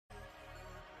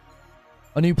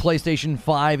A new PlayStation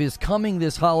 5 is coming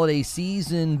this holiday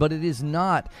season, but it is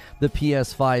not the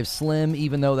PS5 Slim,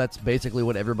 even though that's basically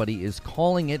what everybody is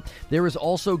calling it. There is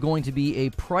also going to be a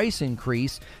price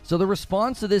increase, so the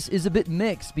response to this is a bit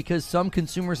mixed because some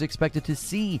consumers expected to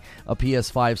see a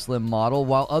PS5 Slim model,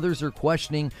 while others are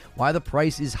questioning why the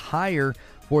price is higher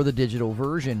for the digital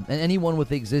version. And anyone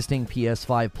with existing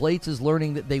PS5 plates is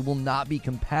learning that they will not be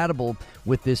compatible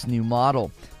with this new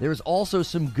model. There is also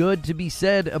some good to be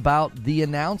said about the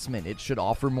announcement. It should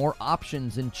offer more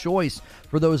options and choice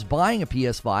for those buying a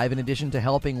PS5, in addition to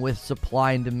helping with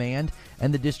supply and demand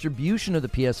and the distribution of the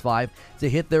PS5 to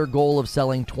hit their goal of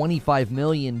selling 25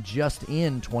 million just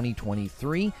in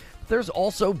 2023. There's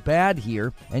also bad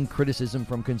here and criticism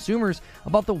from consumers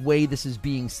about the way this is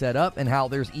being set up and how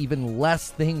there's even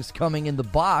less things coming in the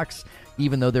box,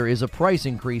 even though there is a price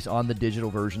increase on the digital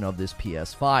version of this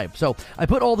PS5. So I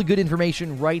put all the good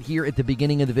information right here at the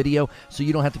beginning of the video so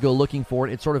you don't have to go looking for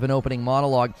it. It's sort of an opening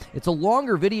monologue. It's a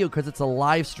longer video because it's a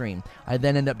live stream. I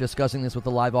then end up discussing this with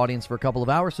the live audience for a couple of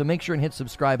hours, so make sure and hit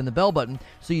subscribe and the bell button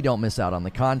so you don't miss out on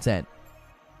the content.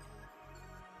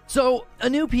 So, a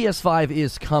new PS5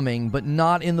 is coming, but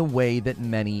not in the way that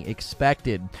many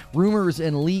expected. Rumors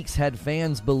and leaks had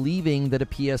fans believing that a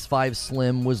PS5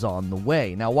 Slim was on the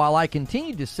way. Now, while I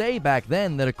continued to say back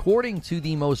then that according to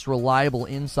the most reliable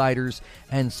insiders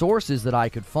and sources that I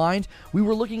could find, we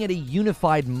were looking at a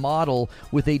unified model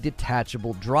with a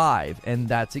detachable drive, and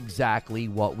that's exactly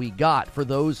what we got. For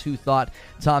those who thought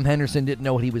Tom Henderson didn't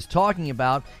know what he was talking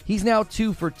about, he's now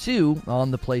 2 for 2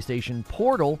 on the PlayStation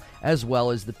Portal, as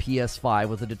well as the PS5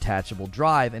 with a detachable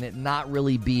drive, and it not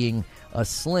really being a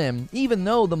Slim. Even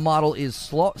though the model is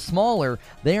smaller,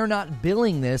 they are not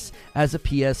billing this as a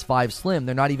PS5 Slim.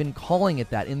 They're not even calling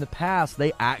it that. In the past,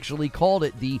 they actually called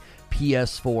it the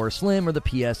PS4 Slim or the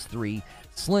PS3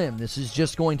 Slim. This is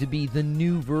just going to be the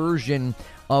new version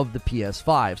of the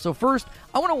PS5. So first,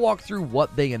 I want to walk through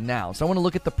what they announced. I want to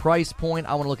look at the price point.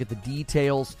 I want to look at the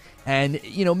details. And,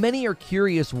 many are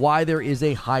curious why there is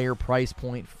a higher price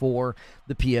point for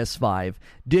the PS5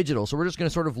 digital. So we're just going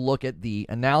to sort of look at the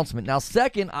announcement. Now,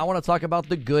 second, I want to talk about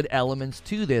the good elements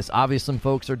to this. Obviously, some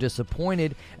folks are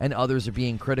disappointed and others are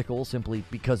being critical simply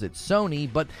because it's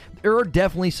Sony, but there are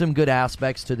definitely some good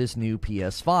aspects to this new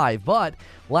PS5. But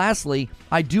lastly,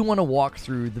 I do want to walk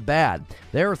through the bad.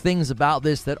 There are things about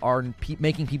this that are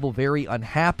making people very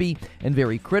unhappy and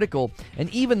very critical. And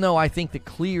even though I think the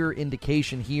clear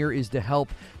indication here is to help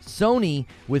Sony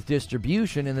with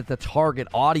distribution and that the target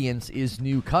audience is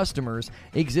new customers,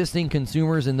 existing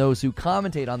consumers, and those who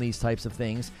commentate on these types of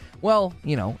things, well,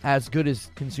 as good as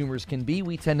consumers can be,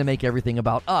 we tend to make everything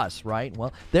about us, right?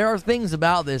 Well, there are things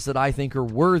about this that I think are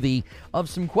worthy of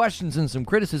some questions and some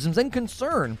criticisms and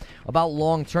concern about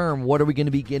long-term, what are we going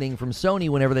to be getting from Sony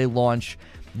whenever they launch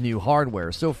new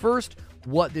hardware. So first,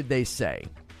 what did they say?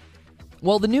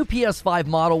 Well, the new PS5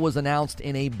 model was announced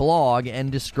in a blog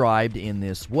and described in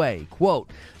this way.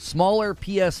 Quote, smaller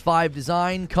PS5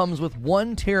 design comes with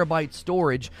 1 terabyte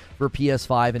storage for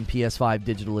PS5 and PS5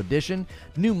 Digital Edition.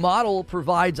 New model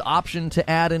provides option to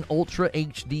add an Ultra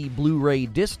HD Blu-ray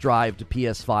disc drive to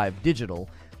PS5 Digital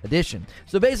Edition.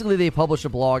 So basically they published a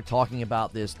blog talking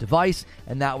about this device,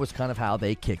 and that was kind of how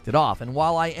they kicked it off. And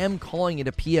while I am calling it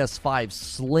a PS5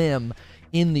 Slim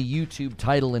in the YouTube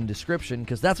title and description,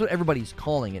 because that's what everybody's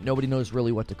calling it. Nobody knows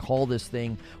really what to call this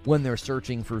thing when they're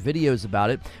searching for videos about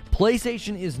it.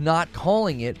 PlayStation is not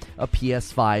calling it a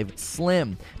PS5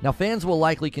 Slim. Now, fans will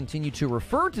likely continue to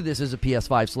refer to this as a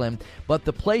PS5 Slim, but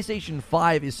the PlayStation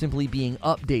 5 is simply being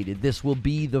updated. This will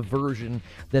be the version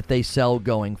that they sell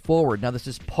going forward. Now, this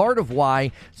is part of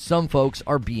why some folks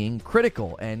are being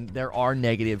critical, and there are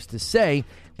negatives to say.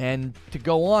 And to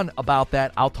go on about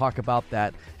that, I'll talk about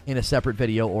that in a separate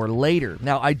video or later.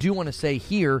 Now, I do want to say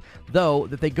here, though,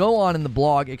 that they go on in the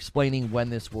blog explaining when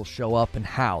this will show up and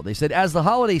how. They said, as the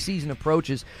holiday season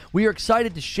approaches, we are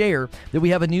excited to share that we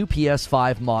have a new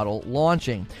PS5 model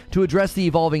launching. To address the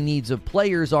evolving needs of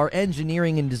players, our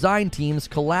engineering and design teams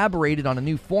collaborated on a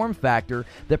new form factor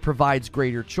that provides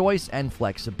greater choice and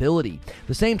flexibility.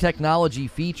 The same technology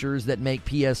features that make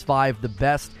PS5 the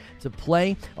best to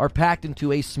play are packed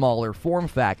into a smaller form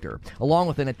factor, along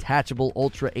with an attachable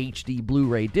Ultra HD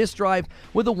Blu-ray disc drive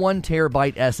with a 1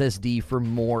 terabyte SSD for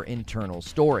more internal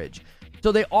storage.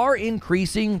 So they are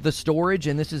increasing the storage,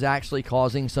 and this is actually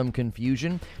causing some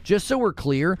confusion. Just so we're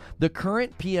clear, the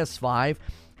current PS5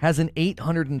 has an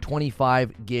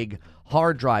 825 gig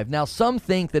hard drive. Now, some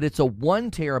think that it's a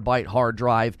 1 terabyte hard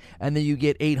drive and then you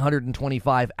get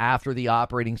 825 after the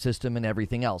operating system and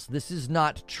everything else. This is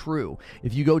not true.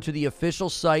 If you go to the official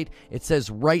site, it says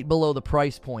right below the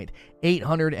price point,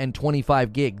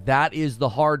 825 gig. That is the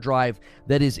hard drive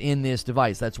that is in this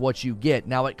device. That's what you get.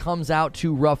 Now, it comes out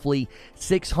to roughly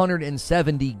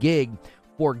 670 gig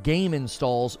for game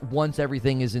installs once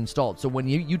everything is installed. So when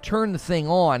you turn the thing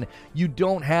on, you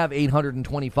don't have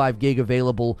 825 gig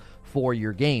available for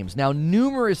your games. Now,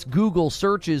 numerous Google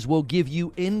searches will give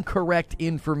you incorrect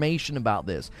information about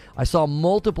this. I saw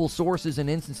multiple sources and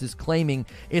instances claiming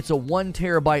it's a 1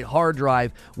 terabyte hard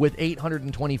drive with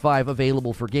 825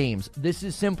 available for games. This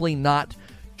is simply not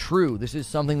true. This is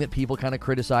something that people kind of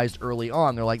criticized early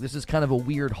on. They're like, this is kind of a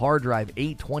weird hard drive,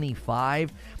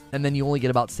 825, and then you only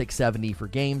get about 670 for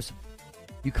games.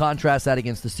 You contrast that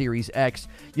against the Series X,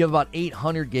 you have about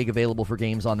 800 gig available for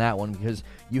games on that one because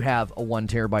you have a 1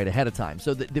 terabyte ahead of time.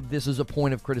 So this is a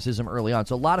point of criticism early on.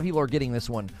 So a lot of people are getting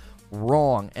this one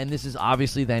wrong, and this is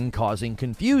obviously then causing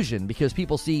confusion because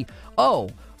people see, oh,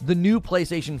 the new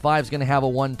PlayStation 5 is going to have a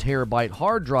 1 terabyte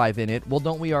hard drive in it. Well,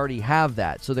 don't we already have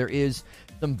that? So there is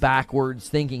some backwards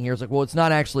thinking here. It's like, well, it's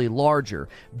not actually larger.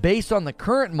 Based on the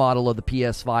current model of the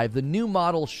PS5, the new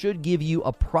model should give you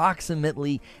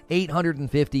approximately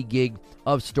 850 gig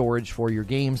of storage for your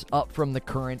games, up from the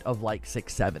current of like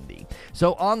 670.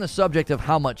 So on the subject of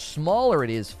how much smaller it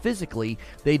is physically,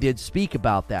 they did speak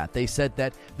about that. They said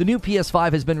that the new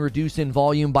PS5 has been reduced in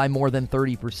volume by more than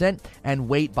 30% and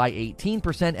weight by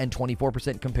 18% and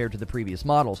 24% compared to the previous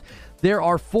models. There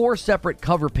are 4 separate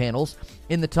cover panels.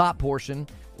 In the top portion,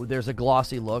 there's a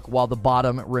glossy look, while the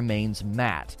bottom remains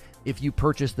matte. If you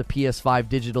purchase the PS5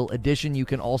 Digital Edition, you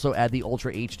can also add the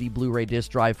Ultra HD Blu-ray disc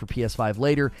drive for PS5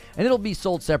 later, and it'll be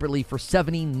sold separately for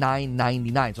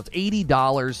 $79.99. So it's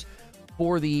 $80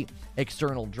 for the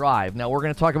external drive. Now, we're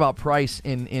going to talk about price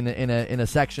in a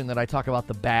section that I talk about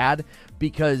the bad,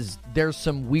 because there's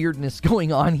some weirdness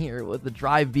going on here with the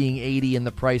drive being $80 and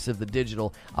the price of the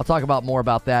digital. I'll talk about more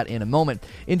about that in a moment.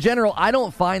 In general, I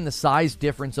don't find the size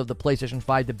difference of the PlayStation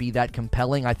 5 to be that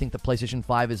compelling. I think the PlayStation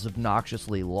 5 is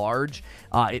obnoxiously large.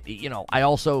 I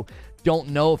also don't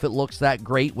know if it looks that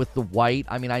great with the white.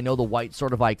 I mean, I know the white's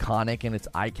sort of iconic and it's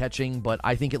eye-catching, but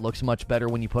I think it looks much better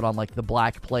when you put on like the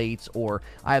black plates, or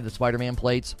I have the Spider-Man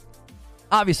plates.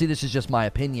 Obviously, this is just my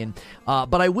opinion,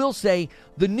 but I will say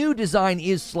the new design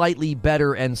is slightly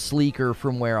better and sleeker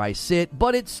from where I sit,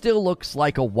 but it still looks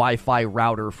like a Wi-Fi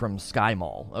router from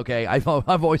SkyMall, okay? I've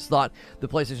always thought the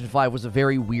PlayStation 5 was a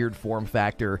very weird form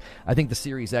factor. I think the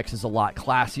Series X is a lot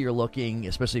classier looking,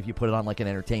 especially if you put it on like an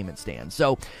entertainment stand.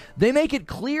 So they make it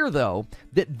clear, though,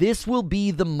 that this will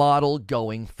be the model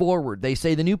going forward. They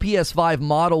say the new PS5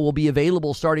 model will be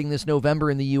available starting this November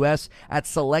in the U.S. at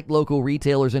select local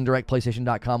retailers and direct PlayStation.com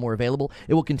where available.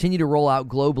 It will continue to roll out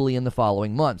globally in the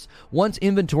following months. Once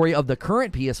inventory of the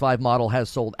current PS5 model has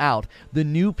sold out, the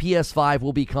new PS5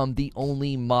 will become the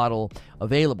only model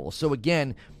available. So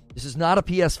again, this is not a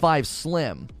PS5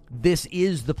 Slim. This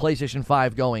is the PlayStation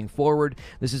 5 going forward.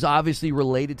 This is obviously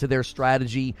related to their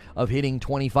strategy of hitting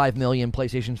 25 million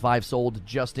PlayStation 5 sold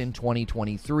just in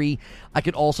 2023. I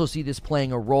could also see this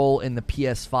playing a role in the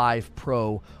PS5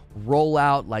 Pro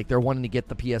rollout, like they're wanting to get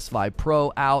the PS5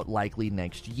 Pro out likely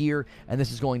next year, and this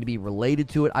is going to be related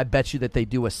to it. I bet you that they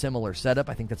do a similar setup.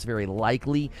 I think that's very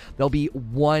likely. There'll be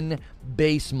one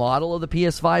base model of the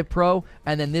PS5 Pro,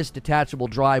 and then this detachable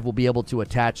drive will be able to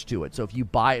attach to it. So if you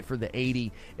buy it for the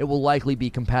 $80, it will likely be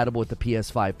compatible with the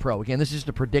PS5 Pro. Again, this is just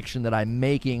a prediction that I'm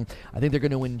making. I think they're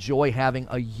going to enjoy having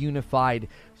a unified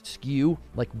SKU,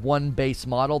 like one base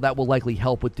model. That will likely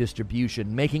help with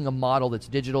distribution. Making a model that's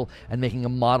digital and making a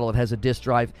model that has a disk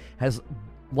drive has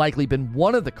likely been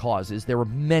one of the causes. There were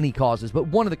many causes, but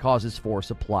one of the causes for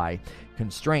supply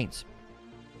constraints.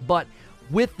 But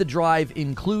with the drive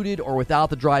included or without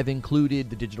the drive included,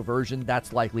 the digital version,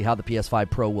 that's likely how the PS5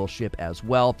 Pro will ship as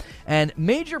well. And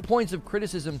major points of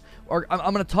criticism, I'm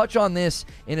going to touch on this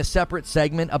in a separate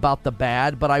segment about the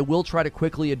bad, but I will try to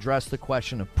quickly address the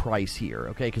question of price here,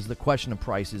 okay? Because the question of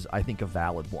price is, I think, a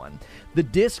valid one. The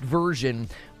disc version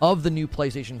of the new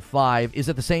PlayStation 5 is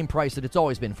at the same price that it's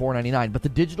always been, $499, but the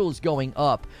digital is going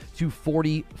up to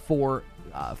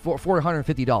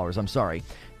 $450, I'm sorry.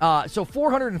 So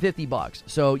 $450.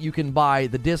 So you can buy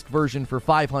the disc version for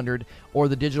 $500 or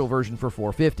the digital version for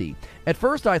 $450. At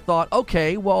first I thought,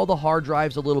 okay, well, the hard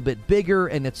drive's a little bit bigger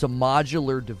and it's a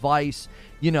modular device.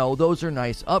 You know, those are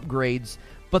nice upgrades.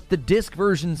 But the disc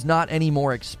version's not any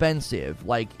more expensive.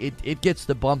 Like, it gets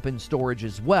the bump in storage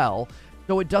as well.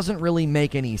 So it doesn't really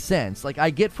make any sense. Like, I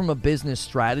get from a business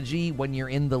strategy, when you're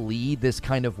in the lead, this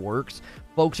kind of works.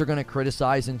 Folks are going to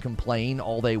criticize and complain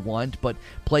all they want, but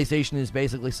PlayStation is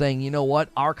basically saying, you know what,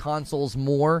 our console's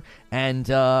more, and,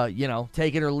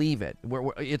 take it or leave it.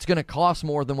 It's going to cost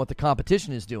more than what the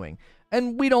competition is doing.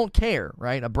 And we don't care,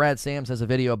 right? Brad Sams has a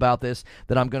video about this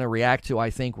that I'm going to react to, I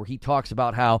think, where he talks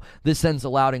about how this sends a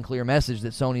loud and clear message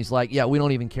that Sony's like, yeah, we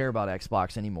don't even care about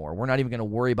Xbox anymore. We're not even going to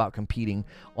worry about competing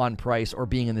on price or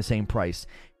being in the same price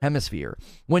hemisphere.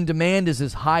 When demand is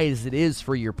as high as it is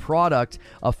for your product,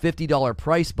 a $50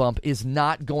 price bump is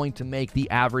not going to make the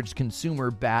average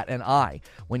consumer bat an eye.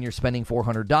 When you're spending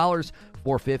 $400,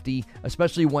 $450,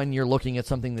 especially when you're looking at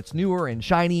something that's newer and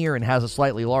shinier and has a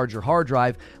slightly larger hard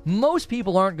drive, most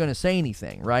people aren't going to say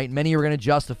anything, right? Many are going to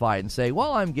justify it and say,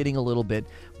 well, I'm getting a little bit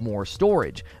more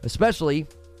storage, especially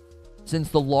since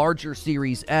the larger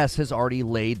Series S has already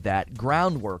laid that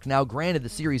groundwork. Now, granted, the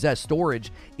Series S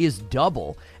storage is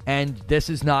double, and this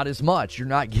is not as much. You're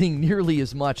not getting nearly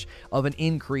as much of an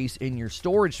increase in your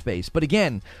storage space. But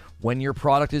again, when your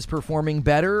product is performing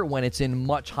better, when it's in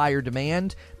much higher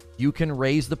demand, you can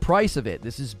raise the price of it.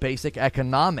 This is basic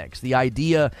economics. The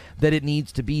idea that it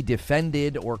needs to be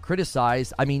defended or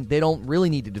criticized, I mean, they don't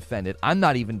really need to defend it. I'm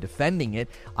not even defending it.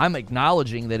 I'm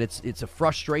acknowledging that it's a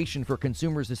frustration for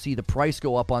consumers to see the price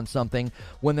go up on something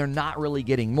when they're not really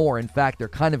getting more. In fact, they're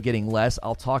kind of getting less.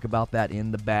 I'll talk about that in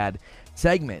the bad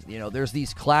segment. There's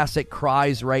these classic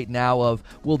cries right now of,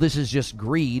 well, this is just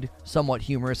greed, somewhat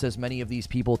humorous, as many of these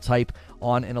people type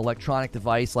on an electronic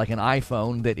device like an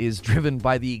iPhone that is driven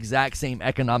by the exact same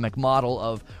economic model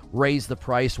of raise the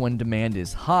price when demand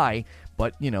is high.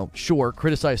 But, sure,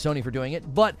 criticize Sony for doing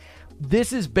it, but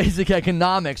this is basic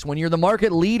economics. When you're the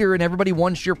market leader and everybody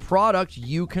wants your product,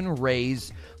 you can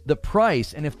raise the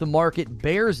price. And if the market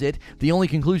bears it, the only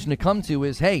conclusion to come to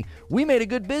is, hey, we made a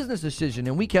good business decision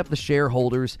and we kept the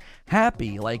shareholders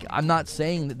happy. Like, I'm not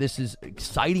saying that this is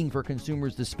exciting for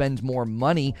consumers to spend more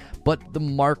money, but the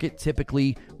market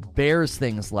typically bears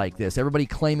things like this. Everybody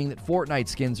claiming that Fortnite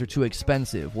skins are too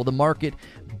expensive. Well, the market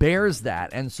bears that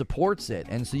and supports it,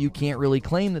 and so you can't really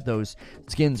claim that those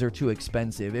skins are too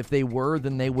expensive. If they were,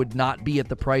 then they would not be at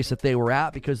the price that they were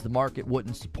at because the market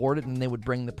wouldn't support it, and they would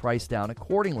bring the price down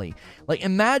accordingly. Like,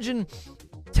 imagine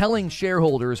telling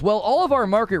shareholders, well, all of our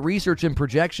market research and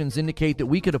projections indicate that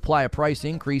we could apply a price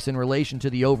increase in relation to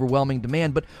the overwhelming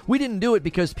demand, but we didn't do it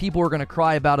because people are going to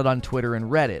cry about it on Twitter and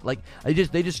Reddit. Like, they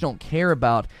just don't care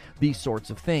about these sorts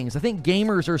of things. I think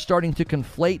gamers are starting to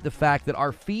conflate the fact that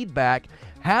our feedback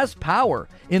has power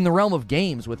in the realm of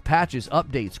games with patches,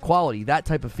 updates, quality, that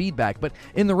type of feedback. But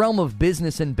in the realm of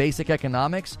business and basic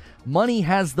economics, money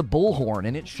has the bullhorn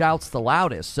and it shouts the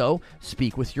loudest. So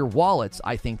speak with your wallets.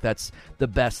 I think that's the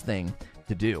best thing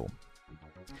to do.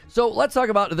 So let's talk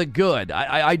about the good.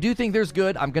 I do think there's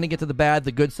good. I'm going to get to the bad.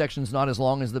 The good section's not as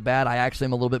long as the bad. I actually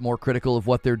am a little bit more critical of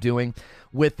what they're doing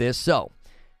with this. So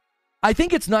I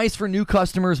think it's nice for new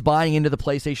customers buying into the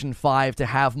PlayStation 5 to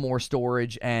have more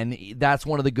storage, and that's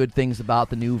one of the good things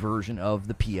about the new version of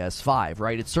the PS5,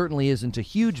 right? It certainly isn't a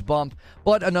huge bump,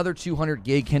 but another 200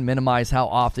 gig can minimize how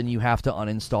often you have to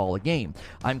uninstall a game.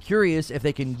 I'm curious if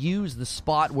they can use the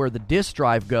spot where the disk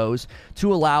drive goes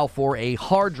to allow for a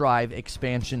hard drive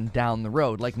expansion down the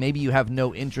road. Like, maybe you have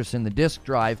no interest in the disk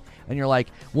drive, and you're like,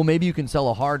 well, maybe you can sell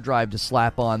a hard drive to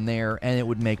slap on there, and it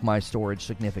would make my storage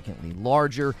significantly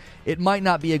larger. It might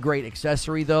not be a great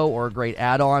accessory, though, or a great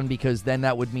add-on, because then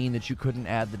that would mean that you couldn't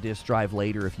add the disk drive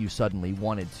later if you suddenly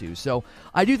wanted to. So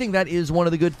I do think that is one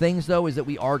of the good things, though, is that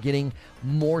we are getting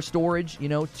more storage.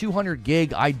 200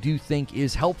 gig I do think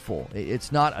is helpful.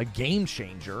 It's not a game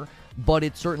changer, but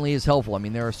it certainly is helpful. I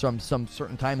mean, there are some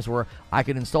certain times where I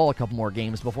could install a couple more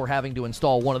games before having to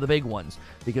install one of the big ones,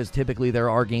 because typically there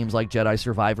are games like Jedi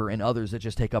Survivor and others that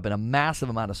just take up a massive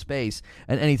amount of space,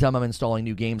 and anytime I'm installing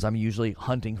new games, I'm usually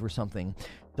hunting for something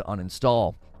to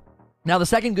uninstall. Now, the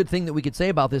second good thing that we could say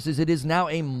about this is it is now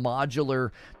a modular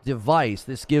device.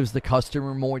 This gives the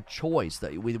customer more choice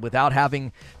without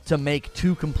having to make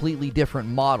two completely different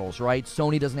models, right?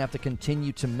 Sony doesn't have to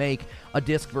continue to make a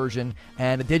disc version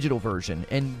and a digital version,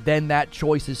 and then that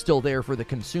choice is still there for the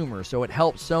consumer. So it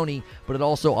helps Sony, but it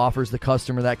also offers the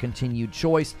customer that continued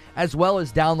choice, as well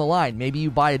as down the line. Maybe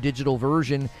you buy a digital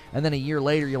version, and then a year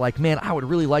later you're like, man, I would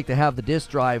really like to have the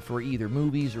disc drive for either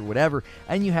movies or whatever,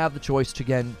 and you have the choice to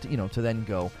then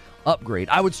go upgrade.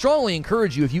 I would strongly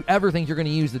encourage you, if you ever think you're going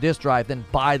to use the disc drive, then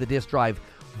buy the disc drive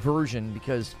version,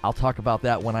 because I'll talk about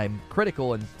that when I'm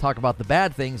critical and talk about the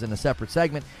bad things in a separate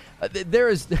segment. There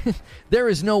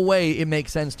is no way it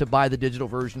makes sense to buy the digital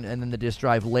version and then the disc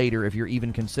drive later if you're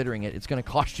even considering it. It's going to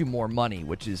cost you more money,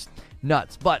 which is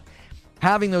nuts. But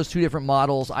having those two different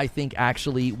models, I think,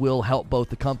 actually will help both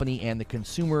the company and the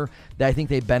consumer. I think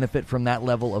they benefit from that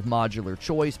level of modular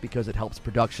choice because it helps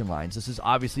production lines. This is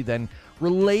obviously then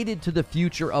related to the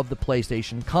future of the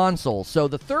PlayStation console. So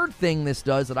the third thing this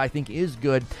does that I think is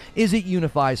good is it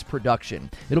unifies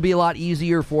production. It'll be a lot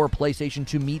easier for PlayStation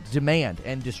to meet demand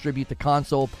and distribute the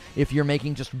console if you're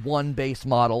making just one base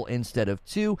model instead of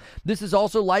two. This is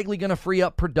also likely going to free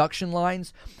up production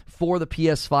lines for the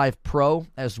PS5 Pro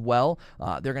as well.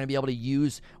 They're going to be able to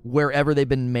use wherever they've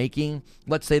been making.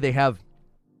 Let's say they have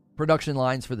production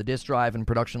lines for the disk drive and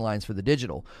production lines for the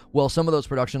digital. Well, some of those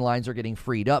production lines are getting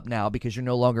freed up now because you're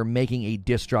no longer making a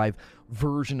disk drive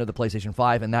version of the PlayStation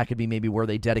 5, and that could be maybe where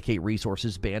they dedicate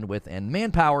resources, bandwidth, and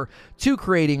manpower to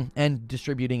creating and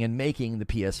distributing and making the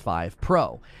PS5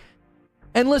 Pro.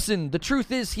 And listen, the truth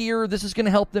is here, this is going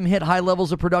to help them hit high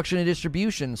levels of production and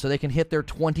distribution so they can hit their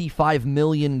 25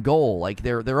 million goal. Like,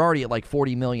 they're already at like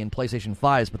 40 million PlayStation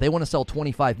 5s, but they want to sell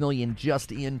 25 million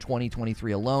just in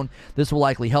 2023 alone. This will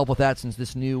likely help with that since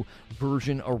this new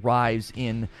version arrives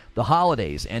in the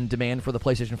holidays, and demand for the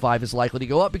PlayStation 5 is likely to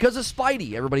go up because of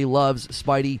Spidey. Everybody loves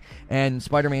Spidey, and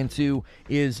Spider-Man 2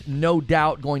 is no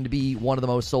doubt going to be one of the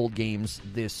most sold games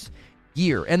this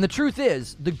year. And the truth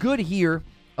is, the good here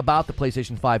about the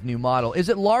PlayStation 5 new model is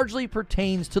it largely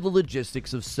pertains to the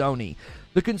logistics of Sony.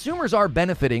 The consumers are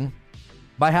benefiting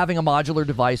by having a modular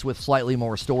device with slightly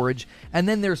more storage, and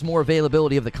then there's more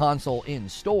availability of the console in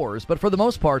stores. But for the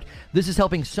most part, this is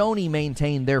helping Sony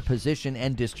maintain their position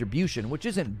and distribution, which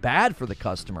isn't bad for the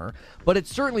customer, but it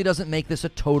certainly doesn't make this a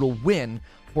total win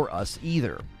for us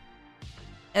either.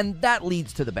 And that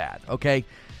leads to the bad, okay?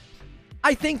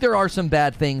 I think there are some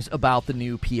bad things about the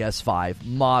new PS5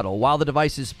 model. While the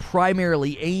device is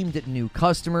primarily aimed at new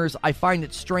customers, I find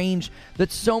it strange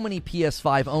that so many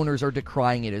PS5 owners are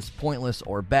decrying it as pointless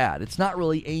or bad. It's not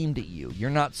really aimed at you.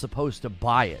 You're not supposed to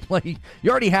buy it. Like,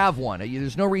 you already have one.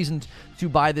 There's no reason to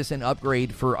buy this and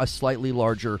upgrade for a slightly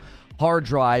larger hard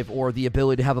drive or the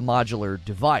ability to have a modular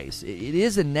device. It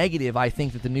is a negative, I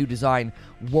think, that the new design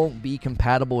won't be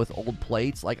compatible with old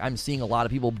plates. Like, I'm seeing a lot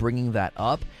of people bringing that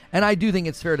up, and I do think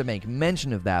it's fair to make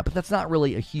mention of that, but that's not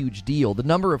really a huge deal. The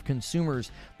number of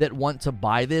consumers that want to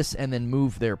buy this and then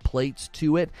move their plates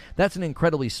to it, that's an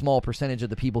incredibly small percentage of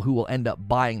the people who will end up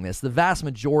buying this. The vast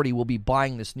majority will be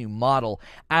buying this new model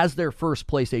as their first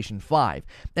PlayStation 5.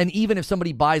 And even if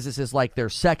somebody buys this as like their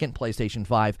second PlayStation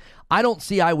 5, I don't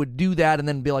see I would do that and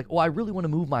then be like, oh, I really want to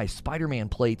move my Spider-Man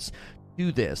plates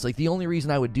to this. Like, the only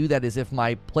reason I would do that is if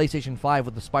my PlayStation 5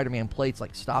 with the Spider-Man plates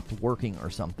like stopped working or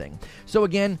something. So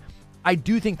again, I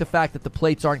do think the fact that the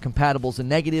plates aren't compatible is a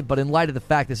negative, but in light of the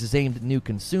fact this is aimed at new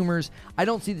consumers, I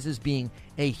don't see this as being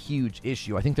a huge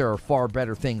issue. I think there are far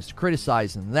better things to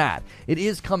criticize than that. It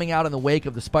is coming out in the wake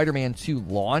of the Spider-Man 2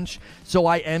 launch, so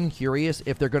I am curious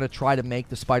if they're going to try to make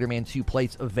the Spider-Man 2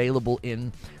 plates available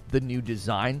in the new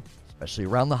design, especially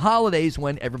around the holidays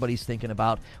when everybody's thinking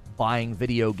about buying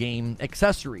video game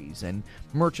accessories and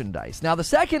merchandise. Now, the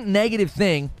second negative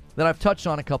thing that I've touched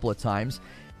on a couple of times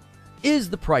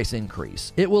is the price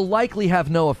increase. It will likely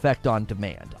have no effect on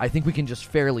demand. I think we can just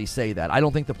fairly say that. I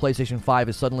don't think the PlayStation 5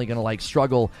 is suddenly going to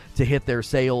struggle to hit their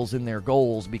sales and their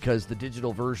goals because the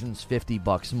digital version's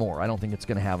 $50 more. I don't think it's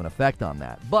going to have an effect on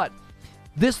that. But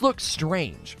this looks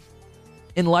strange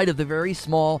in light of the very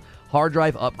small hard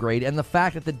drive upgrade and the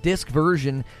fact that the disc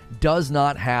version does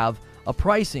not have a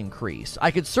price increase. I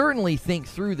could certainly think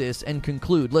through this and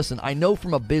conclude, listen, I know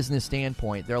from a business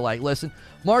standpoint, they're like, listen,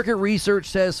 market research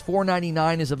says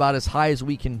 $499 is about as high as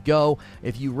we can go.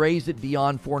 If you raise it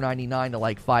beyond $499 to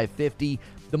like $550,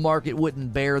 the market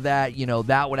wouldn't bear that. You know,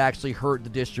 that would actually hurt the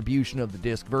distribution of the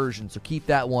disc version. So keep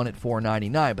that one at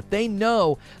 $499. But they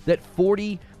know that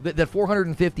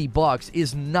 $450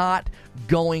 is not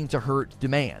going to hurt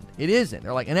demand. It isn't.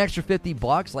 They're like, an extra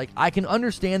 $50. Like, I can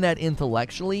understand that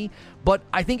intellectually, but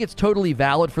I think it's totally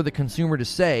valid for the consumer to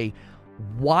say,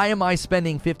 why am I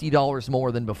spending $50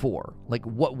 more than before? Like,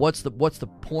 what's the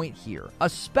point here?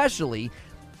 Especially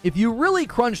if you really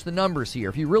crunch the numbers here,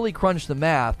 if you really crunch the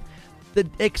math, the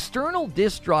external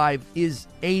disk drive is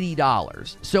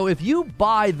 $80. So if you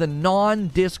buy the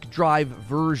non-disk drive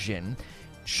version,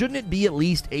 shouldn't it be at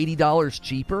least $80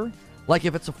 cheaper? Like,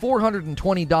 if it's a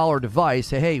 $420 device,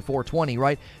 hey, $420,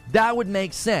 right? That would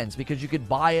make sense because you could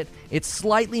buy it. It's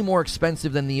slightly more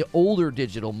expensive than the older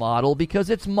digital model because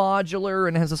it's modular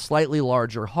and has a slightly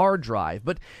larger hard drive.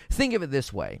 But think of it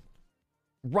this way.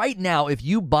 Right now, if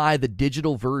you buy the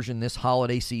digital version this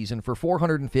holiday season for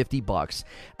 $450,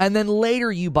 and then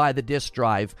later you buy the disc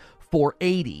drive for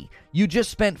 $80, you just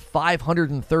spent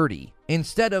 $530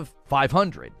 instead of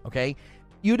 $500, okay?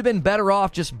 you'd have been better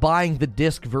off just buying the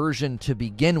disc version to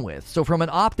begin with. So from an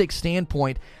optics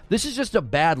standpoint, this is just a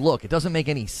bad look. It doesn't make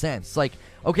any sense. It's like,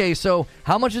 okay, so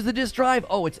how much is the disc drive?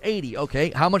 Oh, it's $80.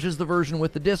 Okay, how much is the version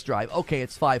with the disc drive? Okay,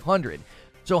 it's $500.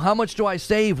 So how much do I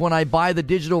save when I buy the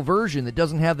digital version that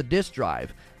doesn't have the disc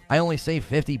drive? I only save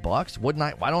 $50.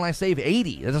 Why don't I save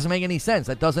 $80? That doesn't make any sense.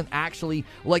 That doesn't actually,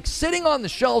 like, sitting on the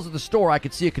shelves of the store, I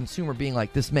could see a consumer being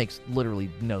like, this makes literally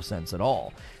no sense at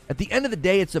all. At the end of the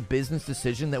day, it's a business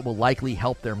decision that will likely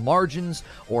help their margins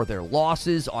or their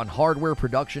losses on hardware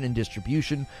production and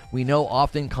distribution. We know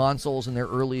often consoles in their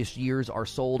earliest years are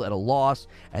sold at a loss,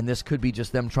 and this could be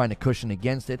just them trying to cushion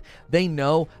against it. They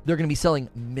know they're going to be selling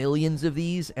millions of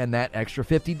these, and that extra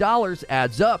 $50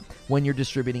 adds up when you're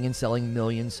distributing and selling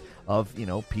millions of,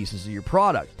 pieces of your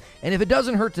product. And if it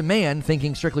doesn't hurt demand,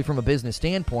 thinking strictly from a business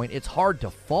standpoint, it's hard to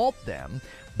fault them,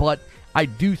 but I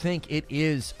do think it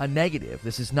is a negative.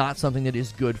 This is not something that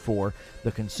is good for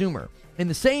the consumer. In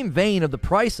the same vein of the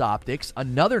price optics,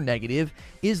 another negative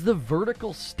is the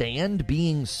vertical stand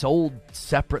being sold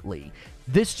separately.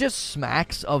 This just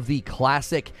smacks of the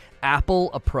classic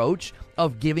Apple approach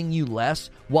of giving you less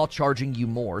while charging you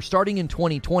more. Starting in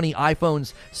 2020,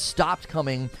 iPhones stopped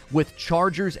coming with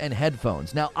chargers and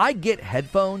headphones. Now, I get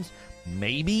headphones,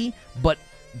 maybe, but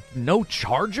no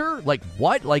charger? Like,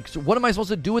 what? Like, so what am I supposed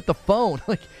to do with the phone?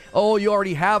 Like, oh, you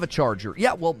already have a charger.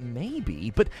 Yeah, well,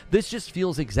 maybe, but this just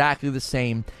feels exactly the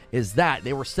same as that.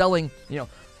 They were selling,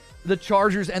 the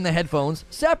chargers and the headphones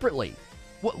separately.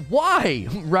 Why?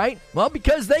 Right? Well,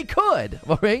 because they could.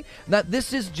 Okay? Now,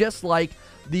 this is just like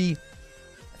the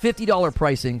 $50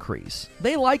 price increase.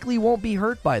 They likely won't be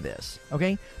hurt by this,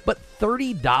 okay? But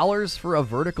 $30 for a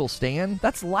vertical stand?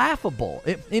 That's laughable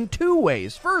in two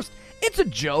ways. First, it's a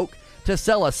joke to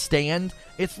sell a stand.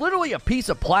 It's literally a piece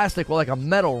of plastic with like a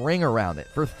metal ring around it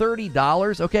for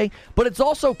 $30, okay? But it's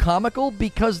also comical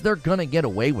because they're going to get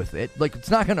away with it. Like,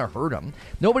 it's not going to hurt them.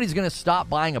 Nobody's going to stop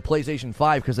buying a PlayStation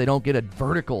 5 because they don't get a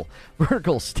vertical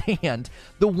stand.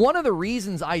 One of the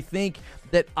reasons I think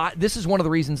that this is one of the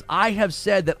reasons I have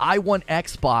said that I want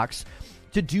Xbox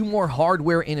to do more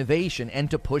hardware innovation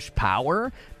and to push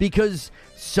power, because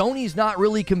Sony's not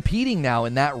really competing now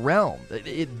in that realm.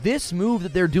 This move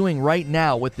that they're doing right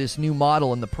now with this new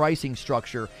model and the pricing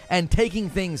structure and taking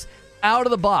things out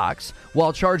of the box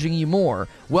while charging you more,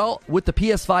 well, with the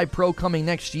PS5 Pro coming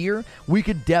next year, we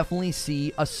could definitely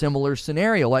see a similar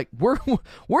scenario. Like,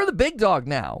 we're the big dog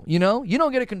now, you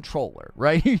don't get a controller,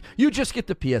 right? You just get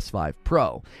the PS5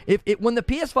 Pro. When the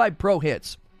PS5 Pro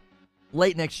hits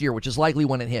late next year, which is likely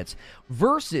when it hits,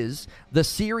 versus the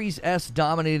Series S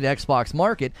dominated Xbox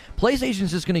market, PlayStation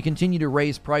is just going to continue to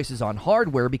raise prices on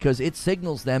hardware because it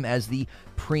signals them as the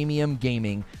premium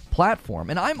gaming platform.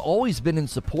 And I've always been in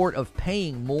support of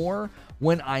paying more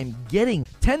when I'm getting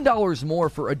 $10 more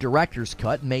for a director's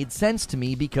cut. Made sense to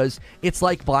me because it's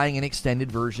like buying an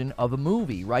extended version of a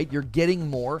movie, right? You're getting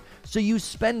more, so you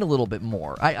spend a little bit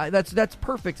more. That's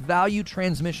perfect value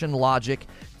transmission logic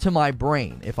to my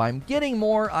brain. If I'm getting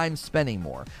more, I'm spending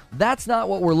more. That's not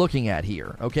what we're looking at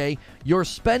here, okay? You're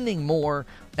spending more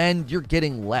and you're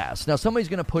getting less. Now, somebody's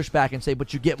going to push back and say,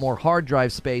 but you get more hard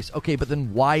drive space. Okay, but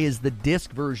then why is the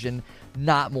disc version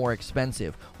not more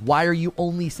expensive? Why are you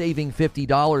only saving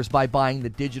 $50 by buying the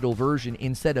digital version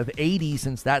instead of $80,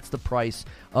 since that's the price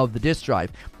of the disc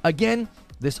drive? Again,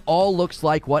 this all looks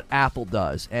like what Apple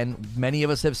does, and many of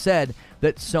us have said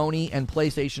that Sony and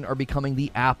PlayStation are becoming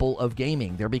the Apple of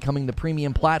gaming. They're becoming the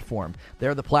premium platform.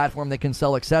 They're the platform that can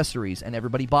sell accessories and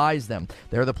everybody buys them.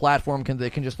 They're the platform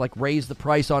that can just like raise the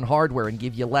price on hardware and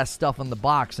give you less stuff in the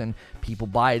box and people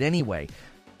buy it anyway.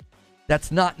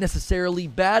 That's not necessarily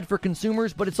bad for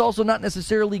consumers, but it's also not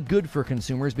necessarily good for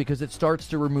consumers because it starts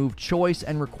to remove choice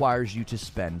and requires you to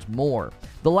spend more.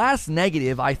 The last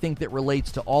negative I think that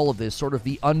relates to all of this, sort of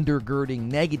the undergirding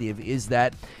negative, is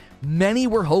that many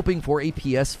were hoping for a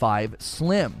PS5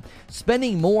 Slim.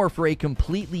 Spending more for a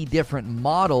completely different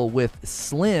model with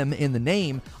Slim in the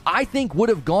name, I think would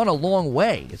have gone a long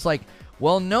way. It's like,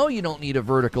 well, no, you don't need a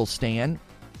vertical stand.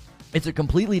 It's a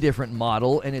completely different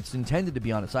model, and it's intended to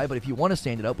be on its side, but if you want to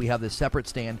stand it up, we have this separate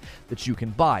stand that you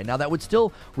can buy. Now, that would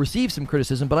still receive some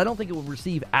criticism, but I don't think it would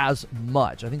receive as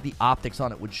much. I think the optics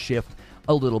on it would shift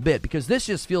a little bit, because this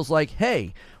just feels like,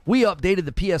 hey, we updated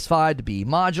the PS5 to be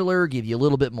modular, give you a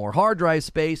little bit more hard drive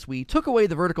space, we took away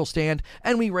the vertical stand,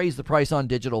 and we raised the price on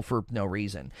digital for no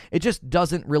reason. It just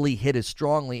doesn't really hit as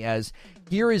strongly as,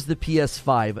 here is the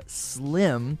PS5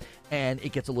 Slim, and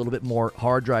it gets a little bit more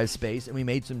hard drive space, and we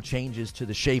made some changes to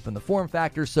the shape and the form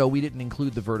factor, so we didn't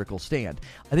include the vertical stand.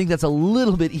 I think that's a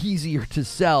little bit easier to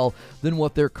sell than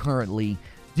what they're currently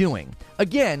doing.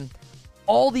 Again,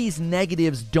 all these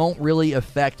negatives don't really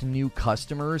affect new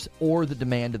customers or the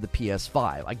demand of the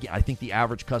PS5. I think the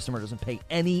average customer doesn't pay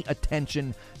any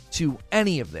attention to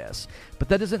any of this, but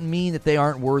that doesn't mean that they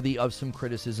aren't worthy of some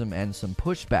criticism and some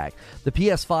pushback. The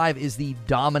PS5 is the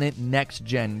dominant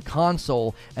next-gen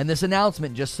console, and this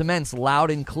announcement just cements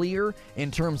loud and clear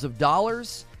in terms of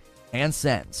dollars and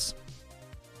cents.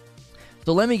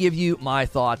 So let me give you my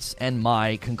thoughts and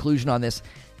my conclusion on this.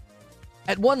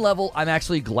 At one level, I'm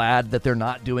actually glad that they're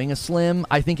not doing a Slim.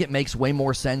 I think it makes way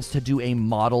more sense to do a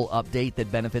model update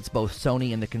that benefits both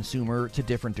Sony and the consumer to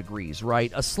different degrees,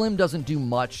 right? A Slim doesn't do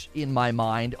much in my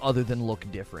mind other than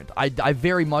look different. I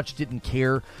very much didn't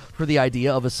care for the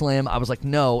idea of a Slim. I was like,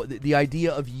 no, the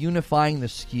idea of unifying the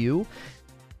SKU,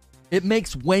 it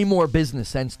makes way more business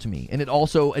sense to me. And it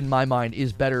also, in my mind,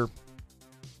 is better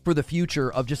for the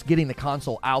future of just getting the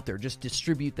console out there. Just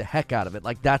distribute the heck out of it.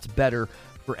 Like, that's better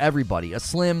for everybody. A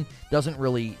Slim doesn't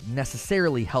really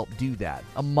necessarily help do that.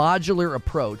 A modular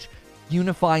approach,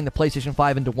 unifying the PlayStation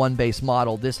 5 into one base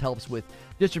model, this helps with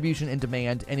distribution and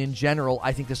demand, and in general,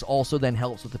 I think this also then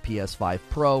helps with the PS5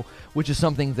 Pro, which is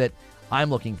something that I'm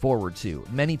looking forward to.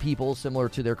 Many people, similar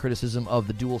to their criticism of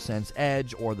the DualSense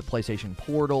Edge or the PlayStation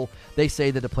Portal, they say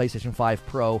that the PlayStation 5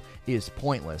 Pro is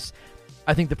pointless.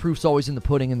 I think the proof's always in the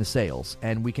pudding in the sales,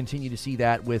 and we continue to see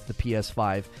that with the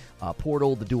PS5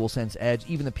 Portal, the DualSense Edge,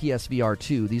 even the PSVR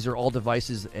 2. These are all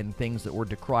devices and things that were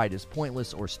decried as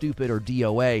pointless or stupid or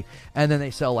DOA, and then they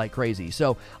sell like crazy.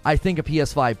 So I think a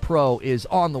PS5 Pro is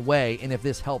on the way, and if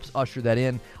this helps usher that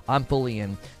in, I'm fully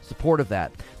in support of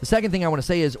that. The second thing I want to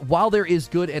say is, while there is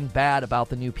good and bad about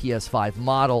the new PS5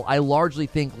 model, I largely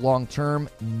think long-term,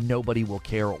 nobody will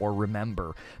care or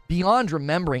remember. Beyond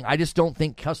remembering, I just don't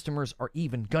think customers are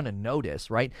even going to notice,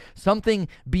 right? Something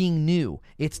being new,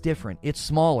 it's different, it's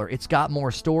smaller, it's got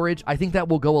more storage. I think that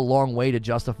will go a long way to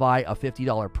justify a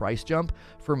 $50 price jump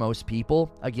for most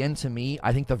people. Again, to me,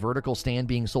 I think the vertical stand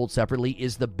being sold separately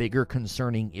is the bigger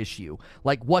concerning issue.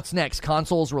 Like, what's next?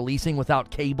 Consoles releasing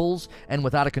without cables and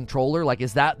without a controller? Like,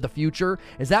 is that the future?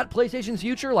 Is that PlayStation's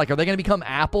future? Like, are they going to become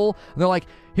Apple? And they're like,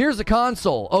 here's the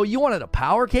console. Oh, you wanted a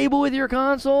power cable with your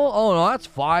console? Oh, no, that's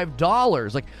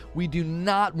 $5. Like, we do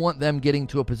not want them getting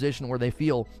to a position where they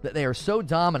feel that they are so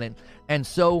dominant and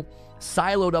so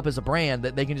siloed up as a brand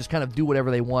that they can just kind of do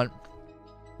whatever they want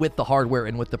with the hardware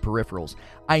and with the peripherals.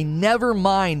 I never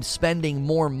mind spending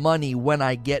more money when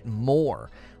I get more.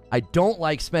 I don't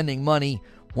like spending money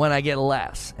when I get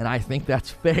less, and I think that's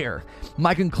fair.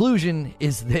 My conclusion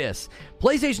is this.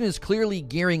 PlayStation is clearly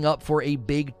gearing up for a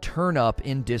big turn-up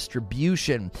in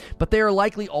distribution, but they are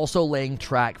likely also laying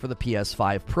track for the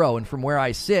PS5 Pro, and from where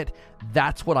I sit,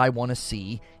 that's what I want to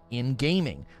see in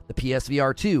gaming. The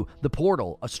PSVR 2, the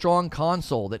Portal, a strong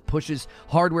console that pushes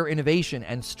hardware innovation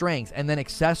and strength, and then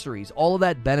accessories. All of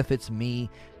that benefits me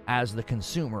as the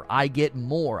consumer. I get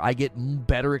more. I get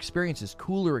better experiences,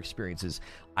 cooler experiences.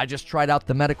 I just tried out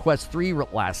the MetaQuest 3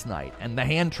 last night, and the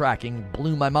hand tracking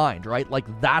blew my mind, right? Like,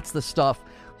 that's the stuff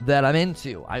that I'm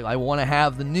into. I want to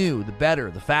have the new, the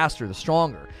better, the faster, the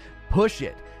stronger. Push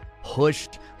it.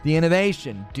 Pushed the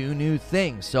innovation. Do new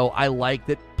things. So I like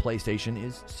that PlayStation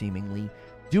is seemingly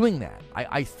doing that.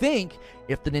 I think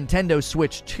if the Nintendo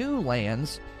Switch 2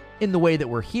 lands in the way that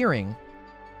we're hearing,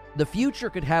 the future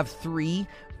could have three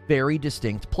very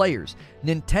distinct players.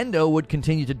 Nintendo would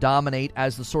continue to dominate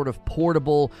as the sort of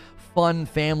portable, fun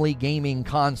family gaming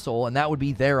console, and that would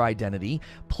be their identity.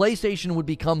 PlayStation would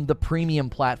become the premium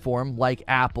platform like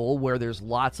Apple, where there's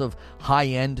lots of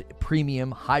high-end,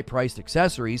 premium, high-priced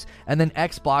accessories, and then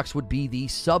Xbox would be the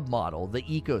submodel, the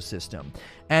ecosystem.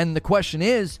 And the question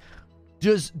is,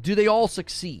 do they all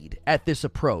succeed at this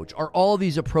approach? Are all of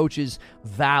these approaches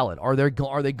valid? Are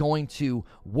they going to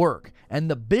work? And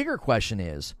the bigger question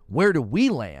is, where do we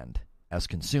land as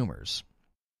consumers?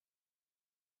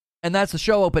 And that's the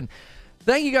show open.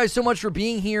 Thank you guys so much for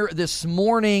being here this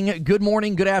morning. Good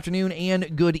morning, good afternoon,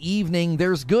 and good evening.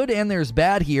 There's good and there's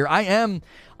bad here. I am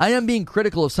being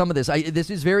critical of some of this.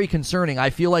 This is very concerning. I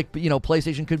feel like,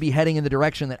 PlayStation could be heading in the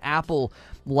direction that Apple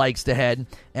likes to head,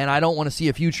 and I don't want to see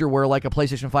a future where like a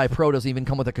PlayStation 5 Pro doesn't even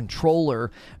come with a controller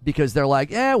because they're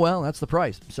like, well, that's the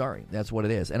price. Sorry, that's what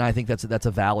it is. And I think that's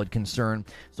a valid concern.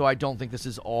 So I don't think this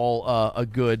is all a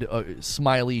good,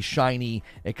 smiley, shiny,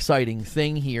 exciting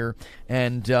thing here.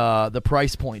 And the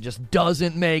price point just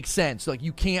doesn't make sense. Like,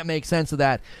 you can't make sense of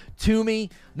that to me,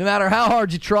 no matter how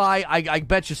hard you try. I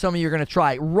bet you some of you are going to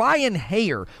try. Ryan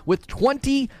Hayer with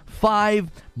 25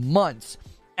 months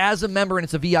as a member, and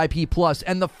it's a VIP plus.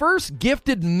 And the first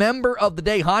gifted member of the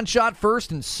day, Han shot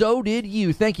first, and so did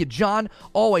you. Thank you, John,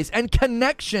 always. And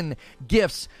Connection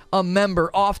gifts a member,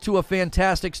 off to a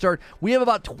fantastic start. We have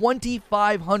about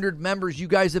 2,500 members. You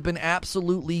guys have been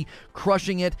absolutely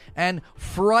crushing it. And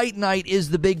Fright Night is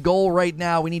the big goal right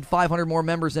now. We need 500 more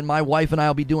members, and my wife and I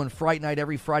will be doing Fright Night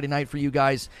every Friday night for you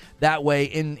guys. That way,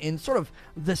 in sort of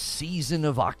the season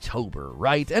of October,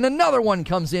 right? And another one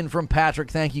comes in from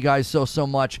Patrick. Thank you guys so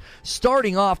much.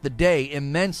 Starting off the day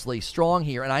immensely strong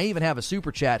here, and I even have a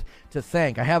super chat to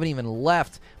thank. I haven't even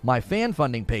left my fan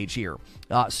funding page here.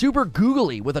 Super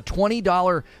Googly with a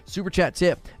 $20 super chat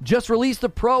tip. Just release the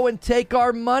Pro and take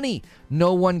our money.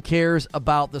 No one cares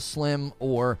about the Slim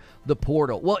or the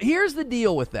Portal. Well, here's the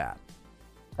deal with that.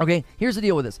 Okay, here's the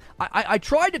deal with this. I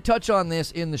tried to touch on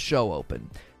this in the show open.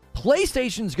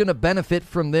 PlayStation's going to benefit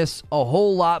from this a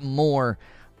whole lot more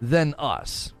than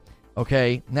us.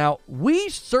 Okay, now we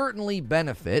certainly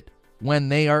benefit when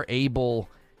they are able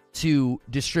to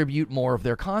distribute more of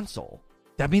their console.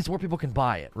 That means more people can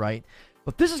buy it, right?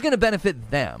 But this is going to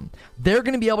benefit them. They're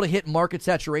going to be able to hit market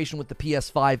saturation with the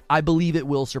PS5. I believe it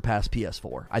will surpass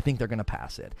PS4. I think they're going to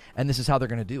pass it, and this is how they're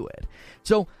going to do it.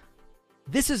 So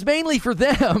this is mainly for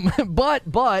them,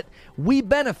 but we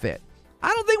benefit.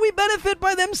 I don't think we benefit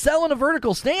by them selling a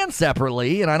vertical stand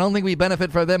separately, and I don't think we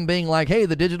benefit from them being like, hey,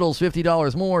 the digital's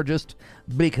 $50 more just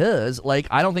because. Like,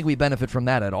 I don't think we benefit from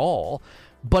that at all.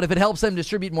 But if it helps them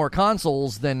distribute more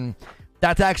consoles, then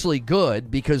that's actually good,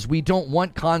 because we don't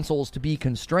want consoles to be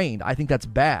constrained. I think that's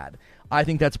bad. I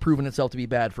think that's proven itself to be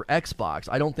bad for Xbox.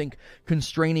 I don't think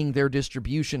constraining their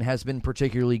distribution has been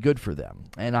particularly good for them,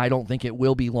 and I don't think it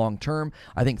will be long term.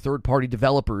 I think third-party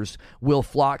developers will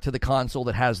flock to the console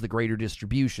that has the greater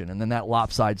distribution, and then that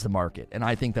lopsides the market, and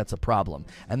I think that's a problem.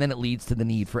 And then it leads to the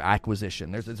need for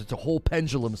acquisition. There's a whole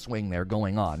pendulum swing there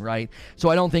going on, right? So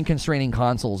I don't think constraining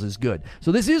consoles is good.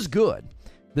 So this is good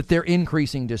that they're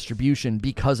increasing distribution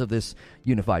because of this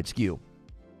unified SKU.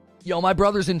 Yo, my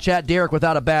brother's in chat, Derek,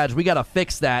 without a badge. We got to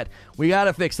fix that.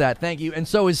 Thank you. And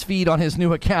so is Feed on his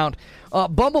new account.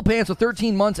 Bumble Pants with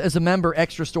 13 months as a member.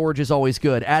 Extra storage is always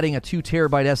good. Adding a 2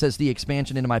 terabyte SSD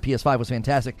expansion into my PS5 was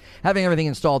fantastic. Having everything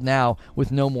installed now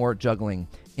with no more juggling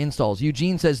installs.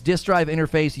 Eugene says disk drive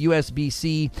interface,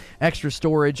 USB-C, extra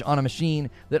storage on a machine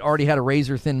that already had a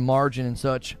razor-thin margin and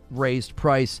such raised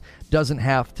price doesn't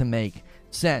have to make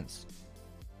sense.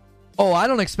 Oh, I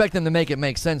don't expect them to make it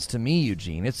make sense to me,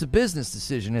 Eugene. It's a business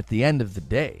decision at the end of the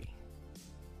day.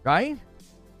 Right?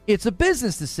 It's a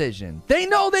business decision. They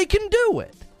know they can do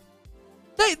it.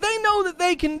 They know that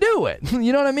they can do it.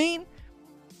 You know what I mean?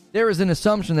 There is an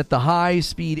assumption that the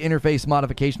high-speed interface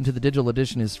modification to the digital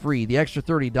edition is free. The extra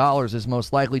 $30 is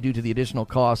most likely due to the additional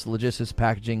cost, logistics,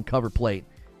 packaging, cover plate.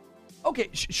 Okay,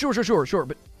 sure.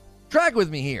 But track with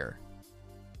me here.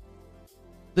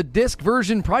 The disc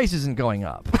version price isn't going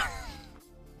up.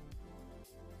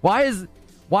 Why is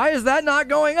that not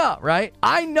going up, right?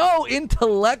 I know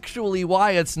intellectually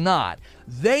why it's not.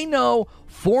 They know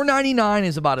 $499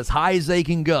 is about as high as they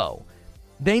can go.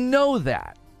 They know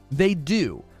that. They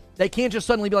do. They can't just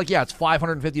suddenly be like, yeah, it's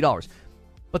 $550.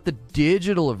 But the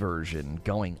digital version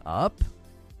going up?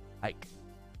 Like,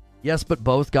 yes, but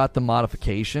both got the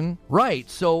modification. Right,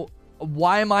 so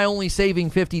why am I only saving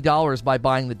 $50 by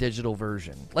buying the digital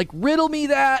version? Like, riddle me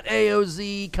that,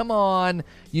 AOZ. Come on.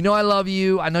 You know I love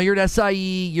you. I know you're at SIE.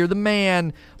 You're the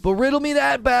man. But riddle me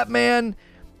that, Batman.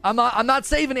 I'm not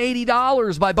saving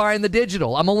 $80 by buying the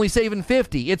digital. I'm only saving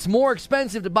 $50. It's more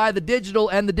expensive to buy the digital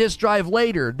and the disc drive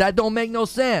later. That don't make no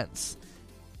sense.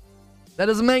 That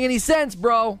doesn't make any sense,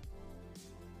 bro.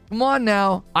 Come on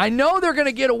now. I know they're going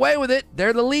to get away with it.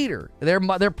 They're the leader.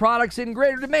 Their product's in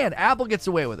greater demand. Apple gets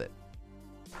away with it.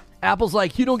 Apple's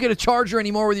like, you don't get a charger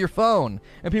anymore with your phone.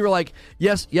 And people are like,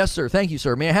 yes, sir. Thank you,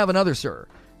 sir. May I have another, sir?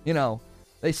 You know,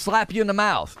 they slap you in the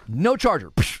mouth. No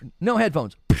charger. No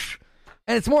headphones.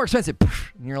 And it's more expensive.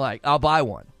 And you're like, I'll buy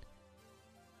one.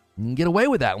 You can get away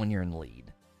with that when you're in the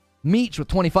lead. Meech with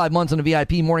 25 months on a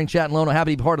VIP. Morning chat and Lono.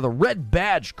 Happy to be part of the Red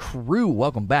Badge crew.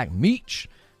 Welcome back, Meech.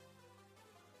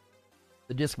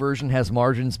 The disc version has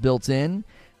margins built in.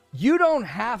 You don't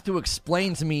have to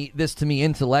explain this to me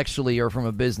intellectually or from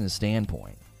a business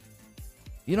standpoint.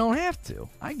 You don't have to.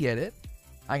 I get it.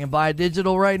 I can buy a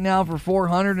digital right now for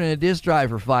 $400 and a disc drive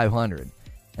for $500.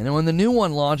 And then when the new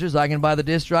one launches, I can buy the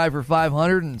disc drive for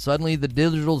 $500 and suddenly the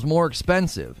digital's more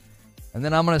expensive. And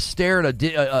then I'm going to stare at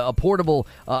a portable,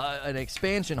 an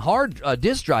expansion hard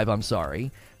disc drive,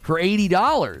 for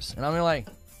 $80. And I'm like,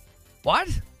 what?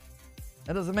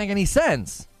 That doesn't make any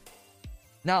sense.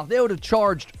 Now, if they would have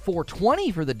charged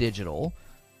 $420 for the digital,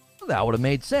 well, That would have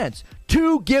made sense.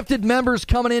 2 gifted members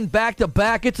coming in back to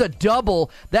back. It's a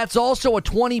double. That's also a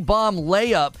 20 bomb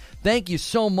layup. Thank you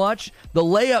so much. The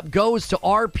layup goes to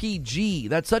RPG.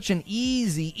 That's such an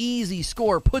easy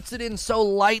score. Puts it in so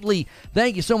lightly.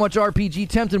 Thank you so much, RPG.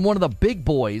 Tempting one of the big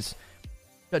boys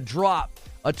to drop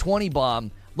a 20 bomb.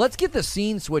 Let's get the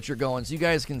scene switcher going so you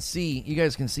guys can see. You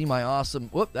guys can see my awesome.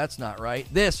 Whoop, that's not right.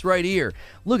 This right here.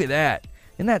 Look at that.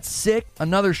 Isn't that sick?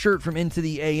 Another shirt from Into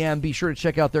the AM. Be sure to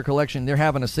check out their collection. They're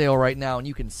having a sale right now, and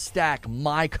you can stack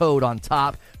my code on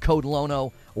top, code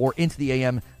LONO, or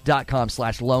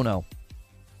intotheam.com/LONO.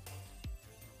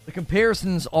 The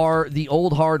comparisons are the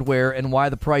old hardware and why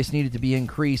the price needed to be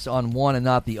increased on one and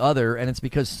not the other, and it's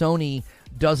because Sony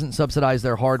doesn't subsidize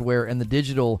their hardware and the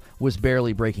digital was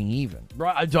barely breaking even.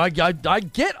 I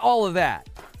get all of that.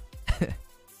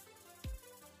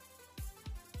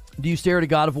 Do you stare at a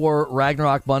God of War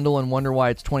Ragnarok bundle and wonder why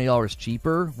it's $20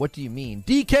 cheaper? What do you mean?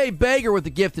 DK Bager with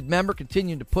the gifted member,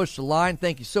 continuing to push the line.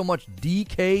 Thank you so much,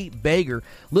 DK Bager.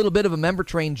 Little bit of a member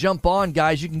train. Jump on,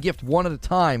 guys. You can gift one at a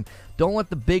time. Don't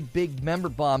let the big member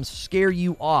bombs scare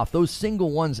you off. Those single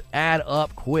ones add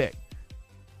up quick.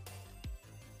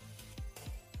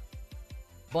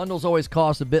 Bundles always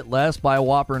cost a bit less. Buy a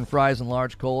Whopper and fries and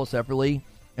large cola separately,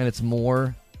 and it's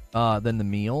more than the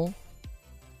meal.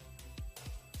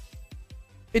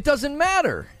 It doesn't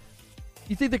matter.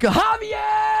 You think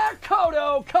Javier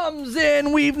Cotto comes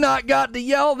in. We've not got to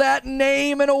yell that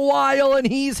name in a while, and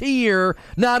he's here.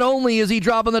 Not only is he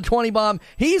dropping the 20 bomb,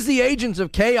 he's the Agents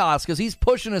of Chaos because he's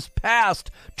pushing us past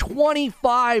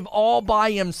 25 all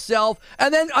by himself.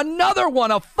 And then another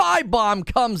one, a 5 bomb,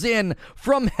 comes in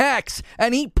from Hex,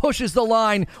 and he pushes the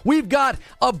line. We've got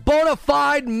a bona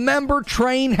fide member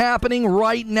train happening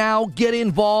right now. Get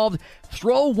involved.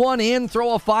 Throw one in,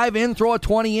 throw a 5 in, throw a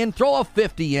 20 in, throw a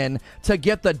 50 in to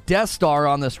get the Death Star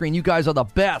on the screen. You guys are the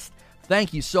best.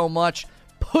 Thank you so much.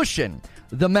 Pushing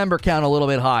the member count a little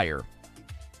bit higher.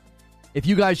 If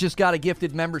you guys just got a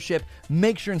gifted membership,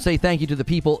 make sure and say thank you to the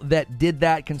people that did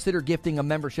that. Consider gifting a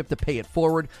membership to pay it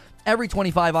forward. Every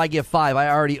 25, I give 5. I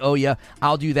already owe you.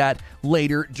 I'll do that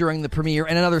later during the premiere.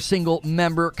 And another single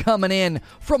member coming in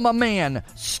from my man,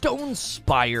 Stone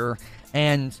Spire.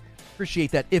 And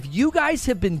appreciate that. If you guys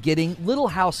have been getting little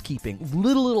housekeeping,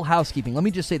 let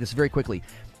me just say this very quickly.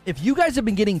 If you guys have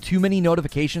been getting too many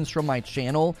notifications from my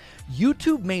channel,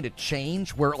 YouTube made a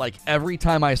change where, like, every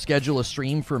time I schedule a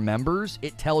stream for members,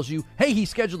 it tells you, hey, he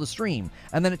scheduled a stream.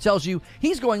 And then it tells you,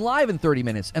 he's going live in 30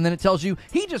 minutes. And then it tells you,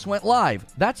 he just went live.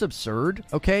 That's absurd,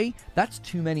 okay? That's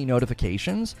too many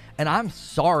notifications. And I'm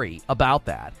sorry about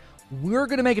that. We're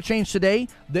going to make a change today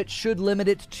that should limit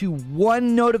it to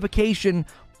 1 notification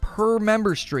per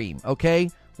member stream, okay?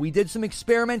 We did some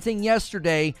experimenting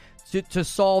yesterday to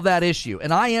solve that issue,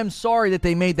 and I am sorry that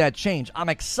they made that change. I'm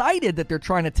excited that they're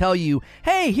trying to tell you,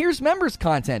 hey, here's members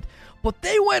content, but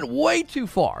they went way too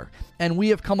far, and we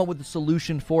have come up with a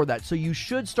solution for that. So you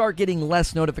should start getting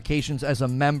less notifications as a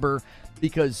member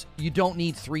because you don't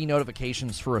need 3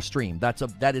 notifications for a stream.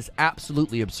 That is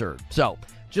absolutely absurd. So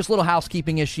just a little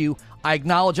housekeeping issue. I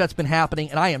acknowledge that's been happening,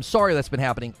 and I am sorry that's been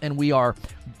happening, and we are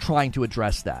trying to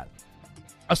address that.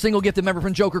 A single gifted member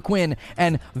from Joker Quinn,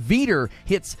 and Veter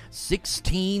hits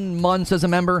 16 months as a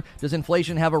member. Does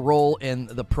inflation have a role in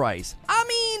the price? I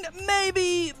mean,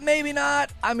 maybe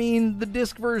not. I mean, the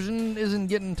disc version isn't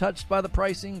getting touched by the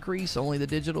price increase, only the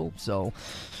digital, so...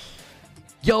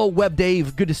 Yo, Web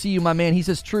Dave, good to see you, my man. He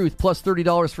says truth, plus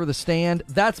 $30 for the stand.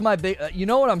 That's my big... you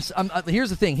know what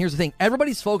here's the thing.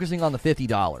 Everybody's focusing on the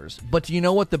 $50. But do you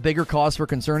know what the bigger cause for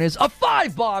concern is? A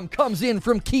 5 bomb comes in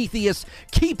from Keithius,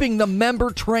 keeping the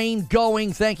member train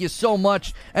going. Thank you so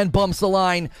much. And bumps the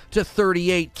line to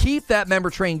 38. Keep that member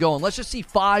train going. Let's just see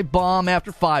 5 bomb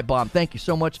after 5 bomb. Thank you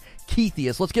so much,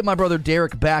 Keithius. Let's get my brother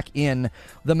Derek back in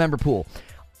the member pool.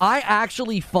 I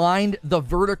actually find the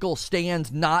vertical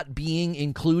stands not being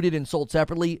included and sold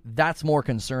separately, that's more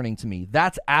concerning to me.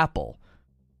 That's Apple.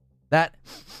 That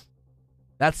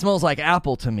smells like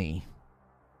Apple to me.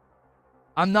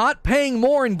 I'm not paying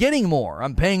more and getting more.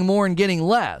 I'm paying more and getting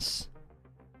less.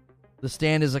 The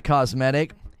stand is a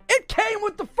cosmetic. It came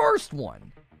with the first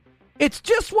one. It's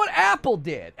just what Apple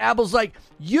did. Apple's like,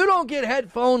 you don't get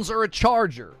headphones or a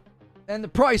charger. And the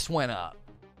price went up.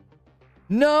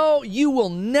 No, you will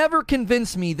never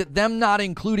convince me that them not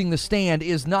including the stand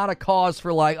is not a cause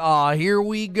for like, here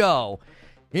we go.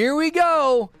 Here we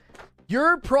go.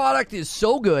 Your product is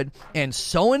so good and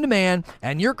so in demand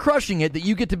and you're crushing it that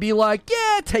you get to be like,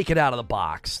 yeah, take it out of the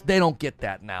box. They don't get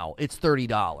that now. It's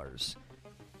 $30.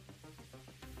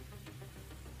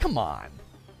 Come on.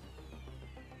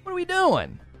 What are we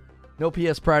doing? No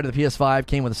PS prior to the PS5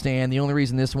 came with a stand. The only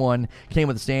reason this one came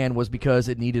with a stand was because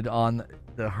it needed on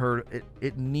the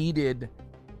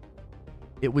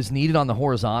it was needed on the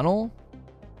horizontal.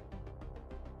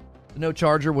 No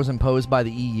charger was imposed by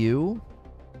the EU.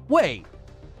 Wait.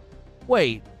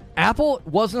 Apple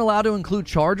wasn't allowed to include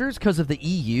chargers because of the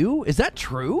EU? Is that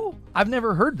true? I've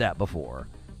never heard that before.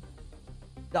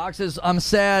 Doc says, I'm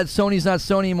sad. Sony's not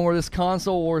Sony anymore. This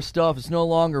console war stuff is no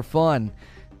longer fun.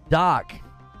 Doc,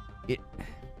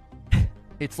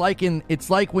 it's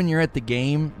like when you're at the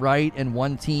game, right? And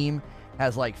one team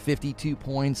has like 52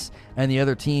 points and the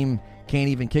other team can't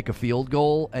even kick a field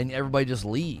goal and everybody just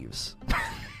leaves.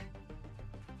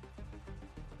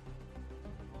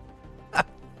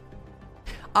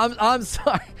 I'm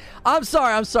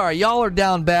sorry. Y'all are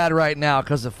down bad right now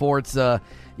because of Forza.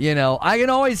 You know, I can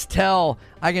always tell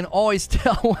when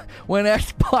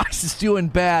Xbox is doing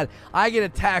bad. I get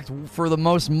attacked for the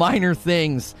most minor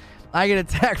things. Can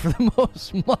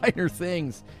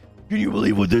you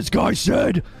believe what this guy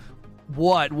said?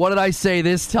 What did I say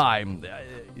this time?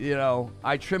 You know,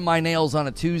 I trim my nails on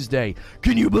a Tuesday.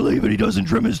 Can you believe it? He doesn't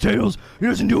trim his tails. He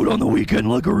doesn't do it on the weekend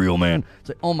like a real man. It's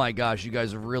like, oh my gosh, you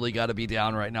guys have really got to be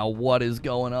down right now. What is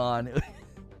going on?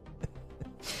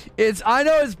 I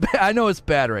know it's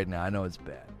bad right now. I know it's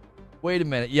bad. Wait a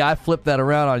minute. Yeah, I flipped that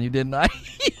around on you, didn't I?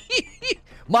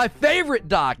 My favorite,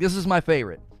 Doc. This is my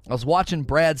favorite. I was watching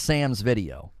Brad Sam's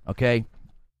video, okay?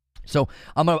 So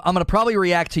I'm gonna probably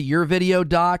react to your video,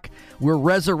 Doc. We're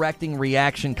resurrecting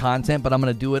reaction content, but I'm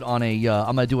gonna do it on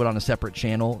a separate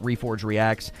channel, Reforge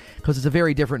Reacts, because it's a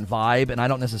very different vibe, and I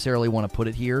don't necessarily want to put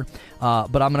it here.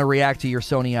 But I'm gonna react to your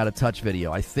Sony Out of Touch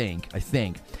video. I think.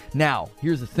 Now,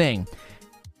 here's the thing.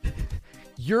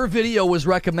 Your video was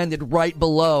recommended right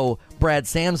below Brad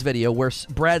Sam's video, where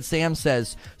Brad Sam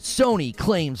says Sony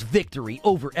claims victory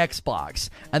over Xbox,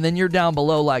 and then you're down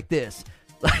below like this.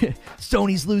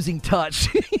 Sony's losing touch.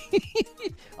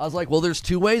 I was like, well, there's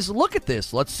two ways to look at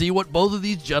this. Let's see what both of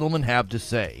these gentlemen have to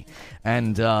say.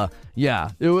 And yeah,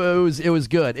 it was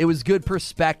good. It was good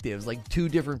perspectives, like two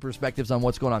different perspectives on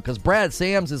what's going on. Because Brad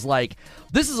Sams is like,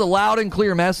 this is a loud and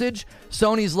clear message.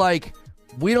 Sony's like,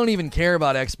 we don't even care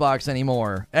about Xbox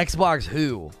anymore. Xbox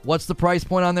who? What's the price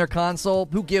point on their console?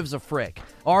 Who gives a frick?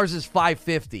 Ours is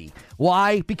 $550.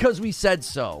 Why? Because we said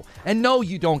so. And no,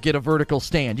 you don't get a vertical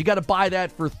stand. You got to buy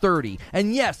that for $30.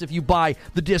 And yes, if you buy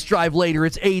the disk drive later,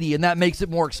 it's $80, and that makes it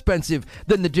more expensive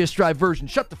than the disk drive version.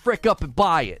 Shut the frick up and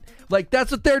buy it. Like,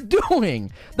 that's what they're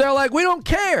doing. They're like, we don't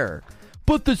care.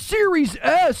 But the Series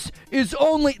S is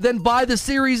only... Then buy the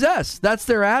Series S. That's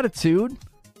their attitude.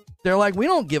 They're like, we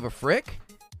don't give a frick.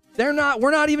 We're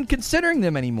not even considering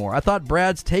them anymore. I thought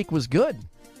Brad's take was good.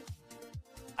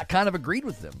 I kind of agreed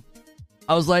with them.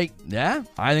 I was like, yeah,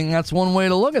 I think that's one way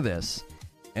to look at this.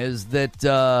 Is that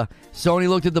Sony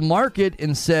looked at the market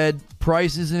and said,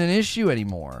 price isn't an issue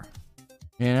anymore.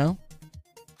 You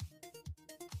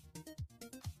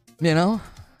know?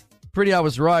 Pretty I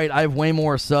was right. I have way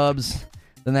more subs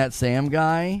than that Sam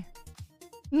guy.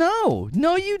 No,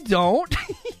 you don't.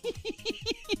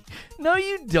 No,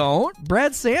 you don't.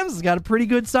 Brad Sams has got a pretty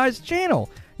good-sized channel.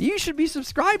 You should be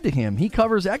subscribed to him. He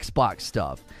covers Xbox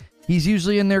stuff. He's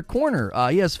usually in their corner.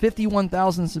 He has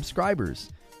 51,000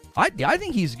 subscribers. I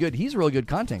think he's good. He's a really good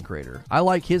content creator. I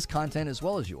like his content as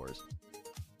well as yours.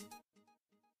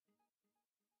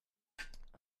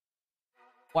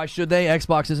 Why should they?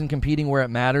 Xbox isn't competing where it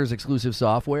matters. Exclusive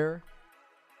software.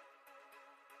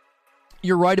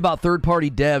 You're right about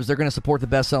third-party devs. They're going to support the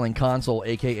best-selling console,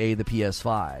 a.k.a. the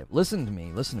PS5. Listen to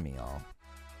me, y'all.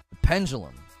 The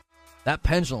pendulum. That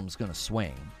pendulum's going to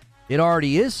swing. It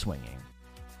already is swinging.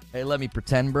 Hey, let me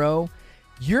pretend, bro.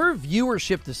 Your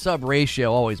viewership to sub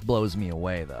ratio always blows me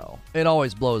away, though. It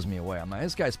always blows me away. I'm like,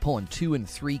 this guy's pulling 2 and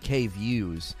 3K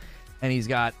views, and you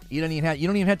don't even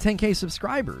have 10K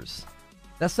subscribers.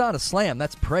 That's not a slam.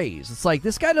 That's praise. It's like,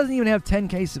 this guy doesn't even have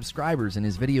 10K subscribers, and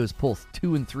his videos pull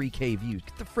 2 and 3K views.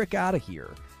 Get the frick out of here.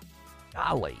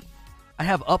 Golly. I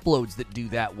have uploads that do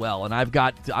that well, and I've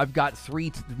got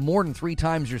more than 3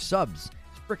 times your subs.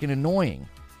 It's freaking annoying.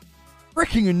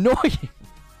 Freaking annoying.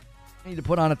 I need to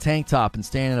put on a tank top and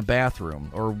stand in a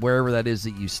bathroom, or wherever that is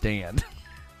that you stand.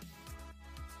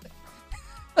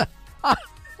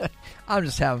 I'm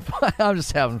just having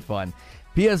fun.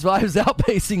 PS5 is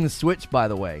outpacing the Switch, by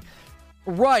the way.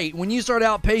 Right, when you start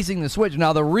outpacing the Switch,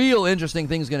 now the real interesting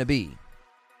thing is going to be,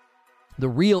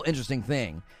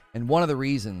 and one of the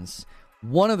reasons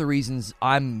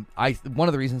I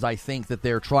think that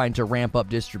they're trying to ramp up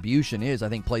distribution is I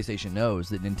think PlayStation knows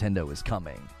that Nintendo is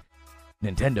coming.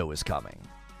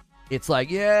 it's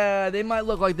like, yeah, they might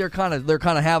look like they're kind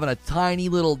of having a tiny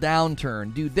little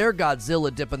downturn. Dude, they're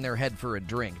Godzilla dipping their head for a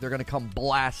drink. They're going to come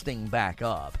blasting back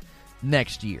up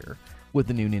next year with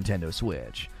the new Nintendo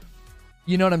Switch.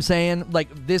 You know what I'm saying? Like,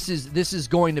 this is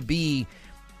going to be,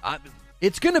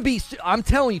 it's going to be, I'm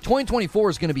telling you, 2024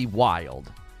 is going to be wild,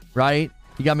 right?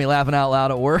 You got me laughing out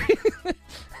loud at work.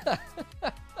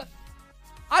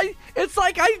 It's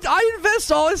like I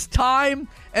invest all this time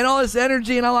and all this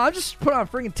energy, and I'll just put on a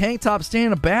freaking tank top, stand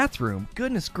in a bathroom.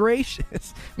 Goodness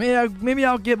gracious. Maybe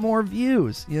I'll get more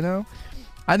views, you know?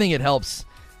 I think it helps,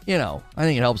 you know. I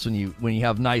think it helps when you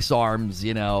have nice arms,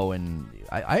 you know, and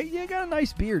I got a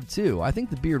nice beard, too. I think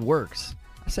the beard works.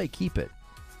 I say keep it.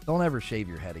 Don't ever shave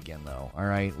your head again, though, all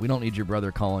right? We don't need your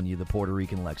brother calling you the Puerto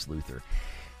Rican Lex Luthor.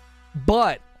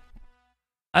 But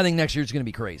I think next year's going to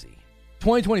be crazy.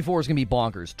 2024 is going to be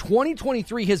bonkers.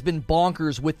 2023 has been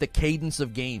bonkers with the cadence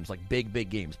of games, like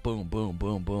big games. Boom, boom,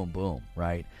 boom, boom, boom,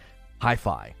 right?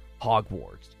 Hi-Fi,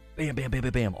 Hogwarts, bam, bam, bam,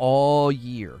 bam, bam, all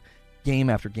year. Game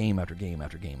after game after game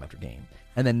after game after game.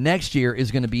 And then next year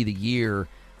is going to be the year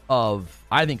of,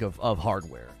 I think, of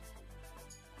hardware.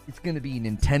 It's going to be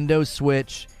Nintendo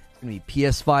Switch. It's going to be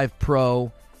PS5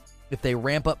 Pro. If they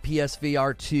ramp up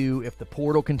PSVR 2, if the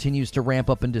Portal continues to ramp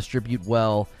up and distribute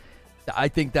well, I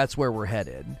think that's where we're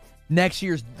headed. Next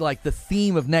year's, like, the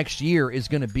theme of next year is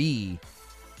going to be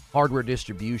hardware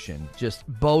distribution. Just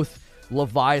both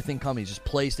Leviathan companies, just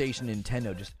PlayStation,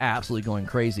 Nintendo, just absolutely going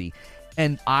crazy.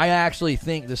 And I actually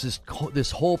think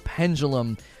this whole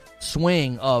pendulum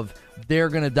swing of they're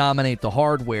going to dominate the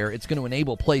hardware. It's going to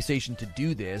enable PlayStation to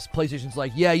do this. PlayStation's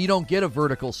like, yeah, you don't get a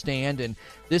vertical stand, and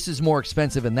this is more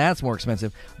expensive, and that's more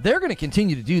expensive. They're going to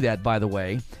continue to do that, by the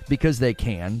way, because they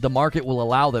can. The market will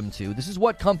allow them to. This is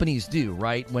what companies do,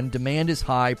 right? When demand is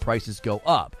high, prices go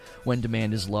up. When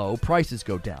demand is low, prices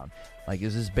go down. Like,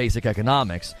 this is basic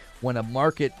economics. When a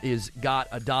market is got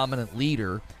a dominant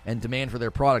leader and demand for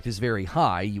their product is very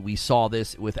high, we saw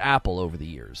this with Apple over the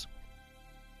years.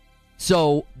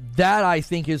 So that, I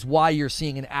think, is why you're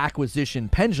seeing an acquisition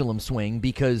pendulum swing,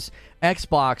 because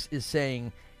Xbox is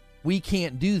saying, we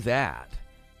can't do that.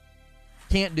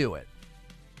 Can't do it.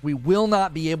 We will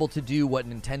not be able to do what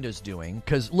Nintendo's doing,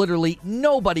 because literally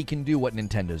nobody can do what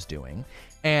Nintendo's doing.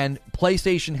 And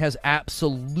PlayStation has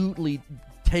absolutely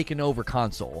taken over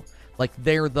console. Like,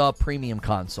 they're the premium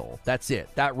console. That's it.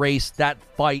 That race, that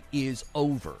fight is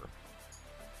over.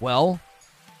 Well,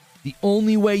 the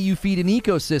only way you feed an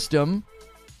ecosystem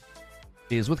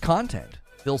is with content.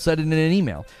 Phil said it in an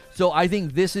email. So I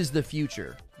think this is the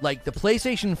future. Like, the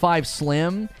PlayStation 5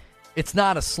 Slim, it's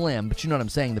not a Slim, but you know what I'm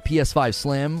saying. The PS5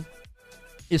 Slim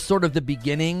is sort of the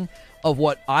beginning of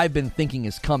what I've been thinking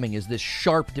is coming, is this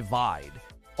sharp divide.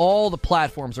 All the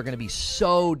platforms are going to be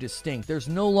so distinct. There's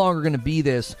no longer going to be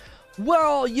this,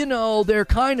 well, you know, they're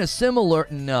kind of similar.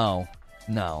 No.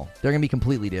 They're going to be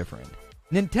completely different.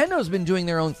 Nintendo's been doing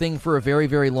their own thing for a very,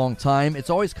 very long time. It's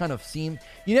always kind of seemed...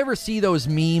 You never see those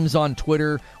memes on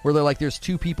Twitter where they're like, there's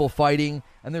two people fighting,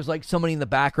 and there's like somebody in the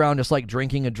background just like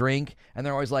drinking a drink, and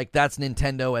they're always like, that's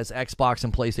Nintendo as Xbox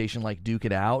and PlayStation like duke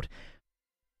it out.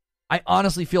 I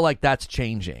honestly feel like that's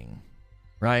changing,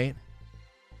 right?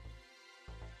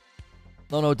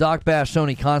 No, Doc bash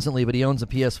Sony constantly, but he owns a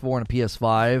PS4 and a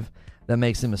PS5. That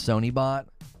makes him a Sony bot.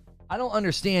 I don't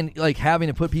understand, like, having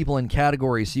to put people in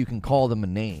categories so you can call them a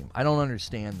name. I don't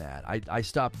understand that. I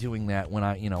stopped doing that when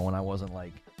I wasn't,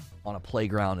 like, on a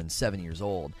playground and 7 years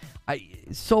old.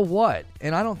 So what?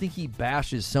 And I don't think he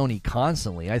bashes Sony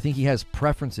constantly. I think he has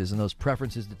preferences, and those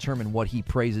preferences determine what he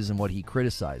praises and what he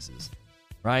criticizes.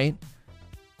 Right?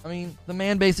 I mean, the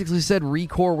man basically said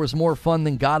ReCore was more fun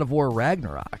than God of War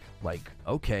Ragnarok. Like,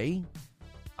 okay.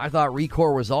 I thought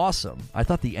ReCore was awesome. I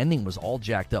thought the ending was all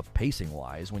jacked up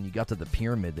pacing-wise when you got to the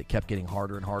pyramid that kept getting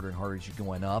harder and harder and harder as you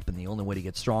went up, and the only way to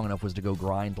get strong enough was to go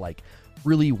grind, like,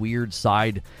 really weird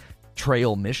side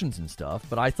trail missions and stuff.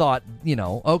 But I thought, you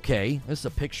know, okay, this is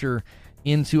a picture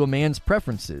into a man's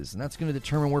preferences, and that's going to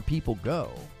determine where people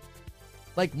go.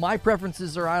 Like, my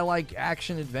preferences are, I like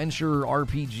action, adventure,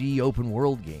 RPG, open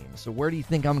world games. So where do you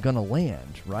think I'm going to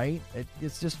land, right?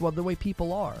 It's just the way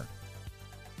people are.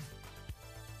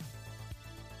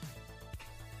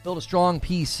 Build a strong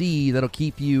PC that'll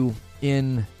keep you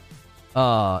in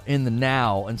the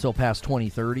now until past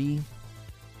 2030.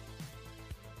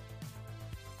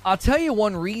 I'll tell you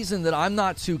one reason that I'm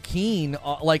not too keen.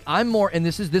 I'm more, and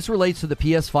this relates to the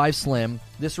PS5 Slim.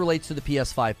 This relates to the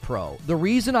PS5 Pro. The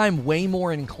reason I'm way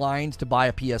more inclined to buy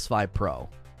a PS5 Pro.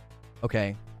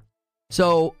 Okay,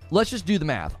 so let's just do the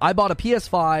math. I bought a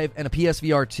PS5 and a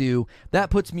PSVR 2. That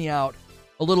puts me out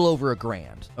a little over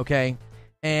 $1,000. Okay.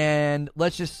 And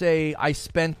let's just say I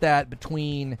spent that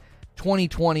between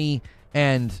 2020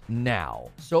 and now.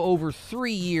 So over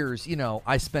 3 years,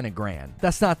 I spent $1,000.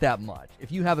 That's not that much.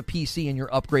 If you have a PC and you're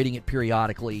upgrading it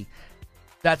periodically,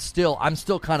 I'm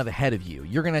still kind of ahead of you.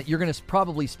 You're gonna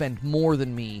probably spend more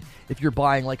than me if you're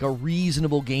buying like a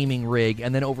reasonable gaming rig,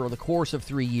 and then over the course of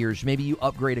 3 years, maybe you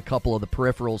upgrade a couple of the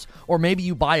peripherals, or maybe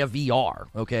you buy a VR,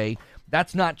 okay?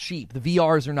 That's not cheap. The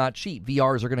VRs are not cheap.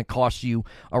 VRs are going to cost you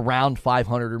around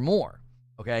 $500 or more.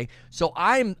 Okay, so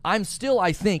I'm still,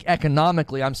 I think,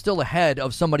 economically, I'm still ahead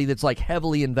of somebody that's like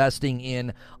heavily investing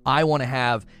in, I want to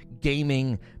have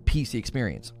gaming PC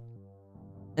experience.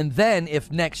 And then if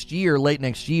late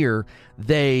next year,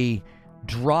 they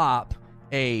drop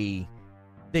a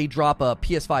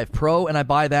PS5 Pro and I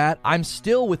buy that, I'm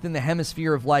still within the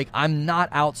hemisphere of like, I'm not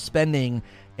outspending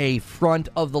a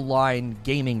front-of-the-line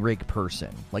gaming rig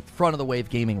person, like front-of-the-wave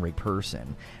gaming rig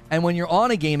person. And when you're on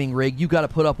a gaming rig, you got to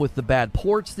put up with the bad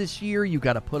ports this year. You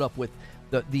got to put up with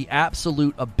the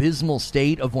absolute abysmal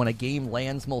state of when a game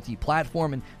lands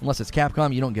multi-platform. And unless it's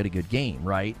Capcom, you don't get a good game,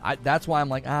 right? That's why I'm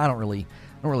like, I don't really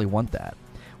want that.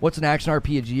 What's an action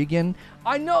RPG again?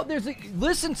 I know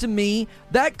listen to me.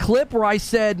 That clip where I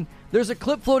said, there's a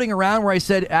clip floating around where I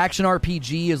said action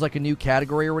RPG is like a new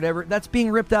category or whatever. That's being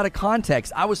ripped out of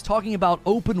context. I was talking about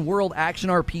open world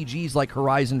action RPGs like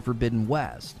Horizon Forbidden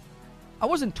West. I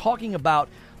wasn't talking about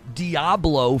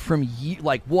Diablo from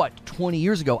 20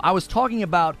 years ago. I was talking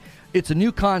about it's a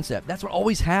new concept. That's what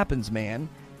always happens, man.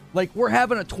 Like, we're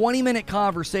having a 20-minute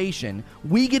conversation.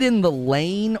 We get in the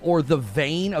lane or the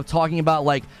vein of talking about,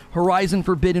 like, Horizon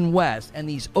Forbidden West and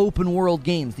these open-world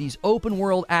games, these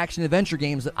open-world action-adventure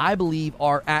games that I believe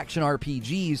are action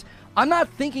RPGs. I'm not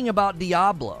thinking about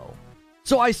Diablo.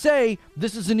 So I say,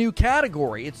 this is a new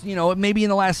category. It's, maybe in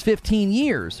the last 15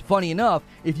 years. Funny enough,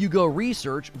 if you go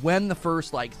research when the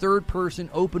first, like, third-person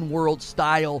open-world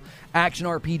style action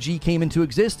RPG came into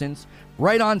existence,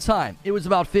 right on time. It was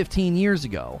about 15 years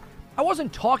ago. I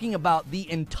wasn't talking about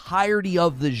the entirety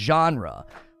of the genre,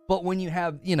 but when you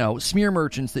have, smear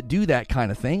merchants that do that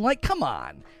kind of thing, like, come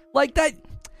on. Like, that,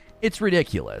 it's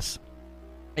ridiculous.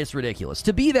 It's ridiculous.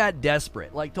 To be that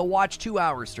desperate, like, to watch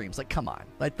 2-hour streams, like, come on.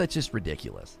 Like, that's just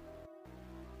ridiculous.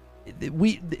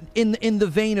 In the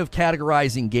vein of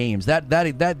categorizing games,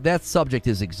 that subject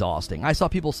is exhausting. I saw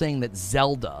people saying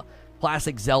that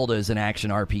classic Zelda is an action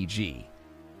RPG.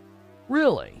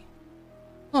 Really?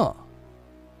 Huh.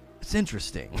 It's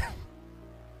interesting.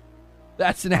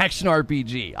 That's an action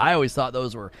RPG. I always thought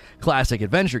those were classic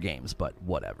adventure games, but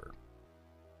whatever.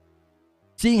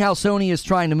 Seeing how Sony is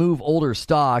trying to move older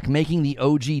stock, making the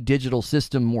OG digital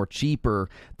system more cheaper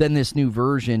than this new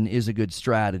version is a good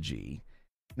strategy.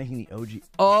 Making the OG...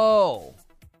 Oh!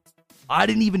 I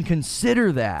didn't even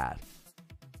consider that.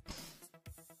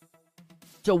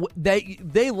 So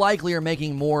they likely are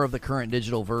making more of the current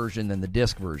digital version than the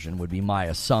disc version, would be my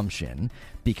assumption,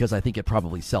 because I think it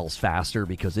probably sells faster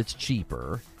because it's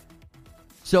cheaper.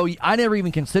 So I never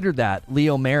even considered that.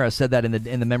 Leo Mara said that in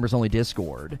the members-only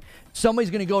Discord. Somebody's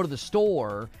going to go to the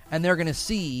store, and they're going to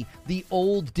see the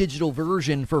old digital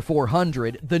version for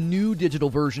 $400, the new digital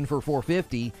version for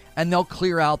 $450, and they'll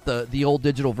clear out the old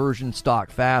digital version stock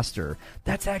faster.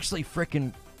 That's actually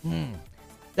freaking...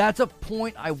 That's a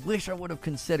point I wish I would have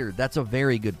considered. That's a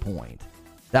very good point.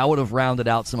 That would have rounded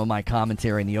out some of my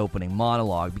commentary in the opening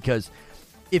monologue, because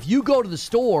if you go to the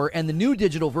store and the new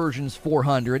digital version's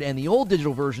 $400 and the old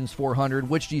digital version's $400,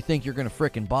 which do you think you're going to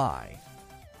frickin' buy?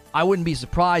 I wouldn't be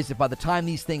surprised if by the time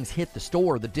these things hit the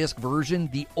store, the disc version,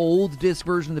 the old disc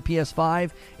version of the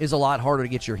PS5 is a lot harder to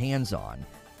get your hands on.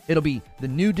 It'll be the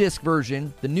new disc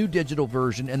version, the new digital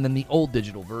version, and then the old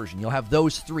digital version. You'll have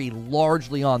those three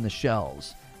largely on the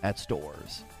shelves at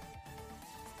stores.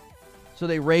 So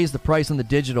they raise the price on the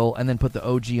digital and then put the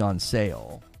OG on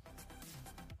sale.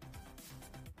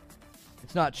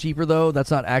 It's not cheaper, though. That's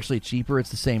not actually cheaper.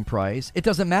 It's the same price. It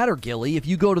doesn't matter, Gilly. If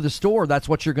you go to the store, that's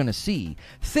what you're going to see.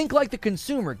 Think like the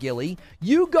consumer, Gilly.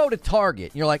 You go to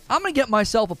Target, and you're like, I'm going to get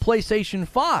myself a PlayStation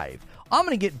 5. I'm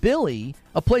going to get Billy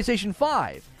a PlayStation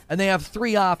 5. And they have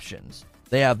three options.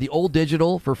 They have the old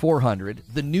digital for $400,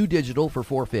 the new digital for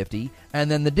 $450,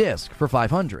 and then the disc for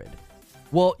 $500.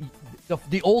 Well,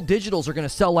 the old digitals are going to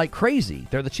sell like crazy.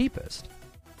 They're the cheapest.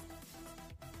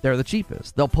 They're the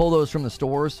cheapest. They'll pull those from the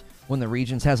stores when the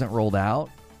regions hasn't rolled out.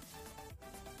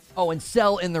 Oh, and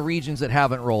sell in the regions that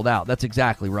haven't rolled out. That's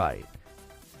exactly right.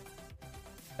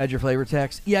 Add your flavor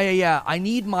text. Yeah. I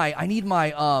need my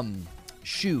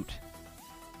shoot.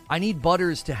 I need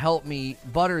Butters to help me.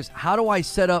 Butters, how do I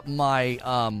set up my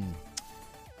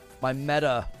my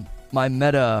meta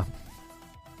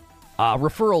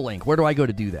referral link? Where do I go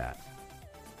to do that?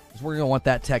 Because we're going to want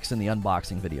that text in the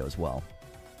unboxing video as well.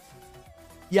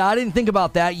 Yeah, I didn't think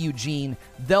about that, Eugene.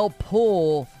 They'll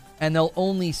pull and they'll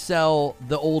only sell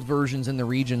the old versions in the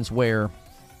regions where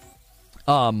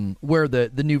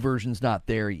the new version's not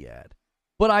there yet.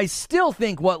 But I still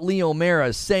think what Leo Mera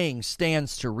is saying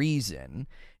stands to reason.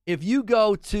 If you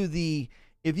go to the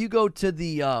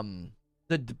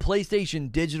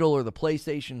PlayStation Digital or the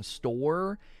PlayStation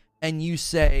Store and you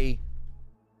say,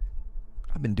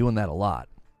 I've been doing that a lot,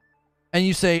 and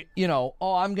you say,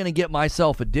 I'm going to get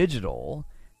myself a digital,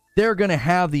 they're going to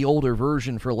have the older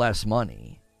version for less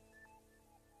money.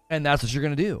 And that's what you're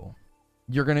going to do.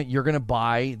 You're going to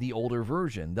buy the older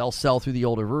version. They'll sell through the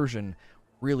older version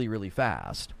really, really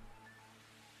fast.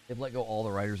 They've let go all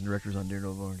the writers and directors on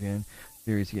Daredevil again.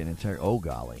 Series getting entire. Oh,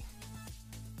 golly.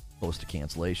 Close to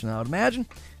cancellation, I would imagine.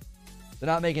 They're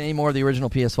not making any more of the original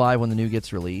PS5 when the new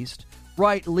gets released.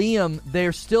 Right, Liam,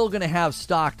 they're still going to have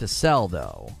stock to sell,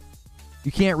 though.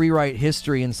 You can't rewrite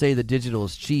history and say the digital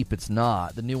is cheap. It's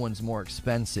not. The new one's more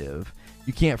expensive.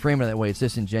 You can't frame it that way. It's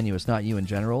disingenuous, not you in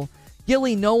general.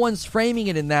 Gilly, no one's framing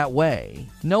it in that way.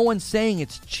 No one's saying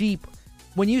it's cheap.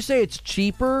 When you say it's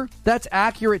cheaper, that's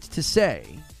accurate to say.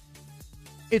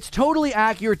 It's totally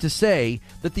accurate to say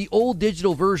that the old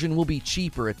digital version will be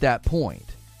cheaper at that point.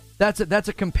 That's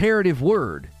a comparative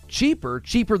word. Cheaper?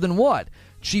 Cheaper than what?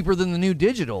 Cheaper than the new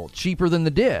digital. Cheaper than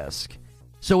the disc.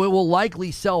 So it will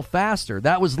likely sell faster.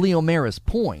 That was Leo Mera's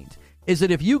point, is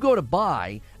that if you go to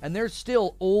buy and there's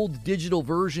still old digital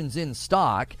versions in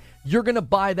stock, you're going to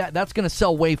buy that. That's going to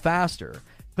sell way faster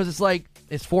because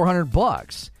it's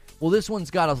 $400. Well, this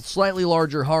one's got a slightly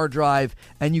larger hard drive,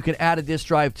 and you can add a disk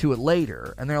drive to it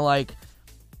later. And they're like,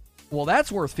 well,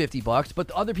 that's worth $50. But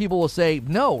the other people will say,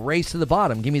 no, race to the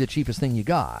bottom. Give me the cheapest thing you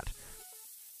got.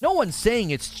 No one's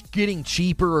saying it's getting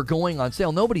cheaper or going on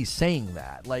sale. Nobody's saying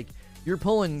that. Like, you're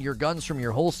pulling your guns from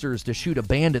your holsters to shoot a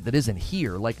bandit that isn't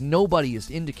here. Like, nobody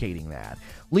is indicating that.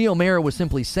 Leo Mera was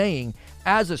simply saying,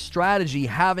 as a strategy,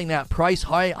 having that price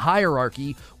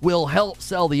hierarchy will help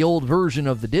sell the old version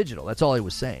of the digital. That's all he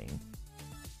was saying.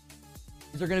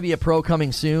 Is there going to be a Pro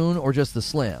coming soon or just the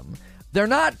Slim? They're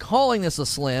not calling this a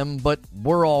Slim, but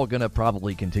we're all going to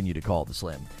probably continue to call it the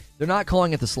Slim. They're not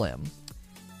calling it the Slim.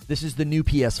 This is the new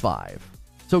PS5.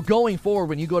 So going forward,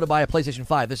 when you go to buy a PlayStation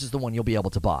 5, this is the one you'll be able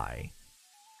to buy.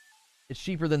 It's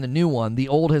cheaper than the new one. The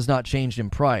old has not changed in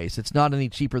price. It's not any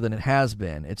cheaper than it has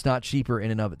been. It's not cheaper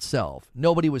in and of itself.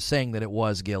 Nobody was saying that it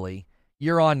was, Gilly.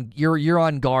 You're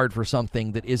on guard for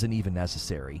something that isn't even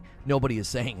necessary. Nobody is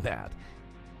saying that.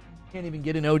 Can't even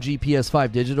get an OG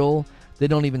PS5 digital. They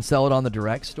don't even sell it on the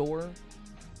direct store.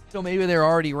 So maybe they're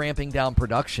already ramping down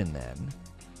production then.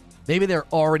 Maybe they're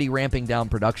already ramping down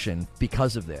production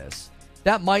because of this.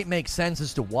 That might make sense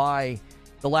as to why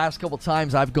the last couple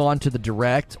times I've gone to the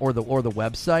direct or the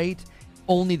website,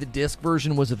 only the disc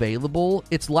version was available.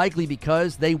 It's likely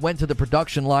because they went to the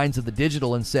production lines of the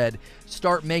digital and said,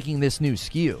 start making this new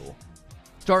SKU.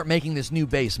 Start making this new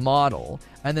base model.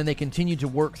 And then they continue to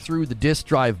work through the disk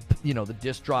drive,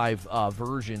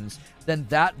 versions. Then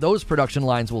those production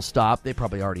lines will stop. They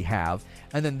probably already have.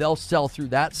 And then they'll sell through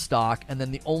that stock, and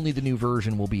then only the new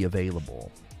version will be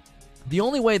available. The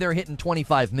only way they're hitting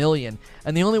 25 million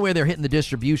and the only way they're hitting the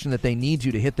distribution that they need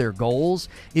to hit their goals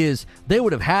is they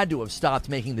would have had to have stopped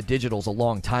making the digitals a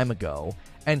long time ago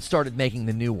and started making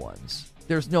the new ones.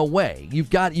 There's no way.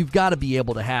 You've got to be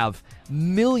able to have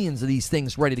millions of these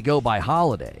things ready to go by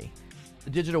holiday. The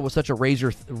digital was such a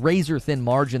razor thin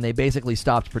margin, they basically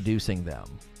stopped producing them.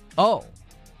 Oh.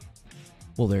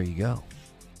 Well, there you go.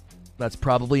 That's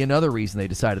probably another reason they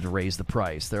decided to raise the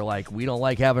price. They're like, we don't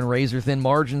like having razor-thin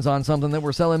margins on something that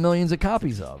we're selling millions of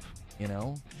copies of,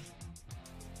 The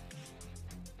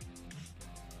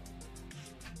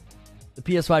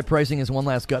PS5 pricing is one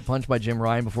last gut punch by Jim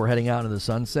Ryan before heading out into the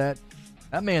sunset.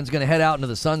 That man's going to head out into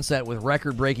the sunset with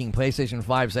record-breaking PlayStation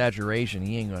 5 saturation.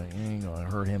 He ain't going to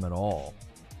hurt him at all.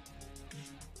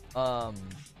 Hang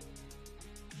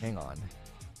on.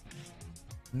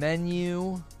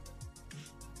 Menu...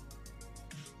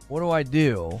 What do I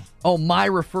do? Oh, my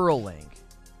referral link.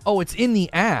 Oh, it's in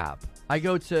the app. I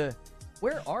go to...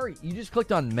 Where are you? You just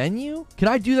clicked on menu? Can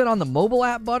I do that on the mobile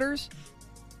app, Butters?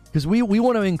 Because we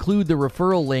want to include the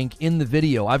referral link in the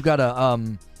video. I've got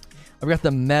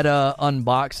the Meta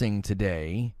unboxing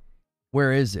today.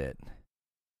 Where is it?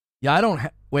 Yeah, I don't...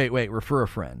 Wait, refer a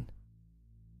friend.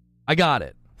 I got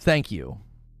it. Thank you.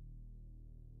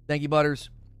 Thank you, Butters.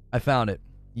 I found it.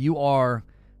 You are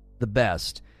the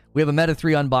best. We have a Meta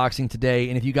 3 unboxing today,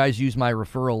 and if you guys use my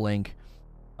referral link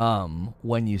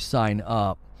when you sign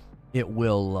up, it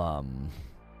will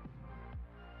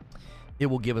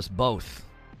give us both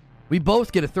We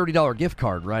both get a $30 gift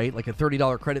card, right? Like a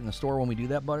 $30 credit in the store when we do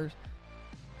that, Butters.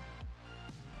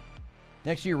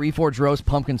 Next year, Reforged Roast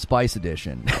Pumpkin Spice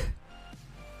Edition.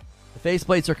 The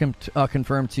faceplates are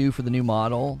confirmed, too, for the new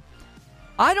model.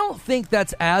 I don't think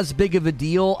that's as big of a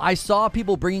deal. I saw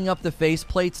people bringing up the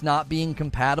faceplates not being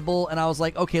compatible, and I was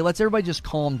like, okay, let's everybody just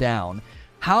calm down.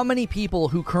 How many people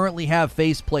who currently have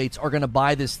faceplates are going to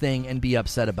buy this thing and be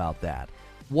upset about that?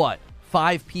 What,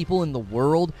 5 people in the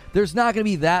world? There's not going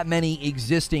to be that many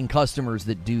existing customers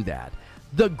that do that.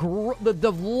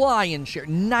 The lion's share,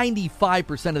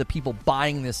 95% of the people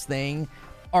buying this thing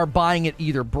are buying it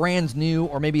either brand new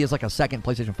or maybe as like a second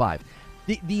PlayStation 5.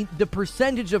 The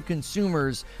percentage of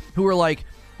consumers who are like,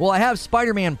 well, I have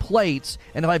Spider-Man plates,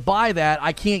 and if I buy that,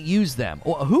 I can't use them.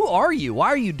 Well, who are you? Why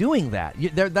are you doing that?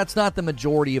 That's not the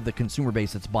majority of the consumer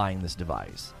base that's buying this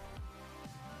device.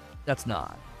 That's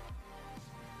not.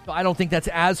 So I don't think that's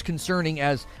as concerning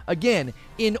as, again,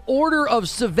 in order of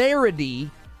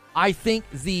severity, I think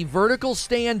the vertical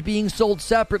stand being sold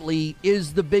separately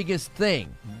is the biggest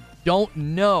thing. Don't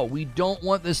know. We don't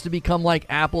want this to become like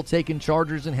Apple taking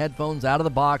chargers and headphones out of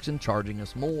the box and charging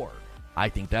us more. I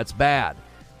think that's bad.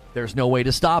 There's no way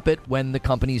to stop it when the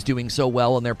company's doing so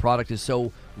well and their product is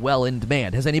so well in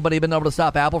demand. Has anybody been able to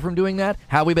stop Apple from doing that?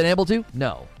 Have we been able to?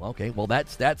 No. Okay, well,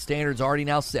 that standard's already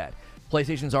now set.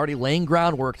 PlayStation's already laying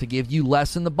groundwork to give you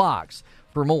less in the box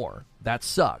for more. That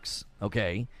sucks,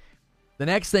 okay? The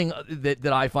next thing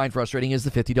that I find frustrating is the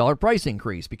 $50 price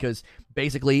increase, because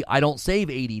basically I don't save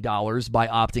 $80 by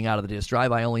opting out of the disk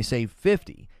drive. I only save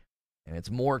 $50. And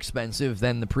it's more expensive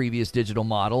than the previous digital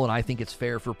model, and I think it's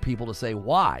fair for people to say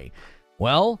why.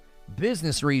 Well,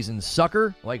 business reasons,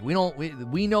 sucker. Like, we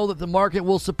know that the market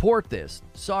will support this.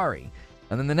 Sorry.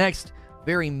 And then the next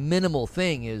very minimal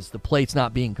thing is the plates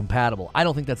not being compatible. I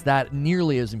don't think that's that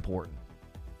nearly as important.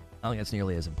 I don't think that's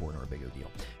nearly as important or a big of a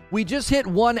deal. We just hit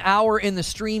 1 hour in the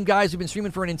stream, guys. We've been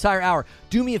streaming for an entire hour.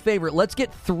 Do me a favor. Let's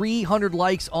get 300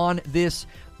 likes on this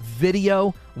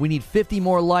video. We need 50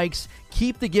 more likes.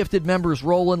 Keep the gifted members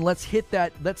rolling. Let's hit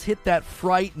that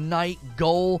Fright Night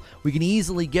goal. We can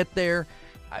easily get there.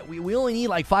 We only need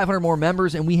like 500 more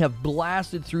members, and we have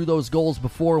blasted through those goals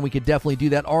before, and we could definitely do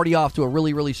that. Already off to a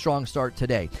really, really strong start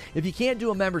today. If you can't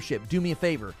do a membership, do me a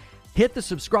favor. Hit the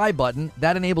subscribe button.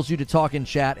 That enables you to talk in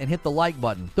chat, and hit the like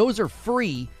button. Those are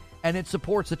free, and it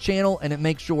supports the channel, and it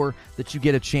makes sure that you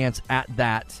get a chance at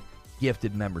that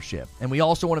gifted membership. And we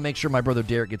also want to make sure my brother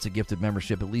Derek gets a gifted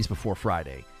membership at least before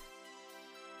Friday.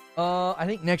 I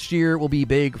think next year will be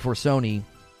big for Sony,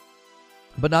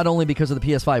 but not only because of the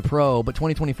PS5 Pro, but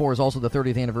 2024 is also the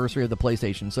 30th anniversary of the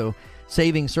PlayStation. So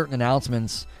saving certain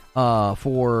announcements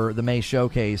for the May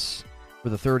showcase for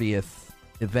the 30th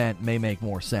event may make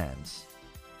more sense.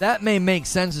 That may make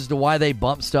sense as to why they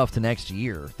bump stuff to next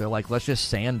year. They're like, let's just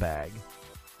sandbag.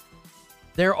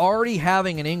 They're already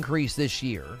having an increase this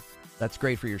year. That's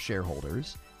great for your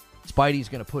shareholders. Spidey's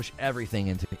going to push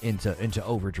everything into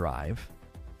overdrive.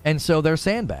 And so they're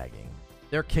sandbagging.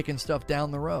 They're kicking stuff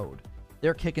down the road.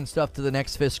 They're kicking stuff to the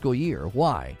next fiscal year.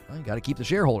 Why? Well, you got to keep the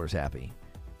shareholders happy.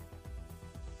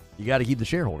 You got to keep the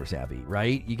shareholders happy,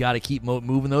 right? You got to keep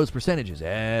moving those percentages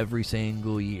every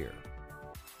single year.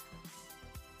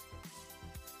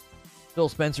 Phil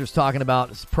Spencer's talking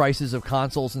about prices of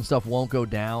consoles and stuff won't go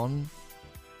down.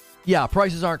 Yeah,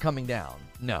 prices aren't coming down.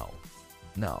 No.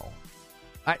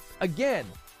 Again,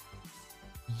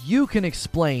 you can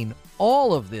explain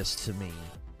all of this to me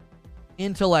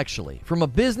intellectually. From a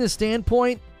business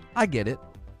standpoint, I get it.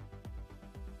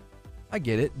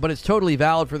 But it's totally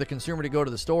valid for the consumer to go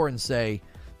to the store and say,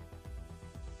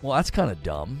 well, that's kind of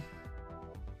dumb.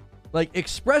 Like,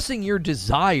 expressing your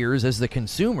desires as the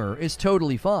consumer is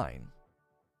totally fine.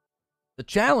 The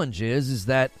challenge is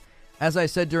that, as I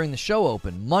said during the show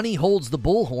open, money holds the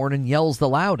bullhorn and yells the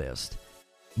loudest.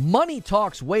 Money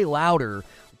talks way louder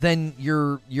than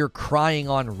you're crying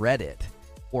on Reddit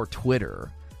or Twitter.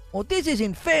 Well, this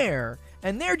isn't fair,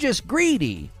 and they're just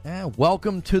greedy.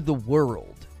 Welcome to the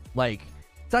world. Like,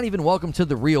 it's not even welcome to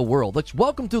the real world. It's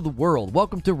welcome to the world.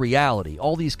 Welcome to reality.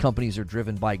 All these companies are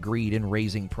driven by greed and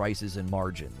raising prices and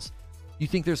margins. You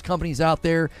think there's companies out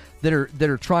there that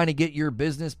are trying to get your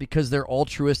business because they're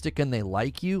altruistic and they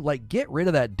like you? Like, get rid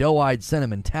of that doe-eyed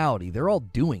sentimentality. They're all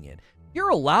doing it. You're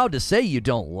allowed to say you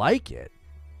don't like it,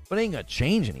 but it ain't gonna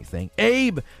change anything.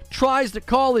 Abe tries to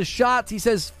call his shots. He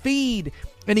says feed,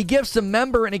 and he gifts a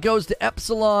member, and it goes to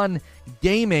Epsilon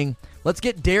Gaming. Let's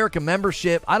get Derek a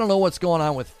membership. I don't know what's going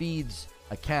on with Feed's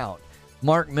account.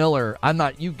 Mark Miller, I'm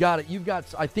not,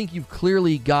 I think you've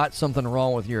clearly got something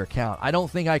wrong with your account. I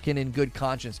don't think I can in good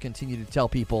conscience continue to tell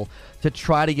people to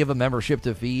try to give a membership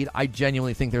to Feed. I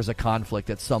genuinely think there's a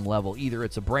conflict at some level. Either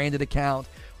it's a branded account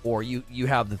or you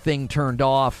have the thing turned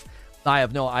off. I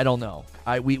don't know.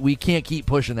 We can't keep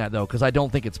pushing that though, because I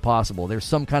don't think it's possible. There's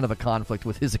some kind of a conflict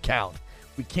with his account.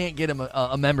 We can't get him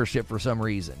a membership for some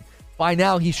reason. By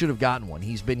now he should have gotten one.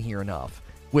 He's been here enough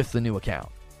with the new account.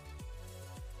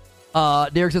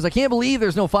 Derek says, I can't believe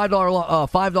there's no $5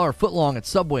 footlong at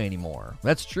Subway anymore.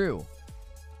 That's true.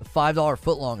 The $5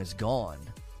 footlong is gone.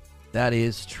 That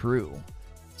is true.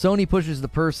 Sony pushes the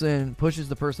person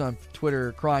on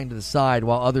Twitter crying to the side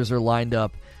while others are lined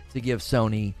up to give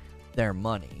Sony their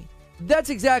money.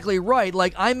 That's exactly right.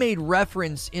 Like, I made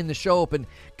reference in the show open.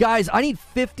 Guys, I need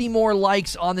 50 more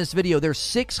likes on this video. There's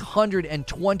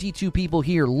 622 people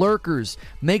here. Lurkers,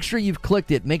 make sure you've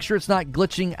clicked it. Make sure it's not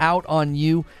glitching out on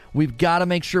you. We've got to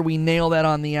make sure we nail that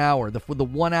on the hour. The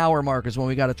 1 hour mark is when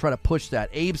we got to try to push that.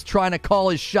 Abe's trying to call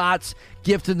his shots.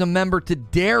 Gifted the member to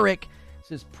Derek.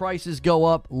 Says prices go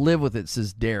up. Live with it,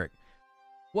 says Derek.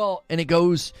 Well, and it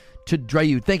goes to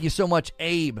Dreyu. Thank you so much,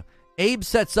 Abe. Abe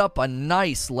sets up a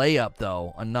nice layup,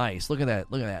 though. Look at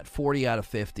that. 40 out of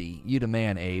 50. You the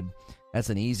man, Abe.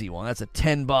 That's an easy one. That's a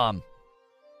 10 bomb.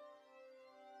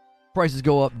 Prices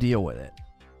go up, deal with it.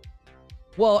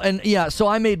 Well, and yeah, so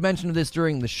I made mention of this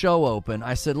during the show open.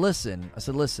 I said, listen.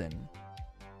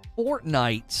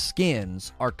 Fortnite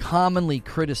skins are commonly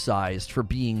criticized for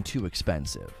being too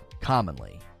expensive.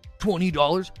 Commonly. $20,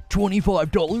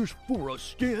 $25 for a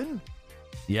skin?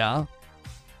 Yeah.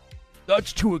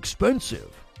 That's too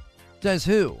expensive. Says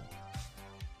who?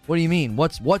 What do you mean?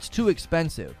 What's too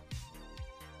expensive?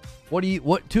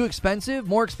 What too expensive?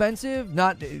 More expensive?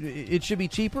 Not it should be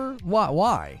cheaper?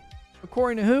 Why?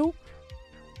 According to who?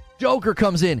 Joker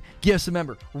comes in, gifts a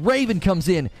member. Raven comes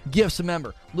in, gifts a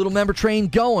member. Little member train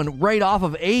going right off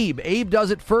of Abe. Abe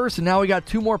does it first, and now we got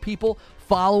 2 more people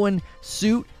following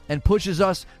suit and pushes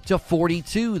us to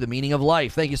 42, the meaning of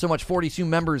life. Thank you so much. 42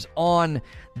 members on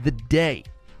the day.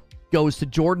 Goes to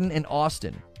Jordan and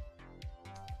Austin.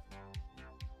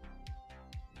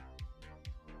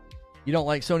 You don't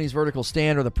like Sony's vertical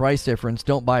stand or the price difference,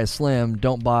 don't buy a Slim,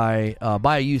 don't buy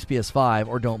a used PS5,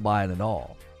 or don't buy it at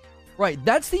all. Right,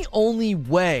 that's the only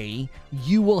way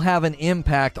you will have an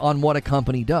impact on what a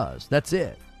company does. That's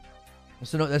it.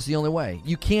 So no, that's the only way.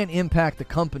 You can't impact the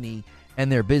company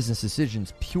and their business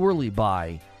decisions purely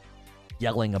by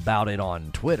yelling about it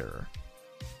on Twitter.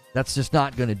 That's just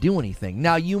not going to do anything.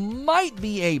 Now, you might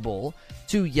be able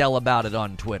to yell about it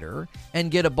on Twitter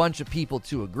and get a bunch of people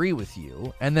to agree with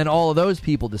you, and then all of those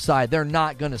people decide they're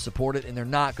not going to support it and they're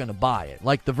not going to buy it,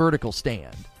 like the vertical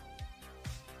stand.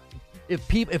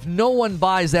 If no one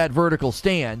buys that vertical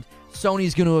stand,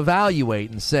 Sony's going to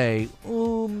evaluate and say,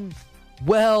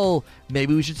 well,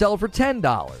 maybe we should sell it for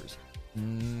 $10.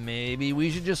 Maybe we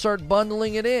should just start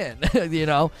bundling it in.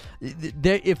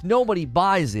 If nobody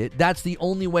buys it, that's the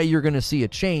only way you're going to see a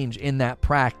change in that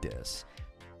practice.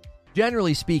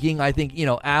 Generally speaking, I think,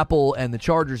 Apple and the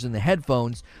chargers and the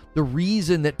headphones, the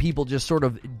reason that people just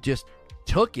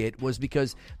took it was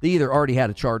because they either already had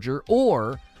a charger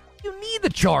or you need the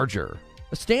charger.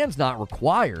 A stand's not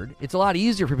required. It's a lot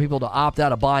easier for people to opt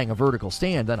out of buying a vertical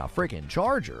stand than a freaking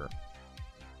charger.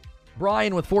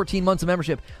 Brian with 14 months of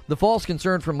membership. The false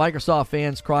concern from Microsoft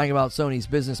fans crying about Sony's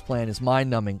business plan is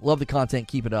mind-numbing. Love the content.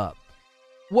 Keep it up.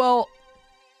 Well,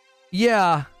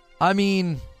 yeah. I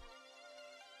mean,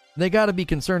 they got to be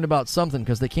concerned about something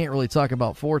because they can't really talk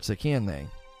about Forza, can they?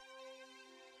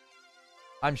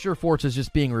 I'm sure Forza's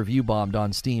just being review bombed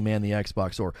on Steam and the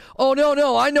Xbox Store. Oh,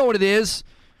 no, I know what it is.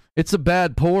 It's a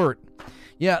bad port.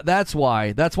 Yeah, that's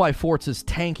why. That's why Forza's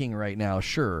tanking right now,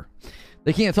 sure.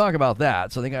 They can't talk about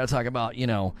that, so they got to talk about,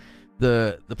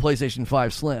 the PlayStation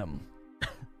 5 Slim.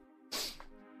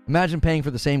 Imagine paying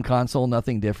for the same console,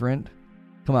 nothing different.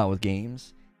 Come out with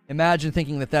games. Imagine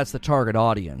thinking that that's the target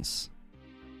audience.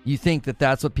 You think that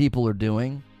that's what people are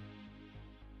doing?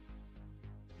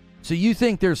 So you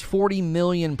think there's 40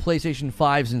 million PlayStation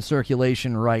 5s in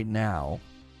circulation right now,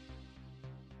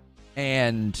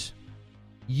 and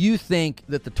you think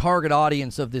that the target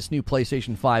audience of this new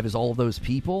PlayStation 5 is all of those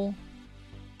people?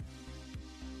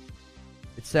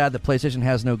 It's sad that PlayStation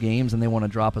has no games and they want to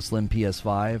drop a slim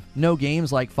PS5. No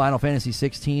games like Final Fantasy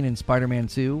 16 and Spider-Man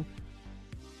 2.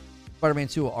 Spider-Man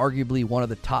 2 are arguably one of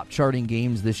the top charting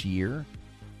games this year.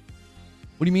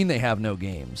 What do you mean they have no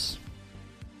games?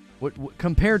 What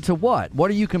compared to what?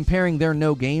 What are you comparing their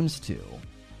no games to?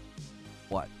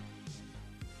 What?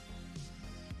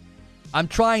 I'm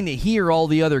trying to hear all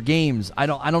the other games. I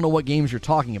don't know what games you're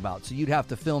talking about, so you'd have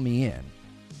to fill me in.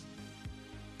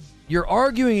 You're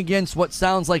arguing against what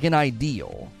sounds like an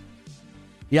ideal.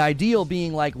 The ideal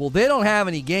being like, well, they don't have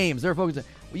any games. They're focusing.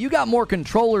 Well, you got more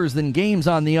controllers than games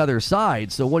on the other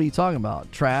side, so what are you talking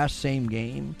about? Trash, same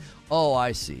game? Oh,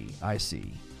 I see.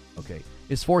 Okay.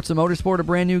 Is Forza Motorsport a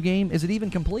brand new game? Is it even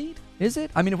complete? Is it?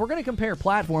 I mean, if we're going to compare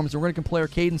platforms and we're going to compare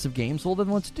cadence of games, well, then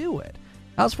let's do it.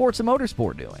 How's Forza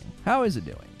Motorsport doing? How is it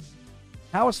doing?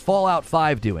 How is Fallout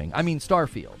 5 doing? I mean,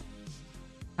 Starfield.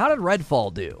 How did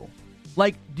Redfall do?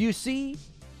 Like, do you see?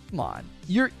 Come on.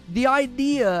 The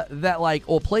idea that, like,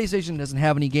 oh, PlayStation doesn't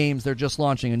have any games, they're just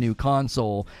launching a new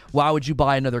console. Why would you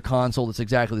buy another console that's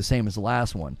exactly the same as the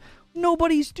last one?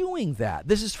 Nobody's doing that.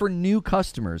 This is for new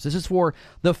customers. This is for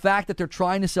the fact that they're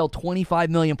trying to sell 25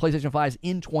 million PlayStation 5s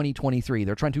in 2023.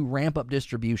 They're trying to ramp up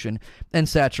distribution and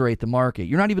saturate the market.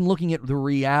 You're not even looking at the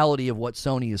reality of what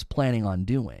Sony is planning on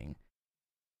doing.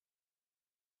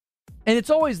 And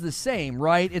it's always the same,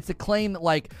 right? It's a claim that,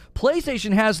 like,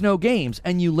 PlayStation has no games,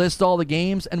 and you list all the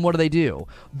games, and what do?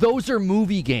 Those are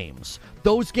movie games.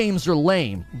 Those games are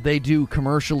lame. They do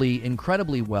commercially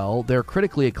incredibly well. They're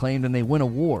critically acclaimed, and they win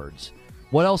awards.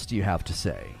 What else do you have to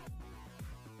say?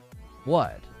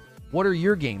 What? What are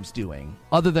your games doing,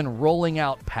 other than rolling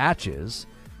out patches?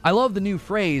 I love the new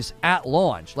phrase, at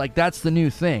launch. Like, that's the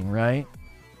new thing, right?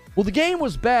 Well, the game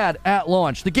was bad at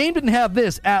launch. The game didn't have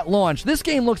this at launch. This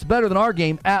game looks better than our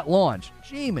game at launch.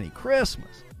 Jiminy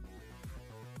Christmas.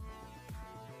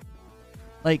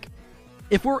 Like,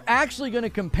 if we're actually going to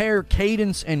compare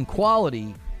cadence and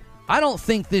quality, I don't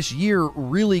think this year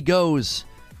really goes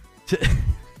to...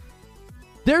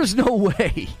 There's no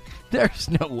way. There's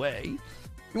no way.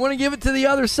 You want to give it to the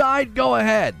other side? Go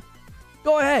ahead.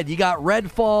 Go ahead. You got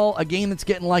Redfall, a game that's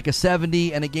getting like a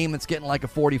 70, and a game that's getting like a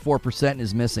 44% and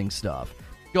is missing stuff.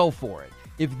 Go for it.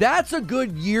 If that's a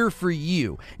good year for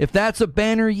you, if that's a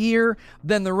banner year,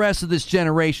 then the rest of this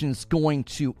generation is going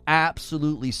to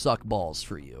absolutely suck balls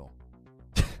for you.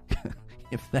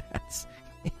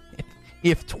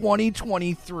 If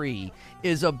 2023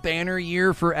 is a banner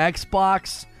year for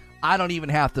Xbox, I don't even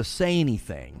have to say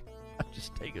anything. I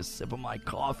just take a sip of my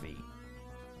coffee.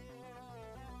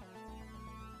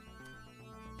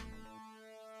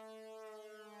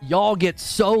 Y'all get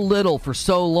so little for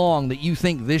so long that you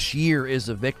think this year is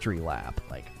a victory lap.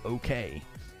 Like, okay.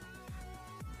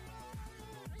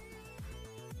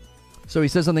 So he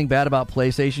said something bad about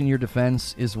PlayStation. Your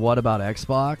defense is what about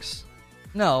Xbox?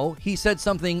 No, he said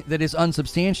something that is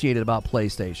unsubstantiated about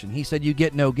PlayStation. He said you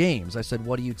get no games. I said,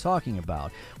 what are you talking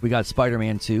about? We got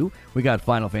Spider-Man 2. We got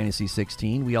Final Fantasy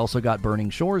 16. We also got Burning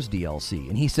Shores DLC.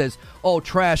 And he says, oh,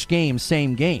 trash games,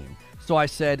 same game. So I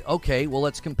said, okay, well,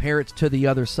 let's compare it to the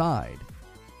other side.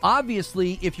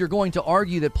 Obviously, if you're going to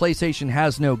argue that PlayStation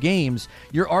has no games,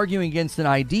 you're arguing against an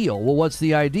ideal. Well, what's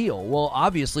the ideal? Well,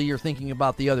 obviously, you're thinking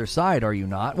about the other side, are you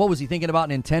not? What was he thinking about,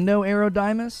 Nintendo,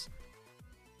 Aerodymus?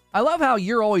 I love how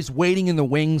you're always waiting in the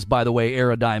wings, by the way,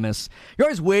 Aerodymus. You're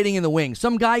always waiting in the wings.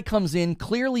 Some guy comes in,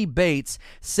 clearly baits,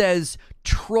 says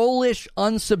trollish,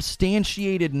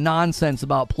 unsubstantiated nonsense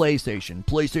about PlayStation.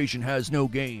 PlayStation has no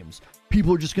games.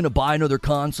 People are just going to buy another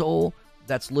console.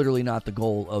 That's literally not the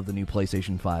goal of the new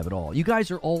PlayStation 5 at all. You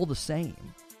guys are all the same.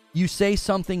 You say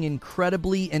something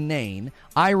incredibly inane,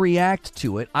 I react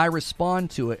to it, I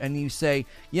respond to it, and you say,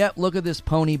 yep, look at this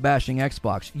pony bashing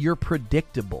Xbox. You're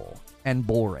predictable and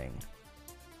boring.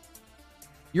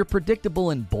 You're predictable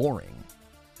and boring.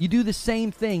 You do the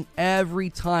same thing every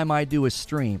time I do a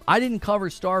stream. I didn't cover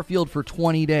Starfield for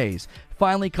 20 days.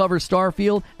 Finally cover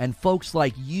Starfield, and folks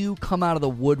like you come out of the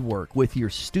woodwork with your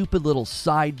stupid little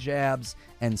side jabs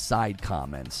and side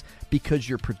comments because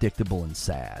you're predictable and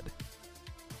sad.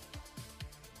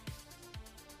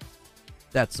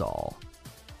 That's all.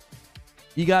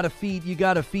 You gotta feed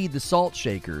the salt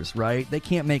shakers, right? They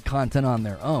can't make content on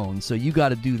their own, so you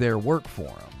gotta do their work for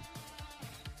them.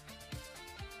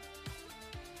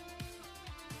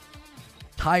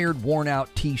 Tired,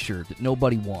 worn-out t-shirt that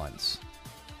nobody wants.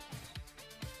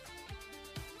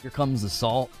 Here comes the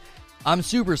salt. I'm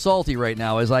super salty right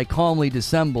now as I calmly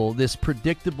dissemble this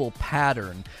predictable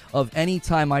pattern of any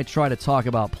time I try to talk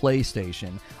about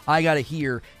PlayStation, I gotta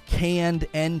hear canned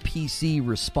NPC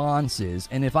responses,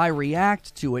 and if I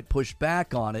react to it, push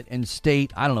back on it, and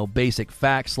state, I don't know, basic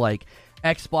facts like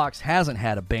Xbox hasn't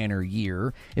had a banner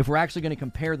year, if we're actually going to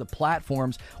compare the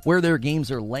platforms where their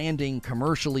games are landing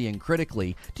commercially and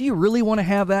critically, do you really want to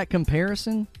have that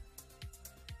comparison?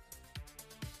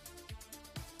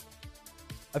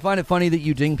 I find it funny that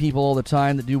you ding people all the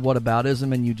time that do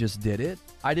whataboutism and you just did it.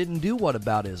 I didn't do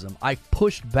whataboutism. I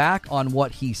pushed back on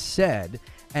what he said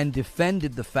and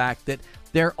defended the fact that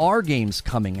there are games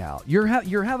coming out. You're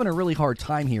having a really hard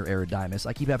time here, Eridimus.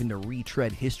 I keep having to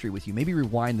retread history with you. Maybe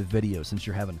rewind the video since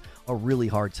you're having a really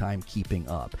hard time keeping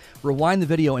up. Rewind the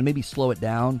video and maybe slow it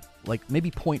down. Like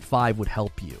maybe 0.5 would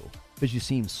help you because you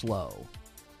seem slow.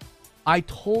 I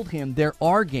told him there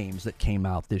are games that came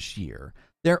out this year.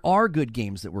 There are good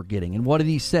games that we're getting. And what did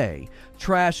he say?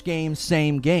 Trash game,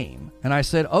 same game. And I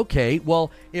said, okay,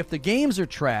 well, if the games are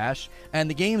trash and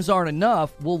the games aren't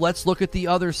enough, well, let's look at the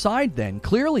other side then.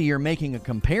 Clearly, you're making a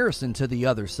comparison to the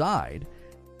other side.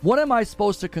 What am I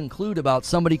supposed to conclude about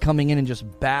somebody coming in and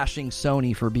just bashing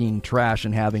Sony for being trash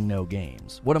and having no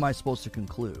games? What am I supposed to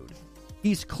conclude?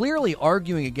 He's clearly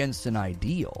arguing against an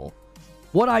ideal.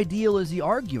 What ideal is he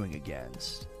arguing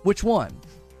against? Which one?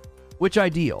 Which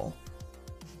ideal?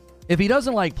 If he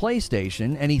doesn't like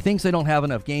PlayStation and he thinks they don't have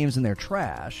enough games and they're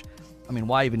trash, I mean,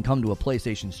 why even come to a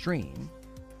PlayStation stream?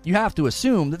 You have to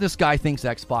assume that this guy thinks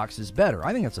Xbox is better.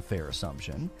 I think that's a fair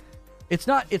assumption. It's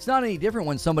not any different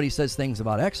when somebody says things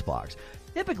about Xbox.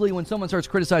 Typically, when someone starts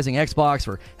criticizing Xbox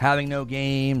for having no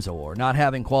games or not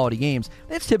having quality games,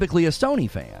 it's typically a Sony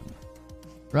fan,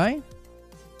 right?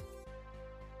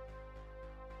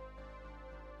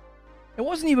 It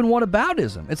wasn't even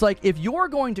whataboutism. It's like, if you're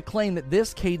going to claim that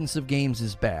this cadence of games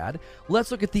is bad,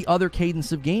 let's look at the other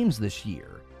cadence of games this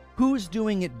year. Who's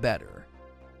doing it better?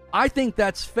 I think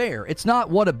that's fair. It's not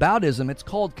whataboutism. It's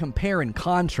called compare and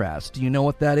contrast. Do you know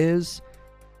what that is?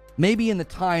 Maybe in the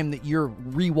time that you're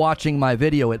rewatching my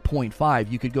video at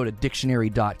 0.5, you could go to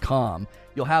dictionary.com.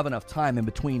 You'll have enough time in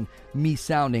between me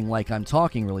sounding like I'm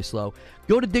talking really slow.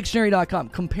 Go to dictionary.com.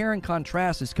 Compare and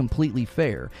contrast is completely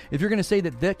fair. If you're going to say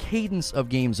that the cadence of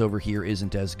games over here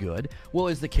isn't as good, well,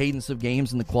 is the cadence of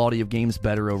games and the quality of games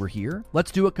better over here?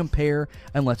 Let's do a compare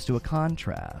and let's do a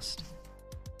contrast.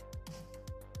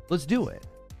 Let's do it.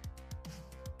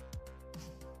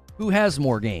 Who has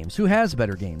more games? Who has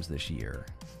better games this year?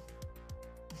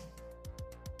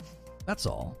 That's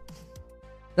all.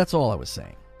 That's all I was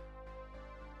saying.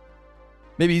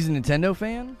 Maybe he's a Nintendo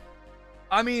fan?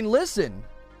 I mean, listen.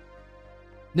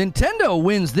 Nintendo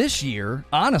wins this year,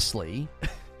 honestly.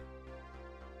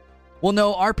 Well,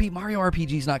 no, Mario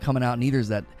RPG's not coming out, neither is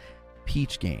that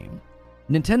Peach game.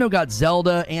 Nintendo got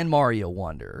Zelda and Mario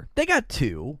Wonder. They got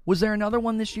two. Was there another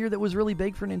one this year that was really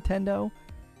big for Nintendo?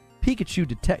 Pikachu,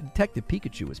 Detective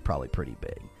Pikachu was probably pretty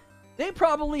big. They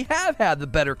probably have had the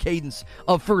better cadence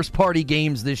of first-party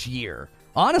games this year.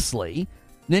 Honestly,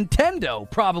 Nintendo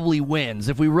probably wins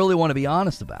if we really want to be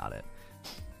honest about it.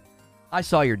 I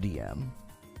saw your DM.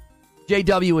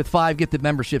 JW with 5 gifted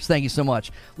memberships. Thank you so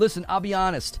much. Listen, I'll be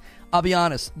honest.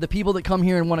 The people that come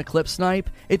here and want to clip snipe,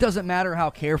 it doesn't matter how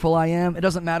careful I am. It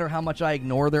doesn't matter how much I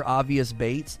ignore their obvious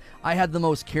baits. I had the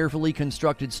most carefully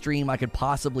constructed stream I could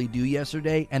possibly do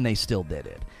yesterday, and they still did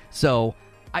it. So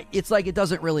it's like it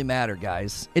doesn't really matter,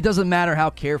 guys. It doesn't matter how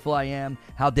careful I am,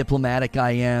 how diplomatic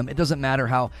I am. It doesn't matter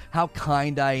how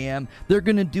kind I am. They're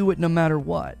going to do it no matter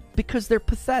what because they're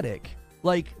pathetic.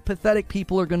 Like, pathetic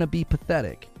people are going to be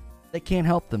pathetic. They can't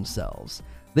help themselves.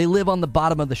 They live on the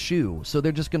bottom of the shoe, so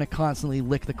they're just going to constantly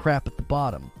lick the crap at the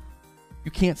bottom.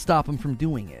 You can't stop them from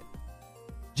doing it.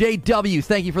 JW,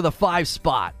 thank you for the 5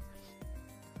 spot.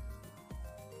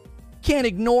 Can't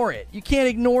ignore it. You can't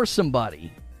ignore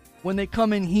somebody when they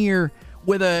come in here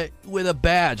with a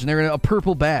badge, and they're a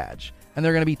purple badge, and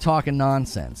they're going to be talking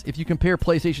nonsense. If you compare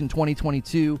PlayStation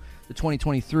 2022 to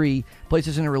 2023,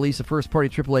 PlayStation released a first-party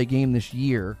AAA game this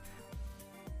year.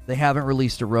 They haven't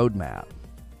released a roadmap.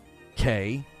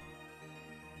 Okay.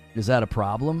 Is that a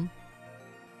problem?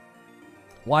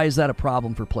 Why is that a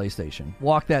problem for PlayStation?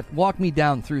 Walk me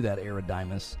down through that,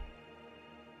 Eridimus.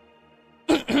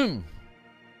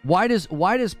 Why does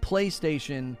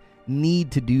PlayStation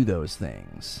need to do those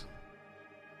things?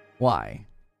 Why?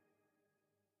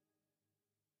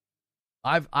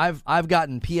 I've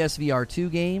gotten PSVR 2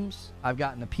 games. I've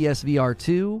gotten a PSVR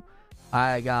 2.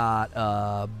 I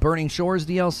got Burning Shores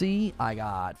DLC. I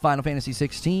got Final Fantasy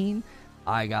 16.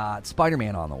 I got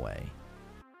Spider-Man on the way.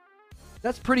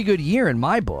 That's a pretty good year in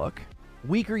my book.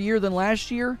 Weaker year than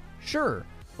last year? Sure.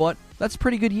 But that's a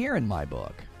pretty good year in my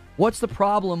book. What's the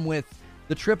problem with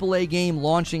the AAA game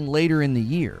launching later in the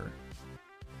year?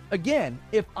 Again,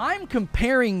 if I'm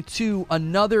comparing to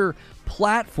another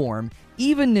platform,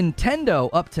 even Nintendo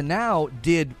up to now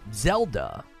did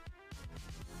Zelda.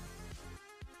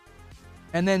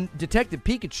 And then Detective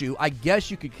Pikachu, I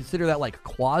guess you could consider that like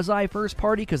quasi first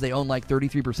party because they own like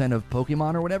 33% of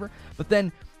Pokemon or whatever. But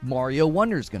then Mario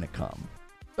Wonder's going to come.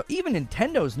 So even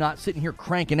Nintendo's not sitting here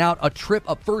cranking out a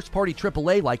first party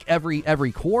AAA like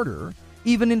every quarter.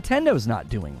 Even Nintendo's not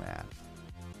doing that.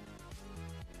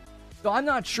 So I'm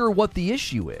not sure what the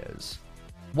issue is.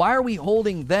 Why are we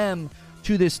holding them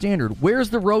to this standard? Where's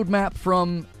the roadmap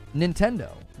from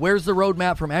Nintendo? Where's the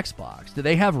roadmap from Xbox? Do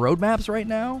they have roadmaps right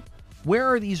now? Where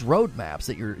are these roadmaps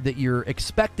that you're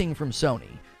expecting from Sony?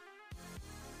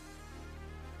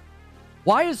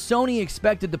 Why is Sony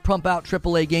expected to pump out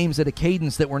AAA games at a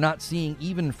cadence that we're not seeing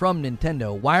even from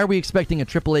Nintendo? Why are we expecting a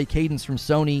AAA cadence from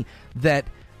Sony that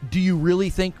do you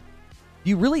really think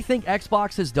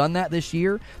Xbox has done that this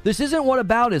year? This isn't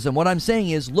whataboutism. What I'm saying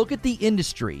is look at the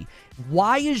industry.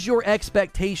 Why is your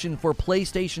expectation for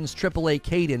PlayStation's AAA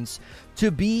cadence to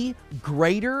be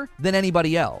greater than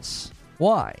anybody else?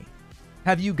 Why?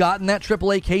 Have you gotten that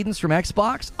AAA cadence from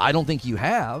Xbox? I don't think you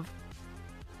have.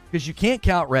 Because you can't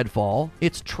count Redfall.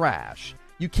 It's trash.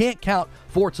 You can't count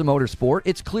Forza Motorsport.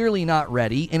 It's clearly not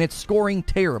ready, and it's scoring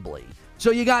terribly.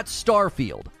 So you got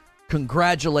Starfield.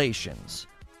 Congratulations.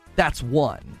 That's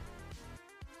one.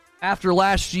 After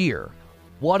last year,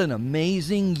 what an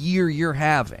amazing year you're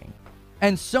having.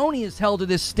 And Sony is held to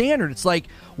this standard. It's like,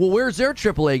 well, where's their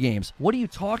AAA games? What are you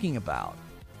talking about?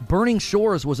 Burning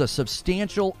Shores was a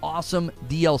substantial, awesome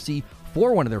DLC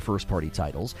for one of their first-party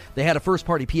titles. They had a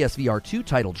first-party PSVR 2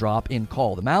 title drop in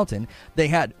Call of the Mountain. They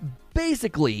had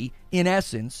basically, in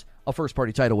essence, a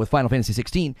first-party title with Final Fantasy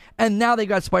 16, and now they've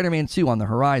got Spider-Man 2 on the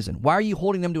horizon. Why are you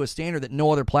holding them to a standard that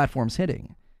no other platform's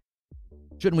hitting?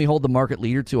 Shouldn't we hold the market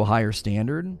leader to a higher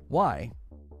standard? Why?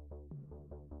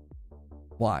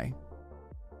 Why?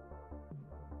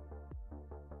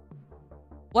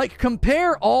 Like,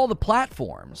 compare all the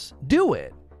platforms. Do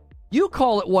it. You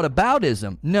call it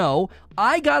whataboutism. No,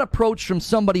 I got approached from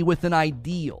somebody with an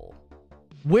ideal.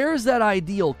 Where's that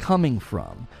ideal coming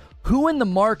from? Who in the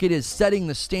market is setting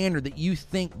the standard that you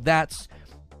think that's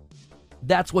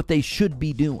what they should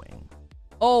be doing?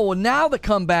 Oh, well, now the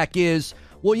comeback is,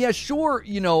 well, yeah, sure,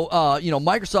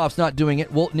 Microsoft's not doing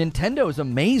it. Well, Nintendo is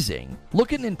amazing.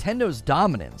 Look at Nintendo's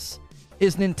dominance.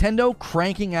 Is Nintendo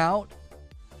cranking out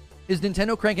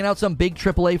some big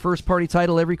AAA first-party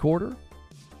title every quarter?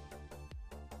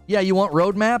 Yeah, you want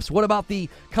roadmaps? What about the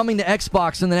coming to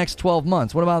Xbox in the next 12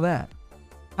 months? What about that?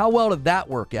 How well did that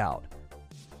work out?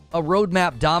 A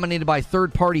roadmap dominated by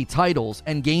third-party titles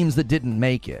and games that didn't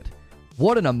make it.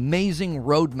 What an amazing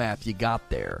roadmap you got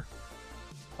there.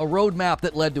 A roadmap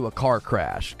that led to a car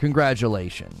crash.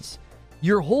 Congratulations.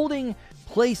 You're holding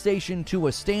PlayStation to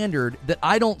a standard that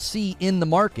I don't see in the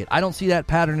market. I don't see that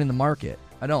pattern in the market.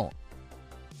 I don't.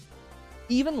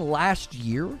 Even last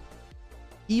year,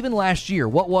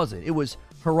 what was it? It was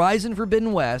Horizon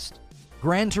Forbidden West,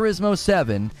 Gran Turismo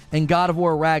 7, and God of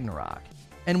War Ragnarok.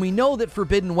 And we know that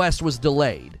Forbidden West was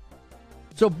delayed.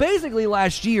 So basically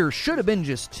last year should have been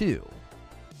just two.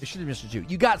 It should have been just two.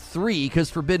 You got three because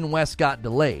Forbidden West got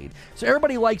delayed. So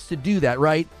everybody likes to do that,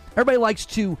 right? Everybody likes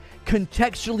to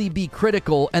contextually be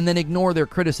critical and then ignore their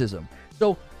criticism.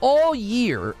 So all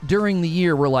year, during the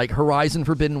year, we're like Horizon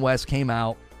Forbidden West came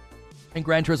out, and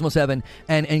Gran Turismo 7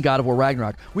 and God of War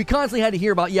Ragnarok. We constantly had to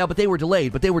hear about, but they were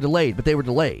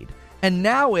delayed. And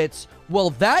now it's, well,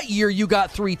 that year you got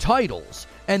 3 titles,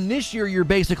 and this year you're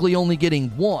basically only getting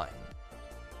 1.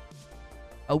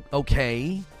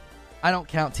 Okay. I don't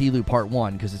count T-Lu Part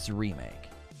 1 because it's a remake.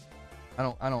 I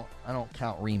don't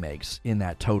count remakes in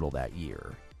that total that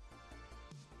year.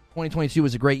 2022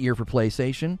 was a great year for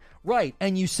PlayStation. Right,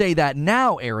 and you say that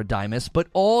now, Eridimus, but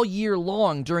all year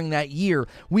long during that year,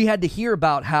 we had to hear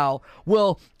about how,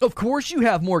 well, of course you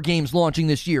have more games launching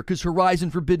this year because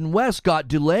Horizon Forbidden West got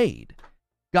delayed.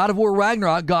 God of War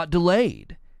Ragnarok got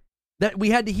delayed. That we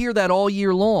had to hear that all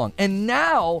year long. And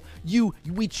now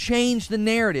we changed the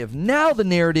narrative. Now the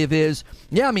narrative is,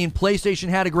 PlayStation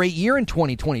had a great year in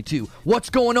 2022. What's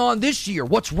going on this year?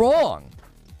 What's wrong?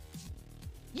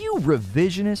 You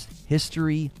revisionist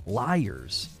history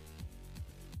liars.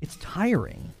 It's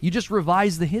tiring. You just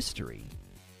revise the history.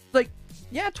 Like,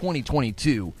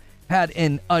 2022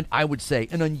 had I would say,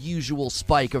 an unusual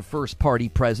spike of first-party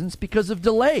presence because of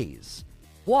delays.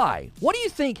 Why? What do you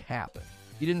think happened?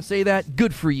 You didn't say that?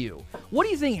 Good for you. What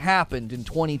do you think happened in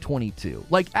 2022?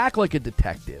 Like, act like a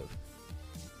detective.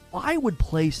 Why would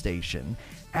PlayStation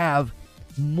have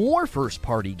more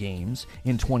first-party games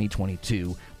in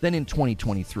 2022 than in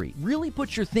 2023? Really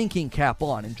put your thinking cap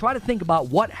on and try to think about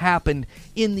what happened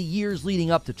in the years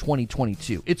leading up to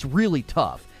 2022. It's really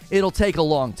tough. It'll take a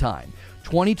long time.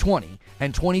 2020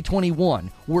 and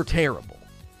 2021 were terrible.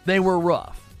 They were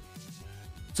rough.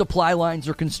 Supply lines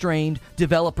are constrained,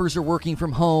 developers are working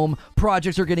from home,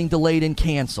 projects are getting delayed and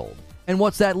canceled. And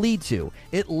what's that lead to?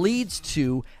 It leads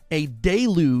to a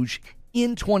deluge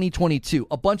in 2022.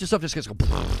 A bunch of stuff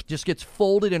just gets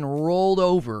folded and rolled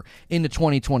over into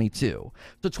 2022.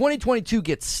 So 2022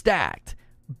 gets stacked,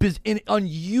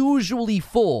 unusually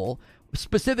full,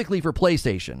 specifically for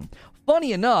PlayStation.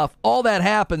 Funny enough, all that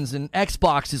happens and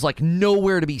Xbox is like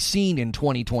nowhere to be seen in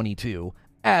 2022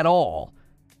 at all.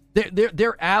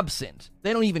 They're absent.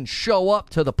 They don't even show up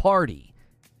to the party.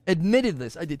 Admitted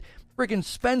this. I did. Freaking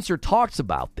Spencer talks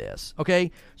about this,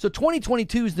 okay? So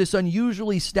 2022 is this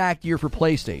unusually stacked year for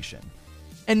PlayStation.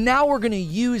 And now we're going to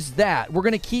use that. We're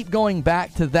going to keep going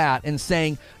back to that and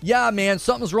saying, yeah, man,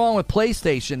 something's wrong with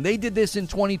PlayStation. They did this in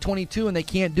 2022 and they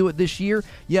can't do it this year.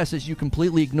 Yes, as you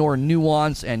completely ignore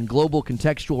nuance and global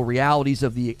contextual realities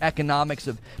of the economics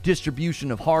of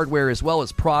distribution of hardware, as well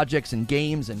as projects and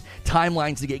games and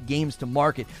timelines to get games to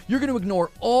market. You're going to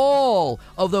ignore all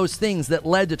of those things that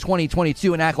led to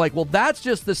 2022 and act like, well, that's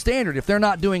just the standard. If they're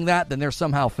not doing that, then they're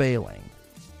somehow failing.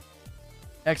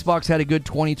 Xbox had a good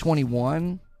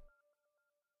 2021.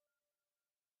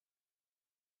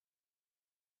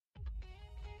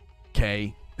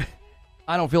 Okay.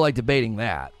 I don't feel like debating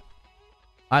that.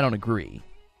 I don't agree.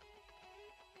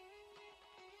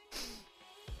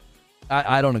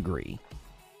 I don't agree.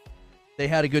 They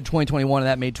had a good 2021 and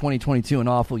that made 2022 an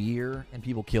awful year and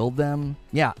people killed them.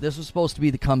 Yeah, this was supposed to be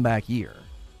the comeback year.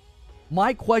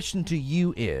 My question to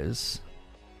you is,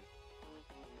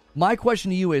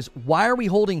 why are we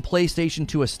holding PlayStation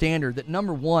to a standard that,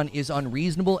 number one, is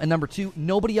unreasonable, and number two,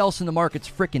 nobody else in the market's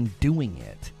frickin' doing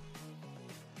it?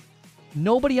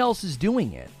 Nobody else is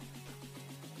doing it.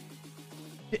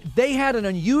 They had an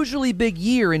unusually big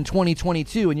year in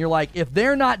 2022, and you're like, if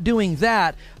they're not doing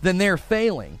that, then they're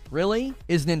failing. Really?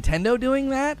 Is Nintendo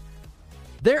doing that?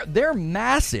 They're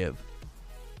massive.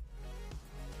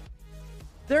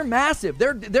 They're massive.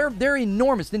 They're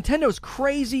enormous. Nintendo's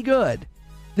crazy good.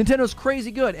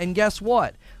 And guess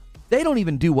what? They don't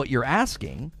even do what you're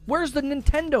asking. Where's the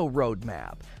Nintendo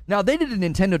roadmap? Now, they did a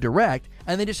Nintendo Direct,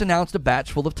 and they just announced a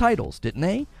batch full of titles, didn't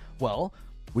they? Well,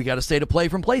 we got a state of play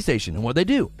from PlayStation, and what'd they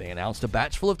do? They announced a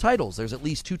batch full of titles. There's at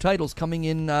least 2 titles coming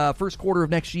in first quarter of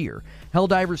next year.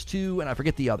 Helldivers 2, and I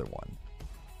forget the other one.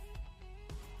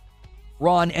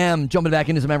 Ron M. jumping back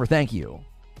in as a member, thank you.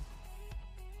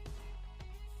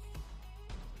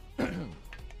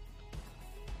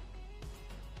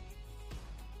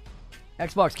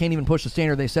 Xbox can't even push the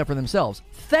standard they set for themselves.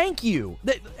 Thank you.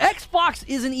 Xbox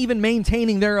isn't even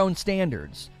maintaining their own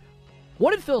standards.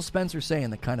 What did Phil Spencer say in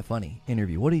the Kind of Funny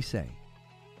interview? What did he say?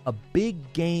 A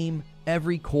big game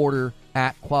every quarter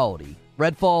at quality.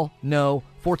 Redfall? No.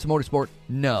 Forza Motorsport?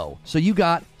 No. So you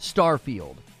got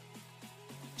Starfield.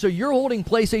 So you're holding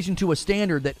PlayStation to a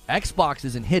standard that Xbox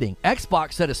isn't hitting.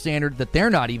 Xbox set a standard that they're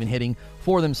not even hitting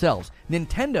for themselves.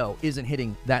 Nintendo isn't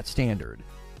hitting that standard.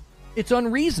 It's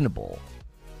unreasonable.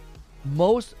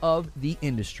 Most of the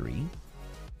industry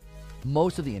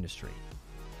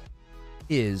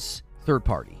is third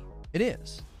party. It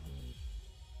is.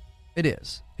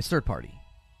 It's third party.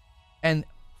 And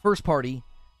first party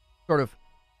sort of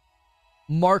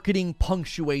marketing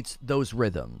punctuates those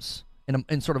rhythms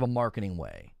in sort of a marketing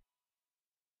way.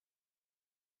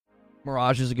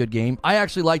 Mirage is a good game. I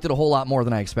actually liked it a whole lot more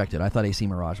than I expected. I thought AC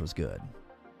Mirage was good.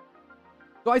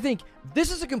 So I think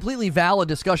this is a completely valid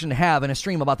discussion to have in a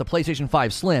stream about the PlayStation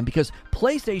 5 Slim, because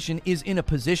PlayStation is in a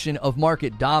position of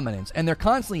market dominance, and they're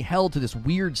constantly held to this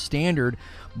weird standard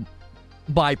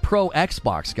by pro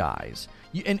Xbox guys.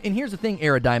 And here's the thing,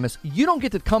 Eridimus, you don't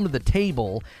get to come to the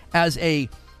table as a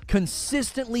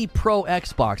consistently pro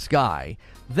Xbox guy.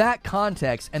 That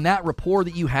context and that rapport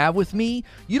that you have with me,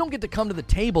 you don't get to come to the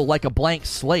table like a blank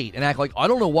slate and act like, I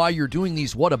don't know why you're doing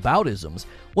these whataboutisms.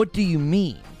 What do you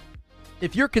mean?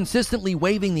 If you're consistently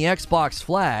waving the Xbox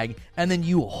flag and then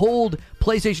you hold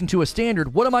PlayStation to a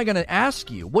standard, what am I going to ask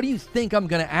you? What do you think I'm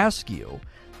going to ask you?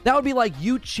 That would be like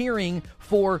you cheering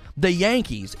for the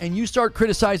Yankees and you start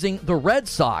criticizing the Red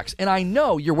Sox. And I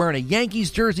know you're wearing a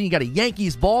Yankees jersey, you got a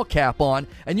Yankees ball cap on,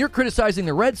 and you're criticizing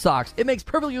the Red Sox. It makes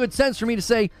perfectly good sense for me to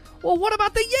say, well, what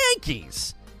about the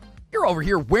Yankees? You're over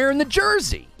here wearing the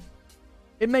jersey.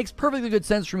 It makes perfectly good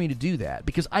sense for me to do that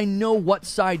because I know what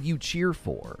side you cheer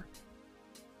for.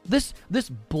 This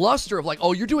bluster of like,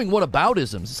 oh, you're doing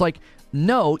whataboutisms. It's like,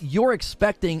 no, you're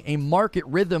expecting a market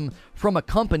rhythm from a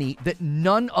company that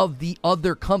none of the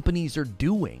other companies are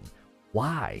doing.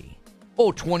 Why?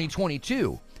 Oh,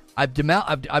 2022. I've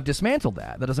dismantled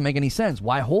that. That doesn't make any sense.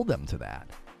 Why hold them to that?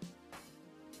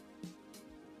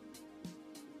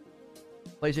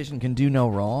 PlayStation can do no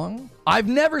wrong? I've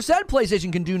never said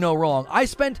PlayStation can do no wrong. I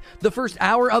spent the first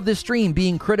hour of this stream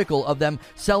being critical of them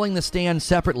selling the stand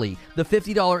separately, the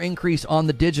 $50 increase on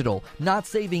the digital, not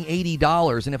saving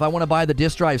 $80, and if I want to buy the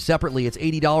disc drive separately, it's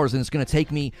 $80, and it's going to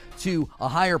take me to a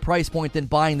higher price point than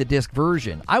buying the disc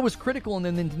version. I was critical, and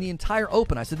then in the entire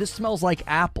open, I said, this smells like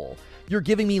Apple. You're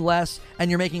giving me less, and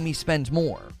you're making me spend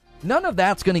more. None of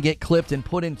that's going to get clipped and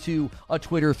put into a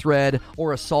Twitter thread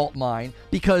or a salt mine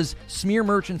because smear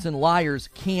merchants and liars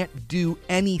can't do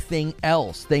anything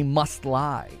else. They must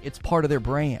lie. It's part of their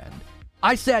brand.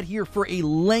 I sat here for a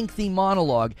lengthy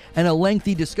monologue and a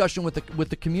lengthy discussion with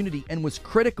the community and was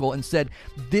critical and said,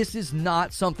 this is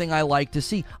not something I like to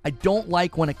see. I don't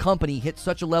like when a company hits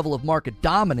such a level of market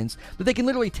dominance that they can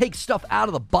literally take stuff out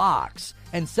of the box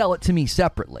and sell it to me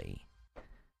separately.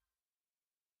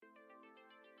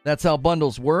 That's how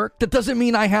bundles work. That doesn't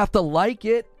mean I have to like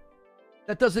it.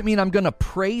 That doesn't mean I'm going to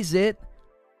praise it.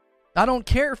 I don't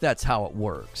care if that's how it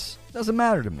works. It doesn't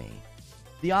matter to me.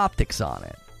 The optics on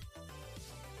it.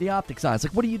 The optics on it. It's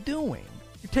like, what are you doing?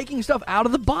 You're taking stuff out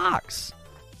of the box.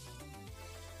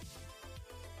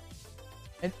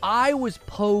 And I was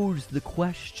posed the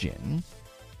question,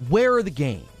 where are the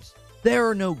games? There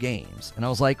are no games. And I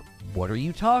was like, what are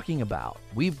you talking about?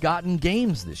 We've gotten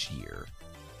games this year.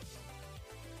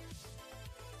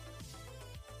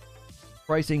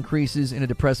 Price increases in a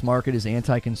depressed market is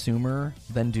anti-consumer,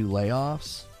 then do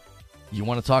layoffs. You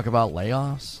want to talk about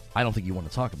layoffs? I don't think you want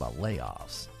to talk about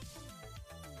layoffs.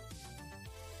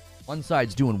 One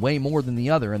side's doing way more than the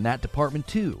other in that department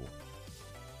too.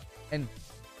 And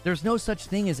there's no such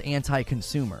thing as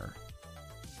anti-consumer.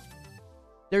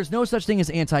 There's no such thing as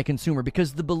anti-consumer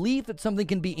because the belief that something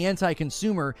can be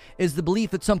anti-consumer is the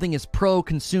belief that something is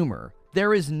pro-consumer.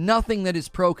 There is nothing that is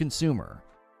pro-consumer.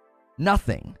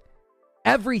 Nothing.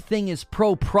 Everything is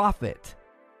pro-profit.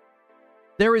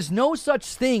 There is no such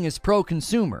thing as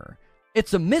pro-consumer.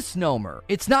 It's a misnomer.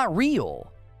 It's not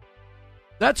real.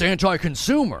 That's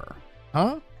anti-consumer.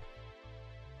 Huh?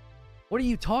 What are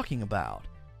you talking about?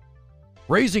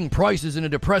 Raising prices in a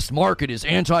depressed market is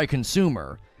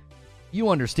anti-consumer. You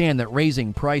understand that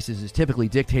raising prices is typically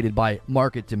dictated by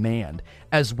market demand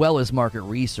as well as market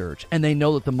research, and they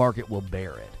know that the market will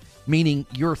bear it. Meaning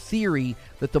your theory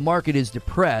that the market is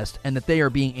depressed and that they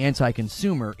are being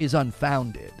anti-consumer is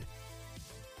unfounded.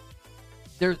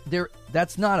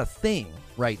 That's not a thing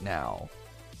right now.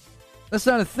 That's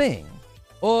not a thing.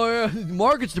 Oh, the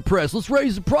market's depressed. Let's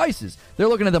raise the prices. They're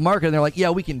looking at the market and they're like, yeah,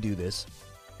 we can do this.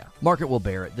 Yeah, market will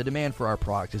bear it. The demand for our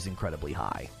product is incredibly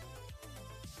high.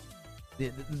 The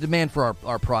demand for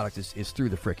our product is through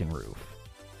the frickin' roof.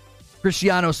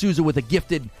 Cristiano Souza with a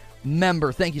gifted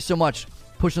member. Thank you so much.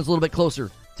 Pushing us a little bit closer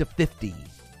to 50.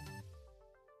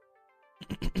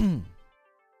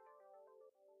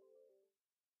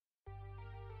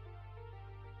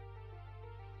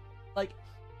 Like,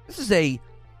 it's a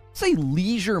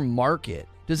leisure market.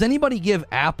 Does anybody give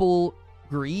Apple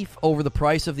grief over the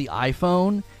price of the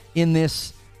iPhone in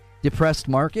this depressed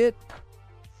market?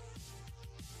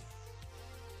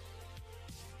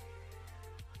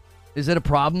 Is it a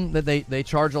problem that they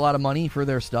charge a lot of money for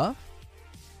their stuff?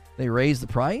 They raise the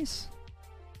price?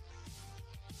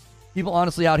 People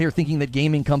honestly out here thinking that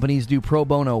gaming companies do pro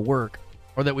bono work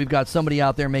or that we've got somebody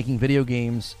out there making video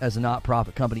games as a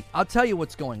not-profit company. I'll tell you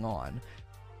what's going on.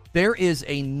 There is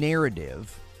a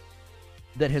narrative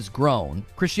that has grown.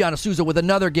 Cristiano Souza with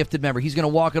another gifted member. He's going to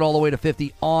walk it all the way to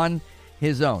 50 on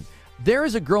his own. There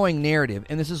is a growing narrative,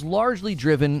 and this is largely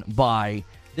driven by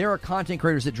there are content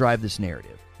creators that drive this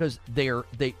narrative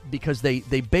because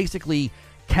they basically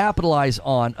capitalize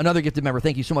on another gifted member.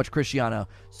 Thank you so much, Cristiano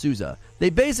Souza. They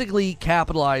basically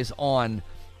capitalize on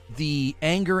the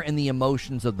anger and the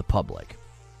emotions of the public.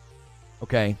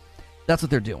 Okay? That's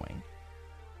what they're doing.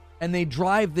 And they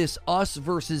drive this us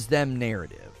versus them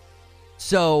narrative.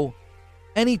 So,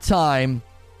 anytime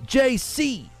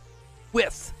JC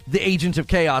with the Agent of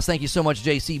Chaos, thank you so much,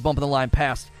 JC, bumping the line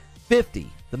past 50,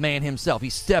 the man himself, he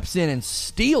steps in and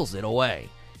steals it away.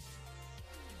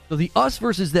 So the us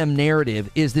versus them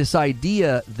narrative is this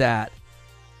idea that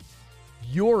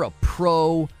you're a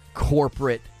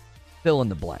pro-corporate fill in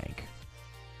the blank.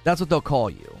 That's what they'll call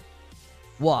you.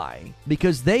 Why?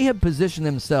 Because they have positioned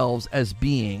themselves as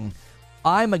being,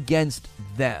 I'm against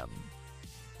them.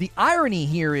 The irony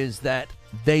here is that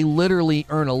they literally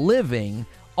earn a living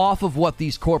off of what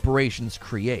these corporations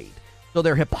create. So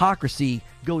their hypocrisy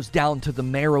goes down to the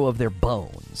marrow of their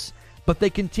bones. But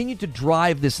they continue to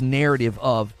drive this narrative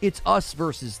of it's us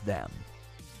versus them.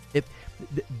 If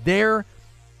they're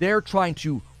trying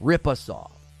to rip us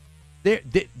off.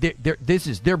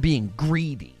 They're being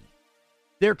greedy.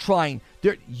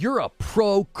 You're a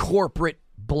pro-corporate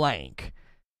blank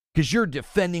because you're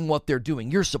defending what they're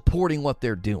doing. You're supporting what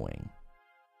they're doing.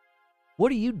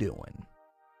 What are you doing?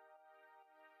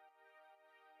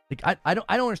 Like, I don't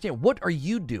understand. What are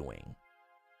you doing?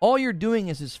 All you're doing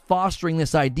is fostering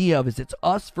this idea of it's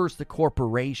us versus the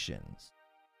corporations.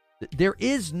 There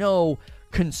is no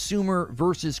consumer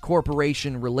versus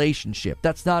corporation relationship.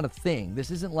 That's not a thing.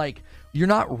 This isn't like, you're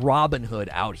not Robin Hood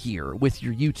out here with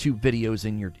your YouTube videos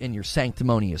and your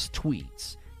sanctimonious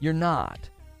tweets. You're not.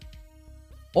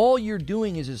 All you're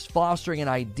doing is fostering an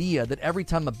idea that every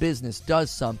time a business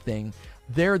does something,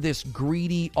 they're this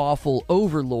greedy, awful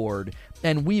overlord,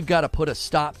 and we've got to put a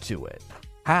stop to it.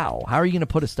 How? How are you going to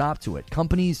put a stop to it?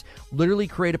 Companies literally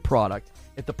create a product.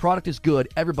 If the product is good,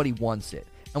 everybody wants it.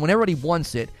 And when everybody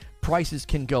wants it, prices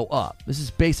can go up. This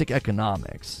is basic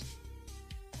economics.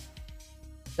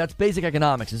 That's basic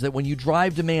economics, is that when you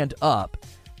drive demand up,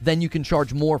 then you can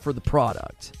charge more for the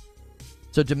product.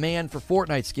 So demand for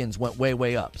Fortnite skins went way,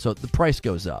 way up. So the price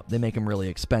goes up. They make them really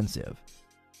expensive.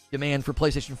 Demand for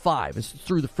PlayStation 5 is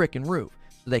through the frickin' roof.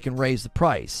 So they can raise the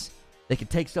price. They can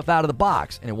take stuff out of the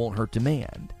box and it won't hurt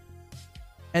demand.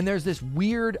 And there's this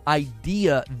weird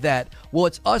idea that, well,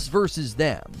 it's us versus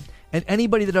them. And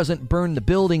anybody that doesn't burn the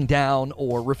building down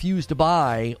or refuse to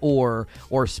buy or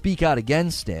speak out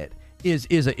against it is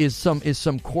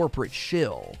some corporate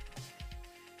shill.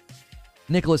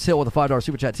 Nicholas Hill with a $5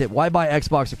 super chat tip. Why buy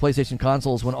Xbox or PlayStation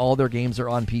consoles when all their games are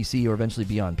on PC or eventually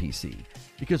be on PC?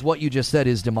 Because what you just said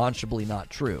is demonstrably not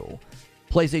true.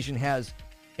 PlayStation has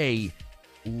a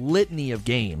litany of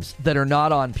games that are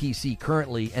not on PC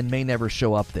currently and may never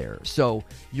show up there. So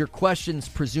your question's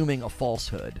presuming a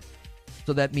falsehood.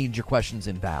 So that means your question's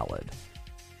invalid.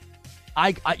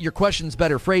 Your question's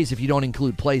better phrased if you don't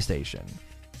include PlayStation.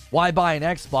 Why buy an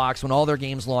Xbox when all their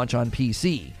games launch on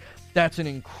PC? That's an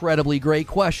incredibly great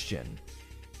question.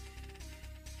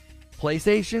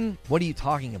 PlayStation? What are you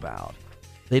talking about?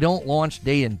 They don't launch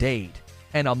day and date,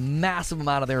 and a massive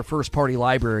amount of their first-party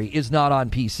library is not on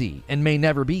PC and may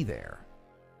never be there.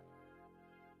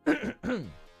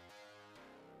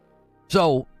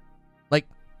 So, like,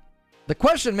 the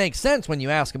question makes sense when you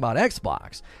ask about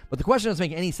Xbox, but the question doesn't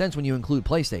make any sense when you include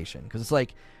PlayStation, because it's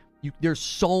like, there's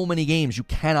so many games you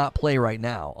cannot play right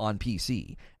now on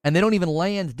PC, and they don't even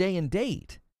land day and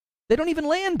date. They don't even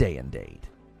land day and date.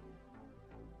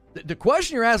 The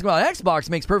question you're asking about Xbox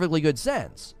makes perfectly good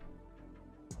sense.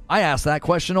 I ask that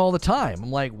question all the time.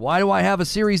 I'm like, why do I have a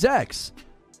Series X?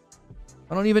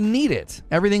 I don't even need it.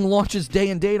 Everything launches day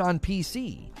and date on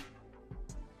PC.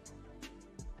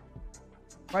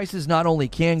 Prices not only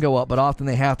can go up, but often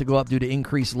they have to go up due to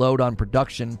increased load on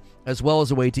production, as well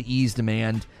as a way to ease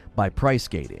demand by price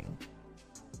gating.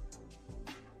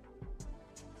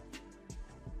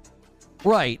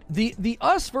 Right. The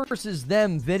us versus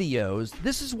them videos,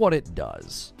 this is what it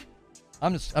does.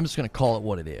 I'm just going to call it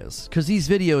what it is, because these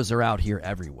videos are out here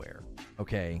everywhere,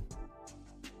 okay?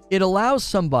 It allows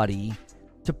somebody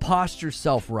to posture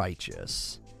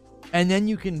self-righteous, and then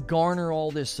you can garner all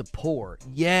this support.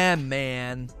 Yeah,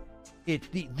 man.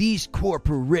 These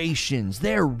corporations,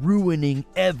 they're ruining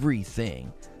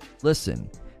everything. Listen,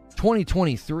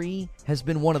 2023 has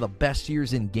been one of the best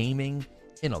years in gaming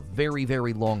in a very,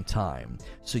 very long time.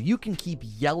 So you can keep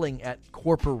yelling at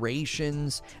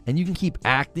corporations and you can keep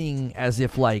acting as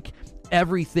if like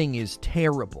everything is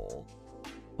terrible.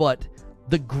 But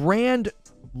the grand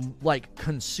like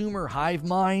consumer hive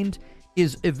mind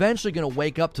is eventually going to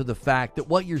wake up to the fact that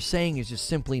what you're saying is just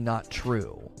simply not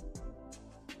true.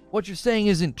 What you're saying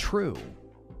isn't true.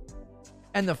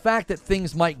 And the fact that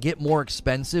things might get more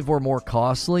expensive or more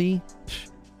costly,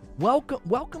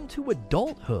 welcome to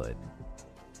adulthood.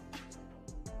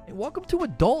 Welcome to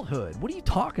adulthood. What are you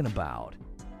talking about?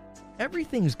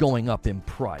 Everything's going up in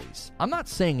price. I'm not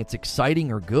saying it's exciting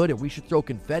or good and we should throw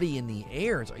confetti in the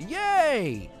air. It's like,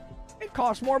 yay! It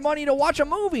costs more money to watch a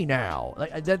movie now.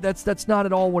 That's not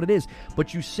at all what it is.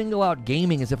 But you single out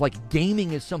gaming as if like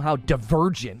gaming is somehow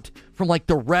divergent from like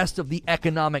the rest of the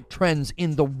economic trends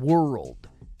in the world.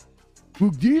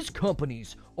 Well, these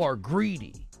companies are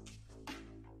greedy.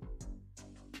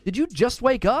 Did you just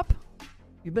wake up?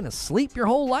 You've been asleep your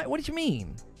whole life? What do you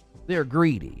mean? They're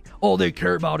greedy. All they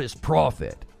care about is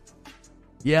profit.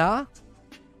 Yeah?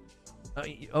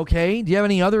 Okay. Do you have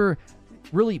any other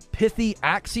really pithy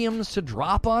axioms to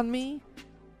drop on me?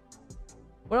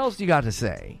 What else do you got to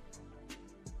say?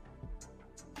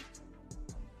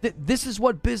 This is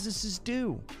what businesses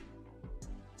do.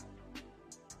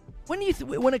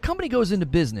 When a company goes into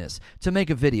business to make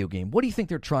a video game, what do you think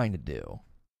they're trying to do? What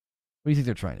do you think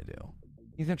they're trying to do?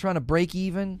 You think they're trying to break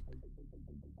even?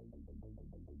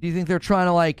 Do you think they're trying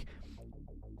to like,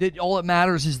 that all that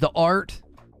matters is the art?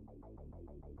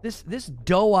 This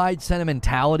doe-eyed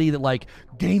sentimentality that like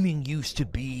gaming used to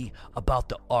be about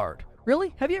the art.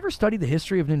 Really? Have you ever studied the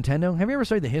history of Nintendo? Have you ever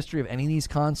studied the history of any of these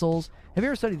consoles? Have you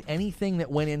ever studied anything that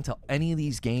went into any of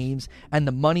these games and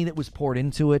the money that was poured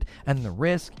into it and the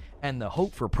risk and the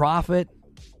hope for profit?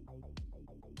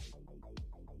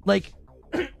 Like,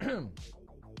 wait,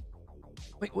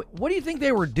 what do you think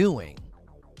they were doing?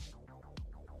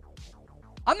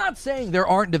 I'm not saying there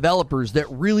aren't developers that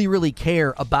really, really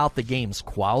care about the game's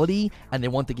quality and they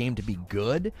want the game to be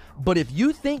good. But if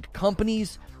you think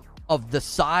companies of the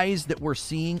size that we're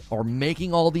seeing are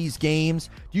making all these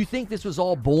games, do you think this was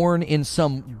all born in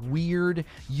some weird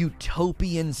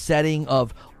utopian setting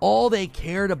of all they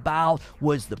cared about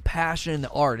was the passion and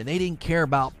the art and they didn't care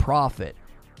about profit?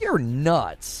 You're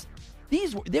nuts.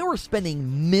 They were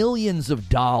spending millions of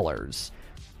dollars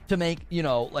to make,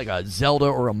 like a Zelda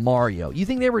or a Mario. You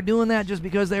think they were doing that just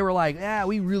because they were like,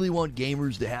 we really want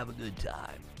gamers to have a good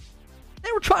time?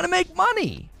 They were trying to make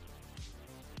money.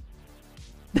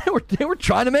 They were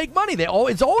trying to make money.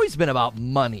 It's always been about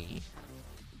money.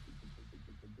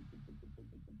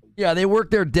 Yeah, they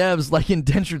work their devs like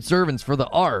indentured servants for the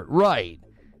art, right?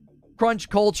 Crunch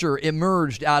culture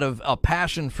emerged out of a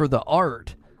passion for the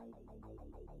art.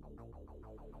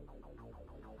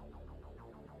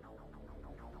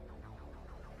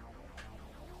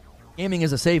 Gaming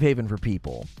is a safe haven for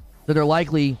people that are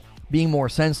likely being more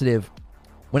sensitive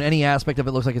when any aspect of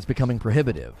it looks like it's becoming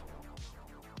prohibitive.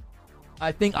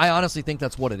 I honestly think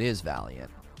that's what it is,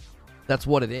 Valiant. That's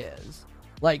what it is.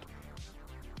 Like,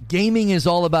 gaming is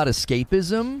all about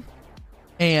escapism,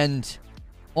 and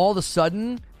all of a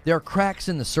sudden, there are cracks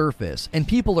in the surface, and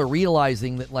people are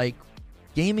realizing that, like,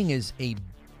 gaming is a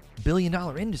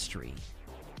billion-dollar industry.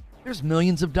 There's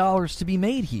millions of dollars to be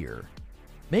made here.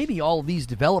 Maybe all of these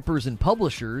developers and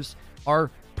publishers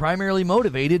are primarily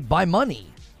motivated by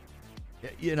money,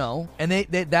 and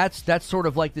that's sort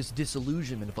of like this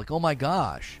disillusionment of like, oh my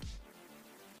gosh,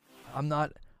 I'm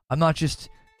not just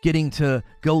getting to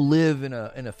go live in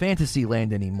a fantasy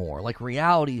land anymore. Like,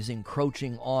 reality is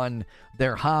encroaching on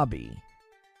their hobby.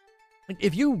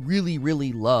 If you really,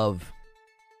 really love,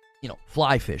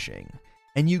 fly fishing,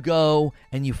 and you go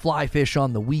and you fly fish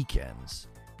on the weekends,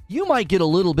 you might get a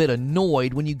little bit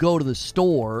annoyed when you go to the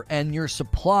store and your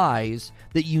supplies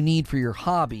that you need for your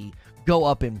hobby go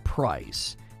up in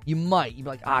price. You'd be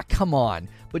like, come on.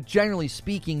 But generally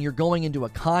speaking, you're going into a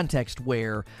context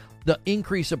where the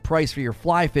increase of price for your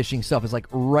fly fishing stuff is like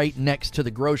right next to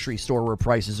the grocery store where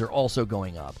prices are also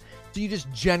going up. So you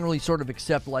just generally sort of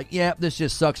accept like, yeah, this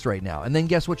just sucks right now. And then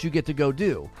guess what you get to go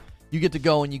do? You get to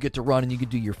go and you get to run and you can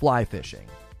do your fly fishing.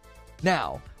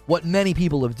 Now, what many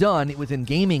people have done within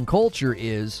gaming culture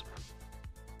is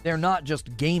they're not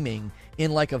just gaming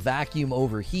in like a vacuum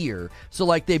over here. So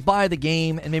like they buy the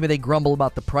game and maybe they grumble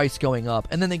about the price going up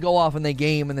and then they go off and they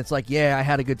game and it's like, yeah, I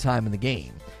had a good time in the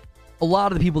game. A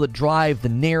lot of the people that drive the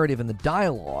narrative and the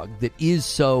dialogue that is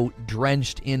so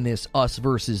drenched in this us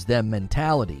versus them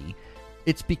mentality,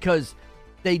 it's because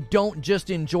they don't just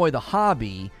enjoy the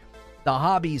hobby. The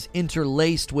hobby's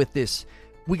interlaced with this,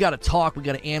 we got to talk, we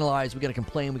got to analyze, we got to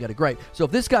complain, we got to gripe. So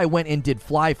if this guy went and did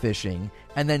fly fishing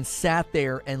and then sat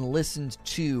there and listened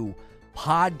to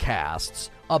podcasts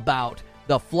about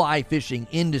the fly fishing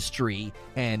industry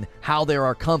and how there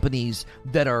are companies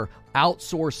that are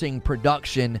outsourcing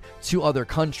production to other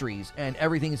countries and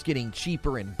everything's getting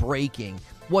cheaper and breaking,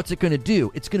 what's it going to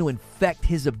do? It's going to infect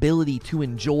his ability to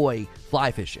enjoy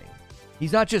fly fishing.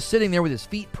 He's not just sitting there with his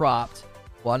feet propped.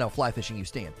 Well, I know fly fishing you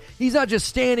stand. He's not just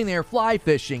standing there fly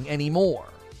fishing anymore.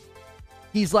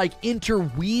 He's like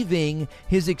interweaving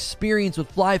his experience with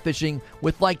fly fishing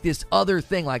with like this other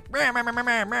thing, like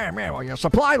well, your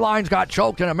supply lines got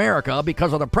choked in America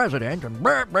because of the president, and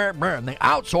they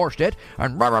outsourced it,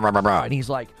 and he's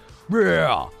like,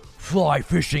 yeah, fly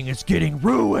fishing is getting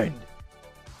ruined.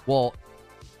 Well,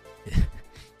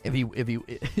 if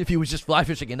he was just fly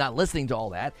fishing and not listening to all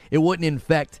that, it wouldn't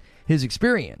infect his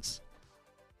experience.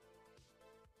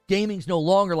 Gaming's no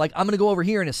longer like, I'm going to go over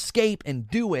here and escape and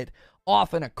do it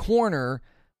off in a corner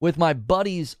with my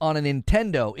buddies on a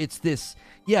Nintendo. It's this,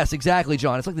 yes, exactly,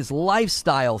 John. It's like this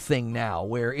lifestyle thing now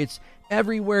where it's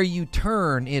everywhere you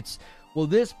turn. It's, well,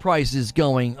 this price is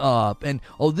going up, and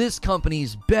oh, this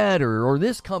company's better, or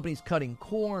this company's cutting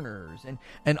corners.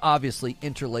 And obviously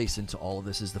interlaced into all of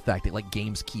this is the fact that like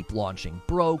games keep launching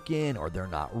broken or they're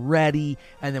not ready,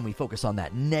 and then we focus on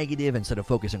that negative instead of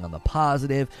focusing on the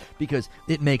positive because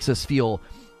it makes us feel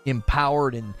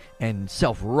empowered and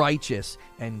self-righteous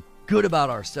and good about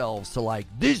ourselves to like,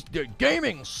 this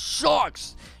gaming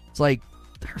sucks. It's like,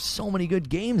 there are so many good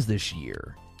games this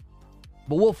year.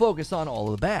 But we'll focus on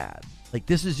all of the bad. Like,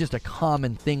 this is just a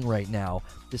common thing right now.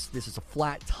 This is a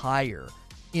flat tire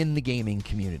in the gaming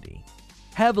community.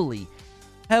 Heavily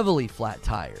flat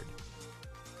tired.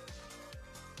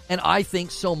 And I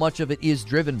think so much of it is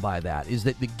driven by that, is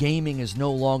that the gaming is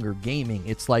no longer gaming.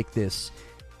 It's like this,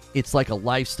 it's like a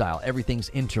lifestyle. Everything's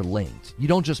interlinked. You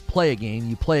don't just play a game,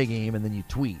 you play a game and then you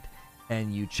tweet.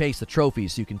 And you chase the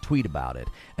trophies so you can tweet about it.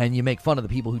 And you make fun of the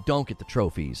people who don't get the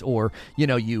trophies. Or,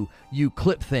 you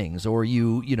clip things. Or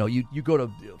you go to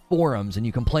forums and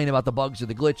you complain about the bugs or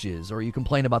the glitches. Or you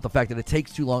complain about the fact that it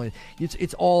takes too long.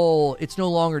 It's no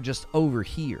longer just over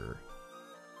here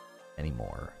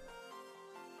anymore.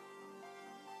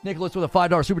 Nicholas with a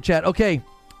 $5 super chat. Okay,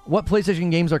 what PlayStation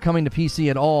games are coming to PC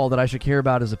at all that I should care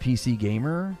about as a PC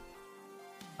gamer?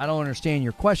 I don't understand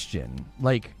your question.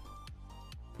 Like...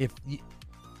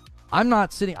 I'm not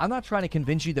trying to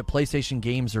convince you that PlayStation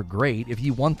games are great. If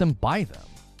you want them, buy them.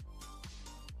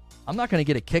 I'm not going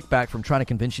to get a kickback from trying to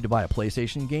convince you to buy a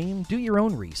PlayStation game. Do your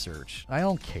own research. I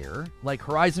don't care. Like,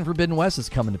 Horizon Forbidden West is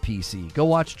coming to PC. Go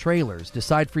watch trailers.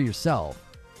 Decide for yourself.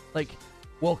 Like,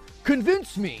 well,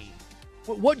 convince me.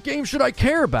 What game should I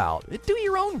care about? Do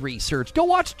your own research. Go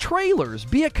watch trailers.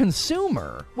 Be a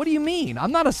consumer. What do you mean?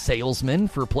 I'm not a salesman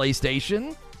for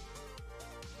PlayStation.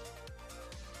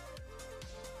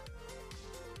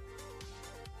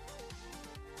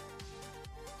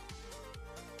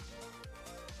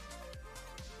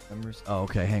 Oh,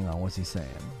 okay, hang on. What's he saying?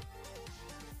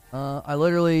 I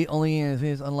literally only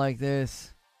unlike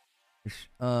this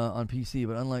on PC,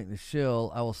 but unlike the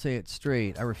shill, I will say it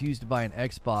straight. I refuse to buy an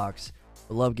Xbox,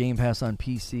 but love Game Pass on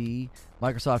PC.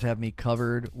 Microsoft have me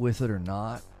covered with it or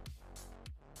not.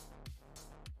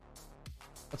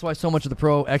 That's why so much of the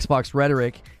pro Xbox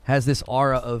rhetoric has this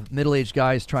aura of middle-aged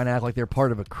guys trying to act like they're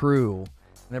part of a crew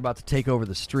and they're about to take over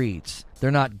the streets.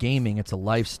 They're not gaming, it's a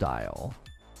lifestyle.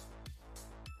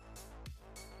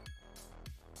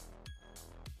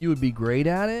 You would be great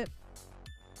at it?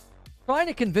 Trying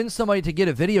to convince somebody to get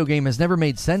a video game has never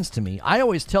made sense to me. I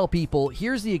always tell people,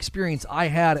 here's the experience I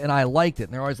had and I liked it.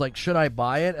 And they're always like, should I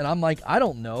buy it? And I'm like, I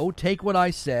don't know. Take what I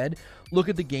said, look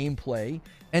at the gameplay,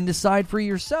 and decide for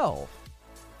yourself.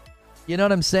 You know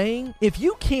what I'm saying? If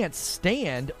you can't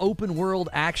stand open world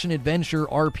action adventure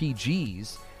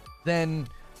RPGs, then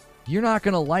you're not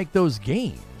going to like those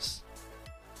games.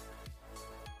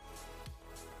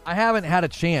 I haven't had a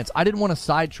chance. I didn't want to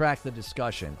sidetrack the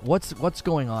discussion. What's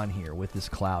going on here with this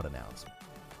cloud announcement?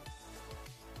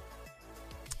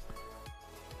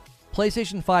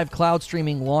 PlayStation 5 cloud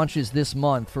streaming launches this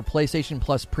month for PlayStation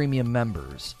Plus premium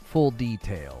members. Full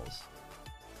details.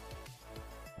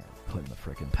 They're putting the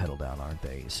frickin' pedal down, aren't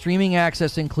they? Streaming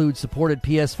access includes supported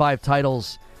PS5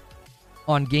 titles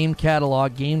on game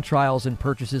catalog, game trials, and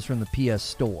purchases from the PS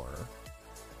Store.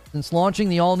 Since launching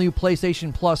the all-new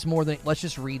PlayStation Plus more than... Let's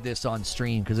just read this on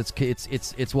stream because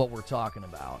it's what we're talking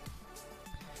about.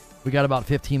 We got about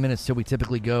 15 minutes till we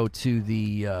typically go to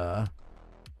the...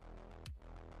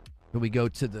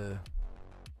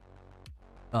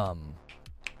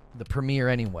 the premiere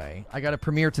anyway. I got a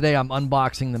premiere today. I'm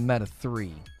unboxing the Meta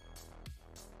 3.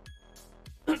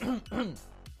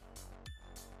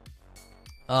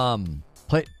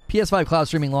 PS5 cloud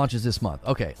streaming launches this month.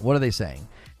 Okay, what are they saying?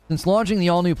 Since launching the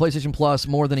all-new PlayStation Plus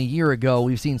more than a year ago,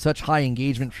 we've seen such high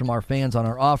engagement from our fans on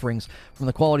our offerings, from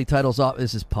the quality titles off.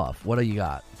 This is Puff. What do you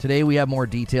got? Today we have more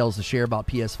details to share about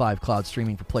PS5 cloud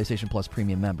streaming for PlayStation Plus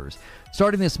premium members.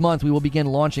 Starting this month, we will begin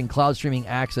launching cloud streaming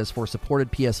access for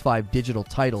supported PS5 digital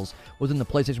titles within the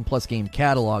PlayStation Plus game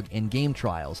catalog and game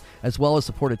trials, as well as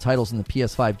supported titles in the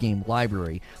PS5 game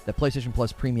library that PlayStation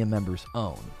Plus premium members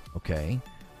own. Okay.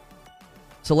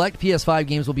 Select PS5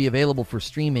 games will be available for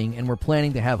streaming, and we're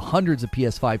planning to have hundreds of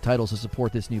PS5 titles to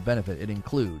support this new benefit. It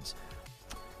includes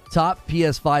top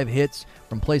PS5 hits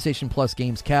from PlayStation Plus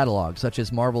games catalog, such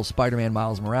as Marvel's Spider-Man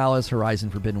Miles Morales, Horizon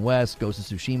Forbidden West, Ghost of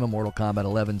Tsushima, Mortal Kombat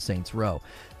 11, Saints Row.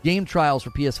 Game trials for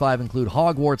PS5 include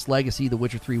Hogwarts Legacy, The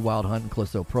Witcher 3 Wild Hunt, and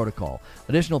Callisto Protocol.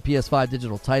 Additional PS5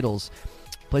 digital titles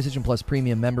PlayStation Plus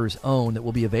premium members own that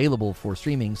will be available for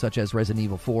streaming, such as Resident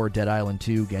Evil 4, Dead Island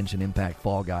 2, Genshin Impact,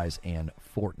 Fall Guys, and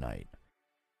Fortnite.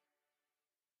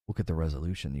 Look at the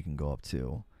resolution you can go up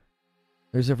to.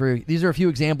 These are a few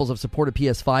examples of supported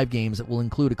PS5 games that will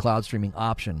include a cloud streaming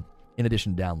option in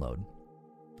addition to download.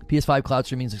 PS5 cloud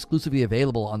streaming is exclusively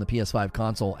available on the PS5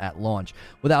 console at launch.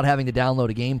 Without having to download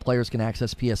a game, players can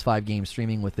access PS5 game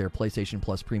streaming with their PlayStation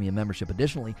Plus Premium membership.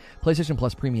 Additionally, PlayStation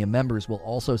Plus Premium members will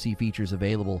also see features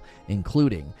available,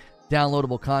 including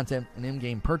Downloadable content and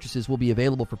in-game purchases will be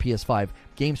available for PS5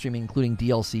 game streaming, including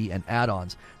DLC and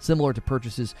add-ons, similar to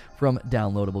purchases from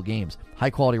downloadable games.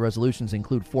 High-quality resolutions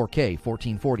include 4K,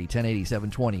 1440, 1080,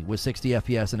 720, with 60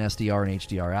 FPS and SDR and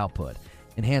HDR output.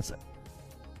 Enhanced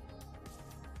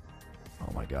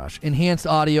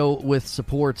audio with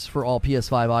supports for all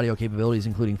PS5 audio capabilities,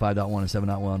 including 5.1 and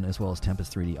 7.1, as well as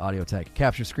Tempest 3D audio tech.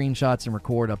 Capture screenshots and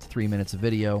record up to 3 minutes of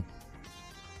video,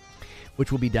 which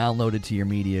will be downloaded to your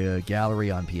media gallery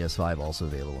on PS5, also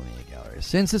available in media galleries.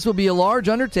 Since this will be a large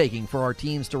undertaking for our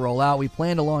teams to roll out, we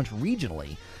plan to launch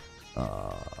regionally.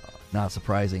 Not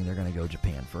surprising, they're going to go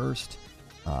Japan first.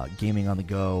 Gaming on the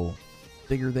go,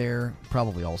 bigger there.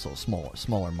 Probably also a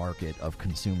smaller market of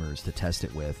consumers to test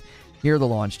it with. Here are the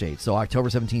launch dates. So October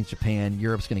 17th, Japan.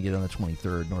 Europe's going to get it on the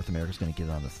 23rd. North America's going to get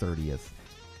it on the 30th.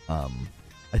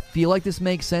 I feel like this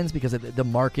makes sense because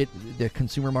the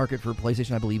consumer market for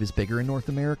PlayStation, I believe, is bigger in North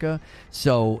America,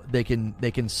 so they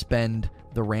can spend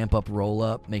the ramp-up,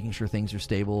 roll-up, making sure things are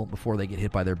stable before they get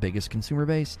hit by their biggest consumer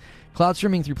base. Cloud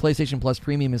streaming through PlayStation Plus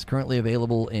Premium is currently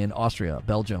available in Austria,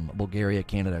 Belgium, Bulgaria,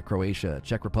 Canada, Croatia,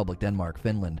 Czech Republic, Denmark,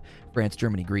 Finland, France,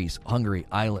 Germany, Greece, Hungary,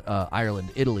 Ireland,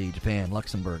 Italy, Japan,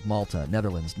 Luxembourg, Malta,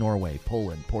 Netherlands, Norway,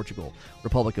 Poland, Portugal,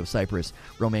 Republic of Cyprus,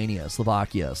 Romania,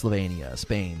 Slovakia, Slovenia,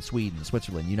 Spain, Sweden,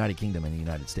 Switzerland, United Kingdom, and the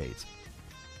United States.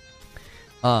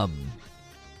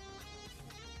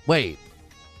 Wait.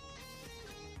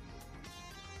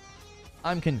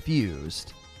 I'm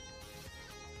confused.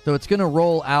 So it's going to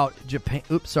roll out Japan.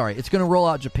 It's going to roll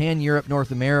out Japan, Europe, North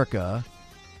America,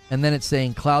 and then it's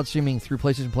saying cloud streaming through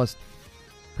PlayStation Plus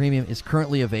Premium is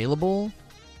currently available.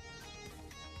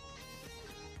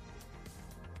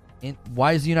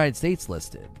 Why is the United States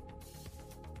listed?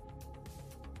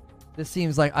 This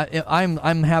seems like I'm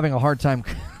having a hard time.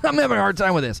 I'm having a hard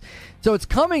time with this. So it's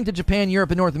coming to Japan,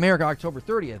 Europe, and North America October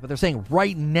 30th, but they're saying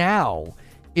right now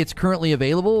it's currently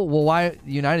available. Well, why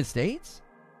the United States?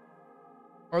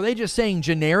 Are they just saying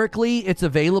generically it's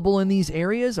available in these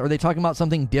areas? Are they talking about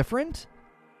something different?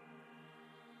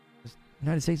 The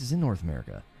United States is in North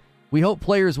America. We hope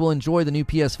players will enjoy the new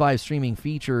PS5 streaming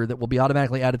feature that will be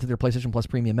automatically added to their PlayStation Plus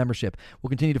Premium membership. We'll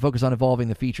continue to focus on evolving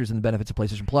the features and the benefits of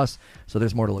PlayStation Plus, so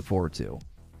there's more to look forward to.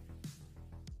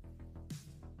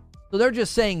 So they're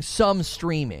just saying some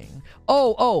streaming.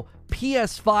 Oh,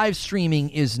 PS5 streaming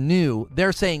is new.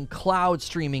 They're saying cloud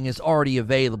streaming is already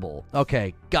available.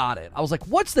 Okay, got it. I was like,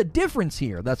 what's the difference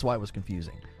here? That's why it was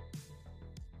confusing.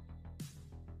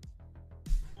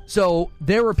 So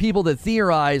there were people that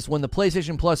theorized when the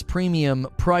PlayStation Plus Premium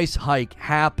price hike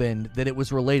happened that it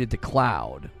was related to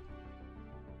cloud.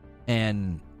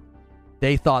 And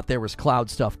they thought there was cloud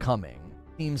stuff coming.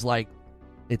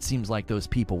 It seems like those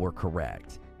people were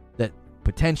correct. That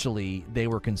potentially they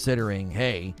were considering,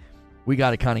 hey, we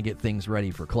got to kind of get things ready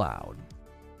for cloud.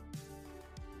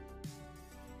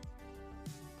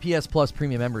 PS Plus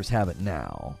Premium members have it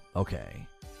now. Okay.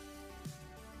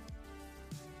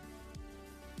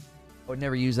 I would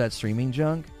never use that streaming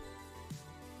junk.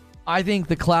 I think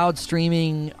the cloud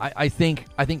streaming, I think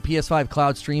PS5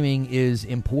 cloud streaming is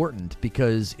important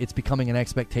because it's becoming an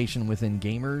expectation within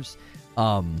gamers.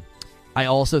 I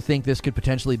also think this could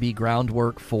potentially be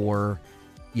groundwork for,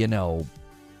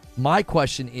 my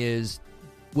question is,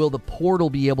 will the Portal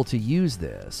be able to use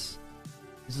this?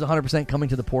 This is 100% coming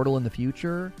to the Portal in the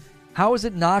future. How is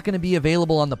it not going to be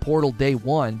available on the Portal day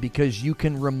one? Because you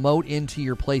can remote into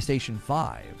your PlayStation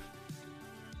 5.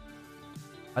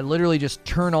 I literally just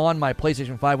turn on my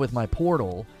PlayStation 5 with my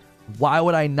Portal. Why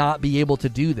would I not be able to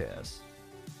do this?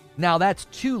 Now, that's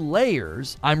two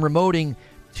layers. I'm remoting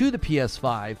to the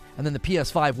PS5, and then the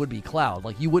PS5 would be cloud.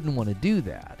 Like, you wouldn't want to do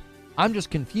that. I'm just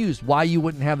confused why you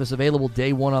wouldn't have this available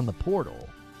day one on the Portal.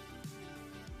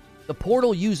 The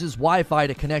Portal uses Wi-Fi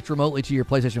to connect remotely to your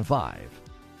PlayStation 5.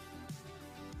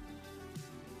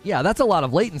 Yeah, that's a lot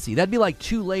of latency. That'd be like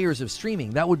 2 layers of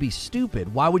streaming. That would be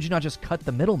stupid. Why would you not just cut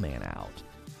the middleman out?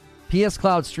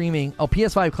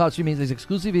 PS5 cloud streaming is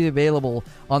exclusively available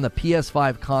on the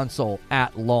PS5 console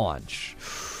at launch.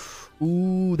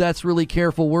 Ooh, that's really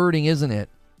careful wording, isn't it?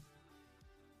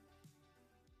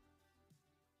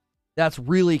 That's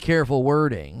really careful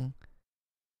wording.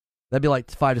 That'd be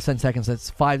like 5 to 10 seconds. That's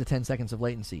 5 to 10 seconds of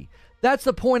latency. That's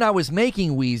the point I was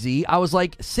making, Wheezy. I was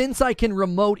like, since I can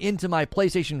remote into my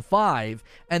PlayStation 5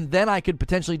 and then I could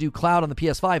potentially do cloud on the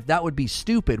PS5, that would be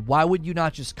stupid. Why would you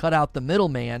not just cut out the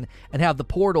middleman and have the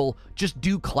Portal just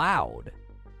do cloud?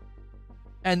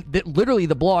 And literally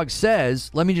the blog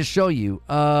says, let me just show you.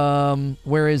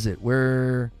 Where is it?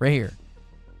 Right here.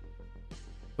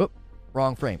 Oop,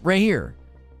 wrong frame. Right here.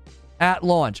 At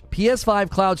launch, PS5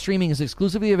 cloud streaming is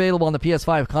exclusively available on the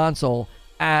PS5 console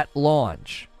at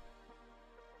launch,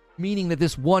 meaning that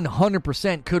this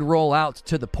 100% could roll out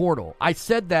to the portal. I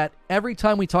said that every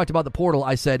time we talked about the portal.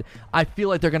 I said, I feel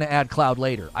like they're going to add cloud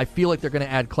later. I feel like they're going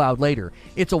to add cloud later.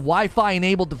 It's a Wi-Fi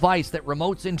enabled device that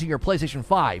remotes into your PlayStation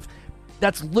 5.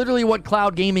 That's literally what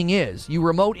cloud gaming is. You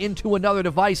remote into another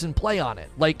device and play on it.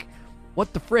 Like,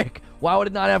 what the frick? Why would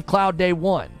it not have cloud day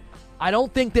one? I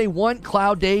don't think they want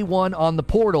cloud day one on the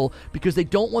portal because they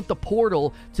don't want the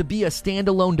portal to be a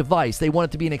standalone device. They want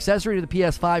it to be an accessory to the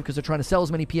PS5 because they're trying to sell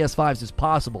as many PS5s as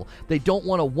possible. They don't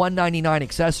want a $199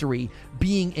 accessory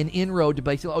being an inroad to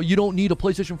basically, oh, you don't need a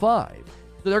PlayStation 5.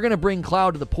 So they're going to bring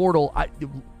cloud to the portal,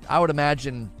 I would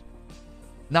imagine,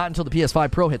 not until the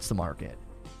PS5 Pro hits the market.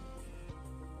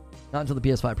 Not until the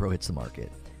PS5 Pro hits the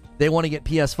market. They want to get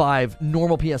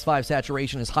normal PS5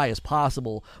 saturation as high as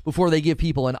possible before they give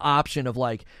people an option of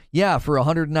like, yeah, for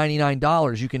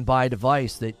 $199, you can buy a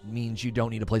device that means you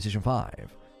don't need a PlayStation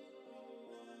 5.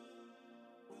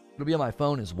 It'll be on my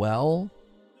phone as well.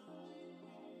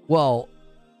 Well,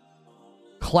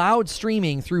 cloud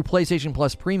streaming through PlayStation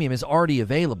Plus Premium is already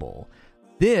available.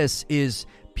 This is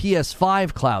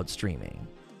PS5 cloud streaming.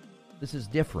 This is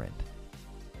different.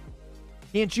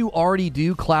 Can't you already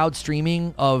do cloud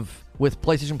streaming with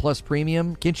PlayStation Plus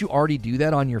Premium? Can't you already do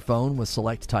that on your phone with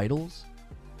select titles?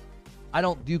 I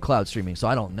don't do cloud streaming, so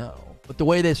I don't know. But the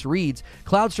way this reads,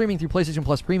 cloud streaming through PlayStation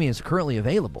Plus Premium is currently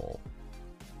available.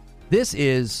 This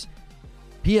is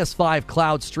PS5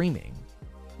 cloud streaming.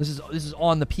 This is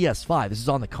on the PS5. This is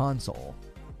on the console.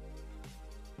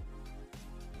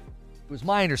 It was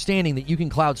my understanding that you can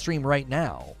cloud stream right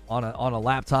now on a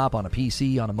laptop, on a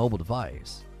PC, on a mobile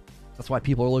device. That's why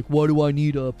people are like, why do I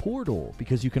need a portal?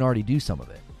 Because you can already do some of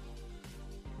it.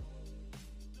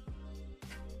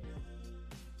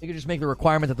 They could just make the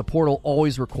requirement that the portal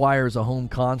always requires a home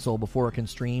console before it can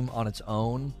stream on its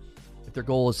own, if their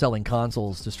goal is selling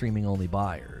consoles to streaming-only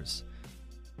buyers.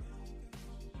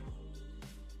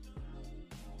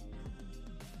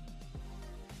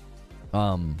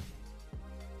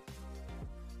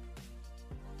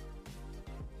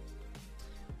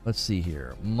 Let's see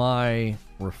here. My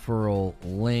referral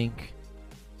link.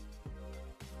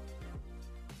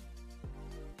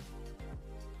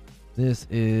 This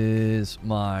is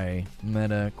my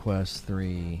Meta Quest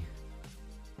 3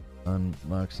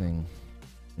 unboxing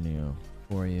video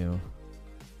for you.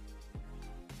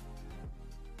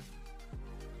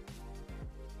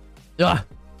 Ah!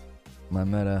 My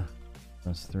Meta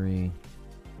Quest 3.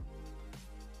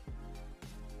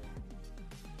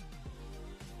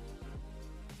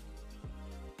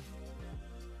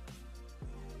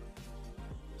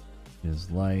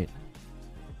 Is light,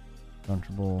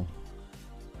 comfortable.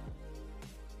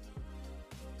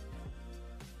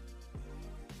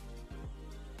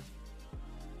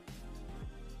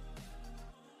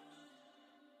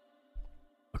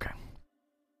 Okay.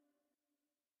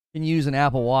 Can you use an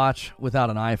Apple Watch without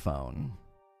an iPhone?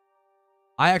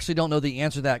 I actually don't know the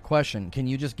answer to that question. Can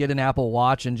you just get an Apple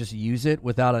Watch and just use it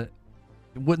without a...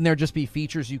 Wouldn't there just be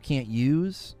features you can't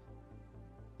use?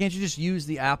 Can't you just use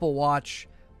the Apple Watch...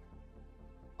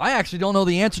 I actually don't know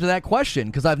the answer to that question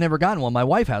because I've never gotten one. My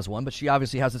wife has one, but she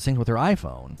obviously has it synced with her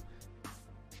iPhone.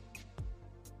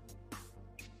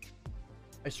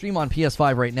 I stream on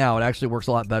PS5 right now. It actually works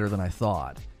a lot better than I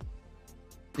thought.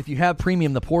 If you have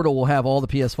Premium, the portal will have all the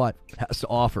PS5 has to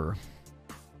offer.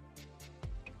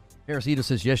 Parasito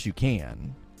says, yes, you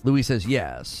can. Louis says,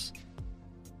 yes.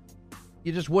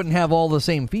 You just wouldn't have all the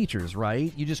same features,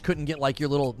 right? You just couldn't get like your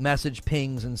little message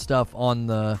pings and stuff on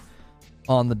the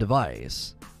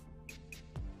device.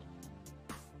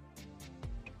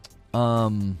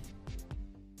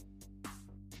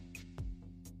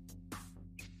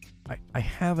 I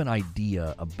have an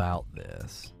idea about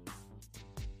this.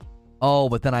 Oh,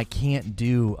 but then I can't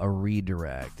do a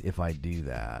redirect if I do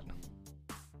that.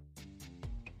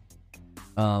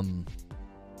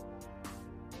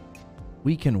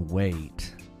 We can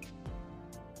wait.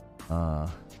 I'm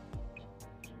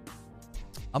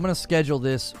going to schedule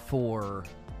this for...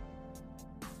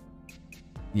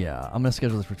 Yeah, I'm going to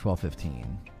schedule this for 12:15.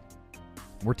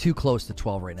 We're too close to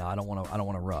 12 right now. I don't want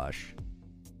to rush.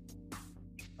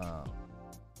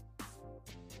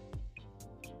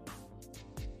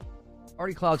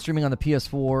 Already cloud streaming on the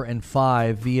PS4 and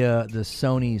 5 via the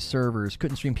Sony servers.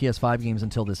 Couldn't stream PS5 games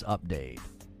until this update.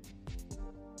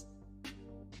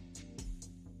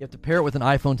 You have to pair it with an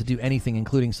iPhone to do anything,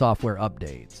 including software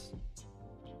updates.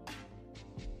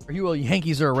 Are you a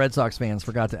Yankees or a Red Sox fans?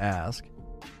 Forgot to ask.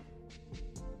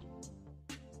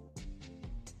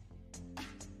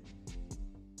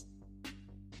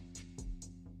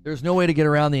 There's no way to get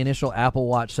around the initial Apple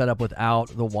Watch setup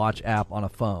without the Watch app on a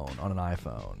phone, on an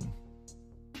iPhone.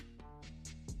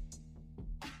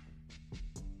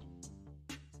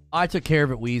 I took care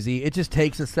of it, Wheezy. It just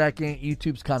takes a second.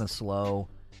 YouTube's kind of slow.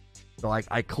 So like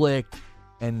I clicked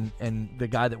and the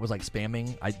guy that was like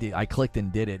spamming, I clicked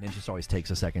and did it, and it just always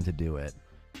takes a second to do it.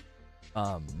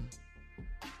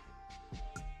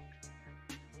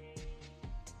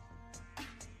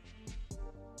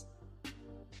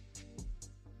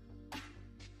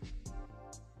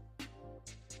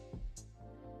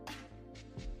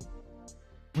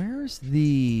 Where's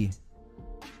the...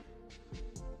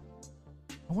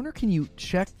 I wonder, can you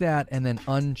check that and then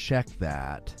uncheck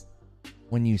that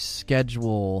when you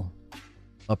schedule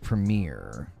a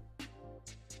premiere?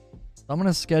 I'm going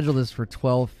to schedule this for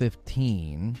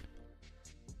 12:15.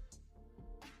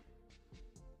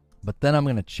 But then I'm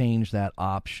going to change that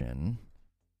option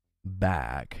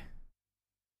back.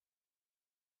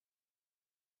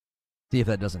 See if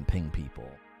that doesn't ping people.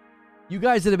 You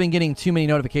guys that have been getting too many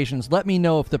notifications, let me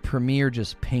know if the premiere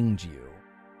just pinged you.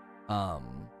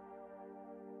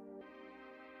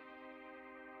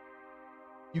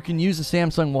 You can use a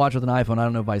Samsung Watch with an iPhone. I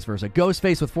don't know, vice versa.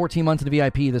 Ghostface with 14 months into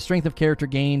VIP. The strength of character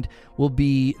gained will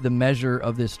be the measure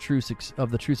of this true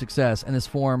success, and this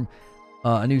form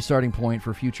a new starting point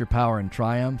for future power and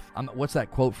triumph. What's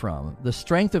that quote from? The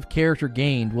strength of character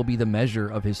gained will be the measure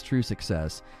of his true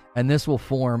success, and this will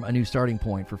form a new starting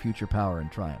point for future power and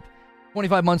triumph.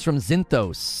 25 months from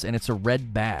Zinthos, and it's a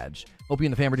red badge. Hope you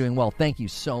and the fam are doing well. Thank you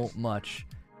so much,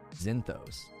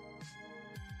 Zinthos.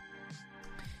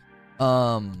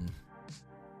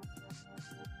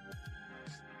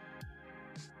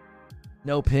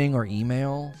 No ping or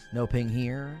email. No ping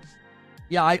here.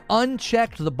 Yeah, I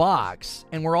unchecked the box,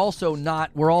 and we're also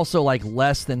like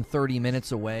less than 30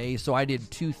 minutes away, so I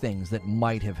did two things that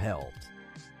might have helped.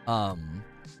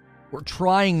 We're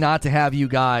trying not to have you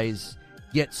guys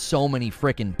get so many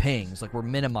frickin' pings. Like, we're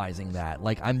minimizing that.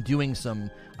 Like, I'm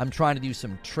trying to do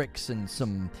some tricks and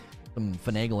some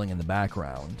finagling in the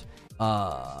background.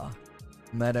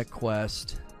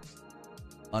 MetaQuest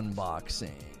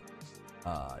unboxing.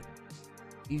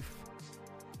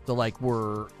 So like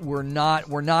we're not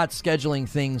scheduling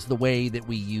things the way that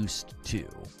we used to,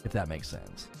 if that makes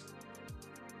sense.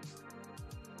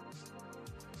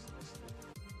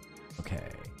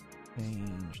 Okay,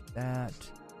 change that,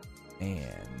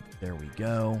 and there we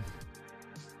go.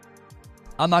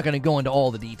 I'm not going to go into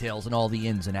all the details and all the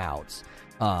ins and outs.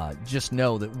 Just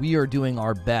know that we are doing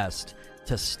our best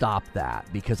to stop that,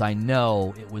 because I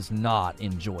know it was not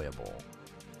enjoyable.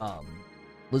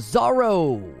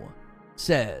 Lazaro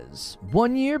says,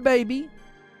 1 year, baby.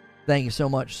 Thank you so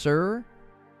much, sir.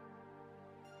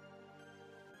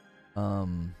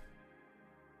 Unlisted.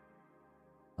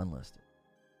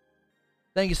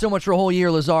 Thank you so much for a whole year,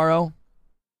 Lazaro.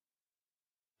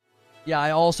 Yeah,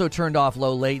 I also turned off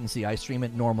low latency. I stream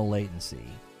at normal latency.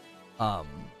 Yeah.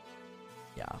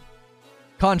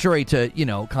 Contrary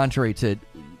to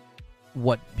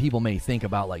what people may think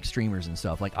about like streamers and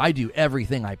stuff. Like, I do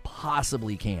everything I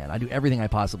possibly can.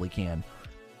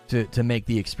 To make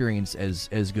the experience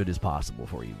as good as possible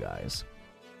for you guys.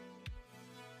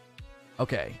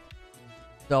 Okay.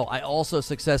 So I also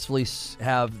successfully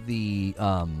have the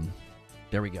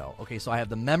there we go. Okay, so I have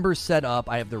the members set up.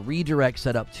 I have the redirect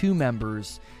set up to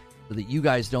members so that you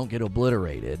guys don't get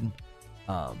obliterated.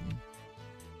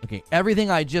 Okay,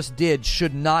 everything I just did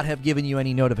should not have given you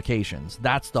any notifications.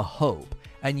 That's the hope.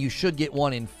 And you should get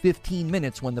one in 15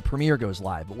 minutes when the premiere goes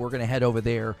live. But we're going to head over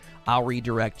there. I'll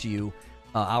redirect you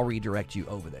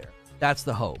over there. That's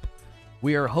the hope.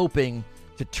 We are hoping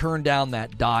to turn down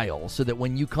that dial so that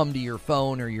when you come to your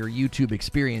phone or your YouTube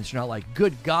experience, you're not like,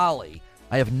 good golly,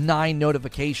 I have 9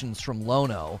 notifications from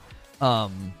Lono.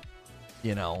 It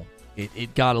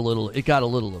got a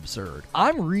little absurd.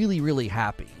 I'm really, really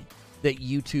happy that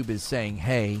YouTube is saying,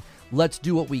 hey, let's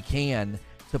do what we can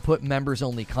to put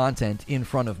members-only content in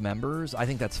front of members. I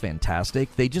think that's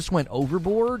fantastic. They just went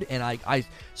overboard, and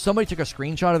somebody took a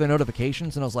screenshot of their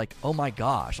notifications, and I was like, oh my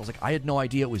gosh. I was like, I had no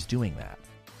idea it was doing that.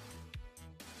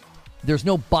 There's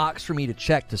no box for me to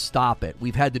check to stop it.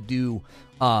 We've had to do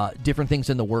different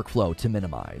things in the workflow to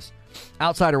minimize.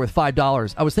 Outsider with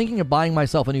 $5. I was thinking of buying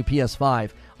myself a new PS5.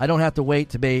 I don't have to wait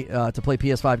to play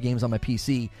PS5 games on my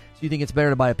PC. So you think it's better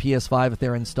to buy a PS5 if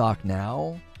they're in stock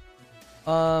now?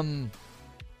 I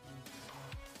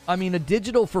mean, a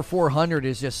digital for $400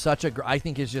 is just such a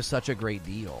great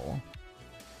deal.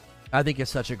 I think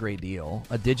it's such a great deal.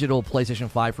 A digital PlayStation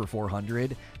 5 for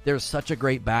 $400. There's such a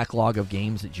great backlog of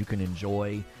games that you can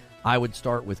enjoy. I would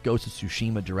start with Ghost of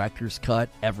Tsushima Director's Cut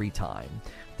every time.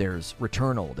 There's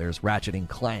Returnal, there's Ratchet and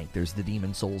Clank, there's the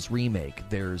Demon Souls remake,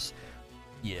 there's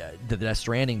the Death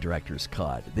Stranding Director's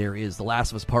Cut, there is The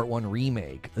Last of Us Part 1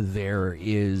 remake, there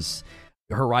is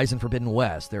Horizon Forbidden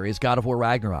West, there is God of War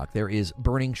Ragnarok, there is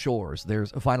Burning Shores,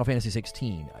 there's Final Fantasy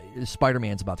 16,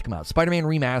 Spider-Man's about to come out. Spider-Man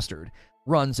Remastered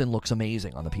runs and looks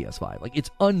amazing on the PS5. Like, it's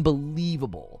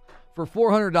unbelievable. For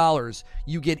 $400,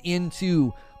 you get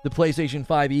into the PlayStation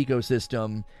 5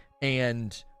 ecosystem,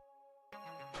 and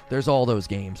there's all those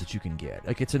games that you can get.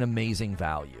 Like, it's an amazing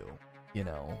value, you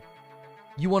know.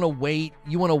 You want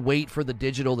to wait for the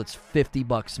digital that's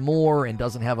 $50 more and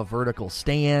doesn't have a vertical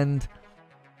stand.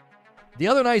 The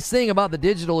other nice thing about the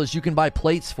digital is you can buy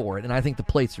plates for it, and I think the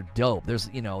plates are dope. There's,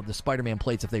 you know, the Spider-Man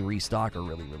plates, if they restock, are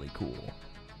really, really cool.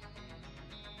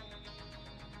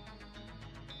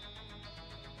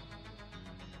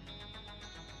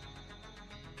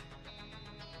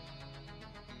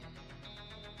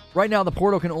 Right now, the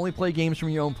Portal can only play games from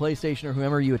your own PlayStation or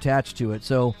whoever you attach to it,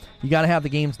 so you got to have the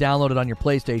games downloaded on your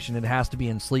PlayStation. It has to be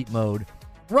in sleep mode.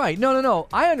 Right, no.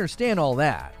 I understand all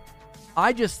that.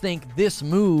 I just think this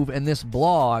move and this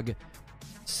blog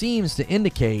seems to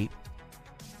indicate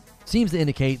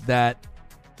that,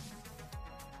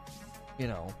 you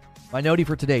know, my noti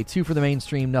for today, 2 for the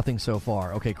mainstream, nothing so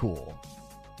far. Okay, cool.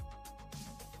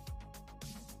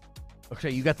 Okay,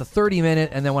 you got the 30-minute,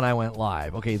 and then when I went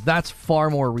live. Okay, that's far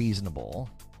more reasonable.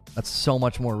 That's so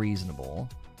much more reasonable.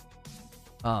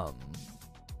 Okay.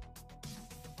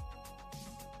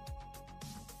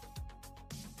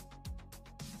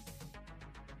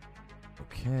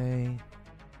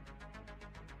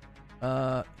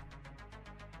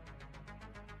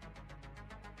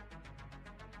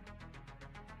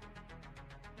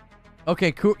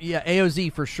 Okay, cool. Yeah,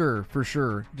 AOZ for sure.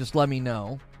 Just let me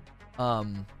know.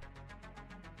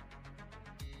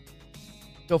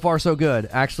 So far, so good.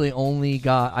 I actually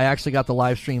got the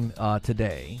live stream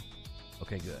today.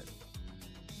 Okay, good.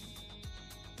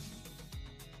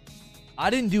 I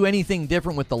didn't do anything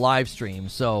different with the live stream,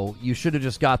 so you should have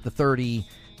just got the 30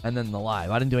 and then the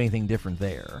live. I didn't do anything different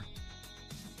there.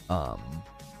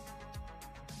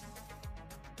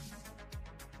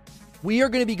 We are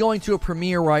going to be going to a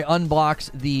premiere where I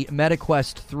unbox the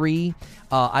MetaQuest 3.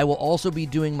 I will also be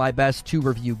doing my best to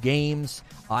review games.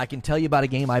 I can tell you about a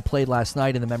game I played last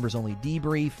night in the members-only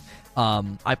debrief.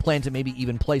 I plan to maybe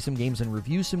even play some games and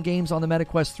review some games on the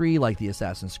MetaQuest 3, like the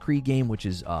Assassin's Creed game, which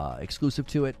is exclusive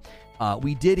to it.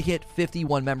 We did hit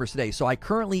 51 members today, so I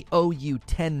currently owe you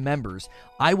 10 members.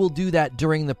 I will do that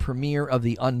during the premiere of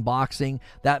the unboxing.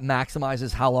 That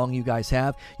maximizes how long you guys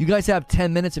have. You guys have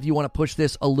 10 minutes if you want to push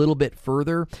this a little bit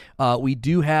further. We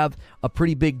do have a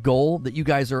pretty big goal that you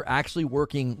guys are actually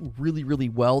working really, really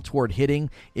well toward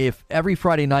hitting. If every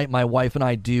Friday night my wife and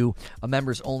I do a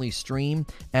members-only stream,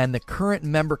 and the current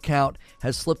member count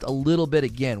has slipped a little bit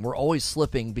again. We're always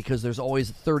slipping because there's always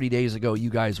 30 days ago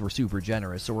you guys were super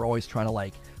generous, so we're always trying to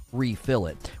like refill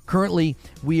it. Currently,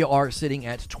 we are sitting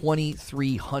at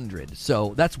 2,300,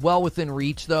 so that's well within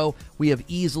reach, though. We have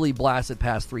easily blasted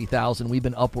past 3,000. We've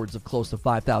been upwards of close to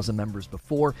 5,000 members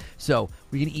before, so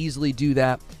we can easily do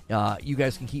that. You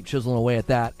guys can keep chiseling away at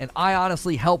that, and I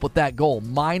honestly help with that goal.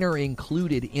 Mine are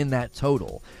included in that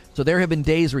total. So there have been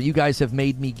days where you guys have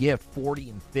made me gift 40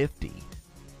 and 50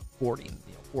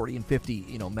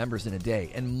 members in a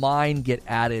day, and mine get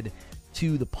added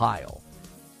to the pile.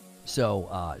 So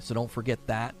don't forget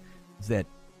that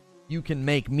you can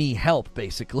make me help,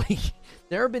 basically.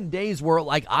 There have been days where,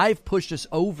 like, I've pushed us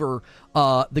over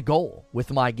the goal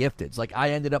with my gifteds. Like,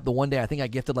 I ended up the one day, I think I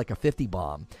gifted like a 50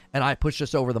 bomb, and I pushed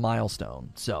us over the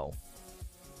milestone. So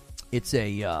it's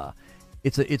a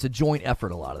joint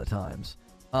effort a lot of the times.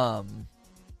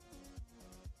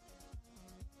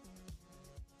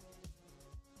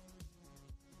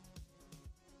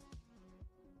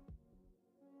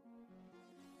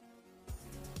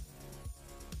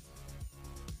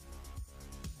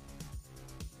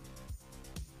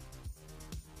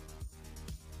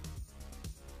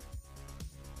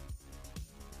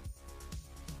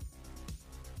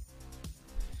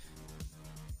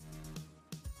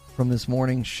 From this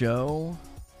morning's show,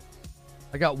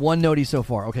 I got one noti so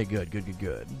far. Okay, good.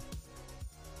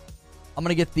 I'm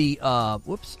gonna get the I'm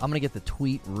gonna get the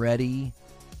tweet ready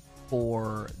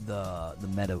for the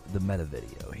meta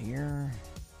video here.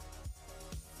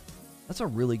 That's a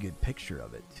really good picture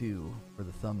of it too for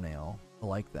the thumbnail. I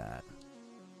like that.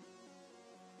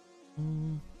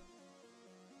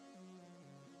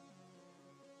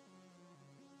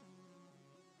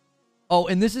 Oh,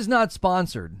 and this is not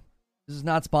sponsored. This is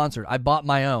not sponsored. I bought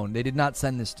my own. They did not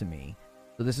send this to me.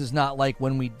 So this is not like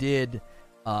when we did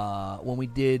when we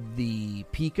did the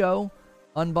Pico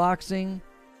unboxing.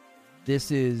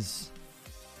 This is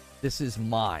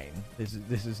mine.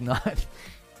 This is not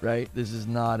right. This is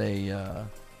not a.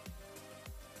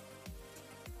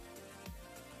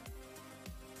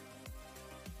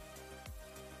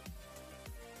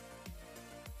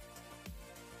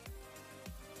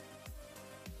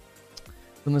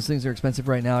 Some of those things are expensive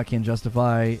right now. I can't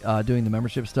justify doing the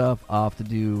membership stuff. I'll have to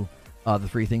do the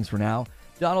free things for now.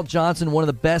 Donald Johnson, one of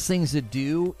the best things to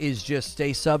do is just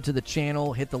stay sub to the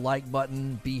channel, hit the like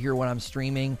button, be here when I'm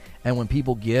streaming, and when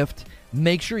people gift,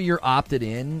 make sure you're opted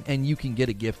in and you can get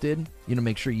it gifted. You know,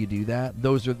 make sure you do that.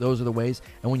 Those are the ways.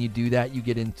 And when you do that, you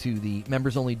get into the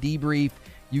members only debrief,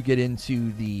 you get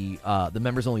into the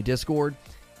members only Discord,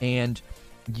 and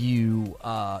you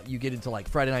get into like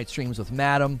Friday night streams with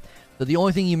Madam. So the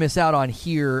only thing you miss out on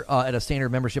here at a standard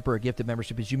membership or a gifted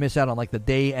membership is you miss out on like the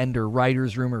day ender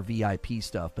writers room or VIP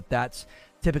stuff. But that's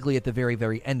typically at the very,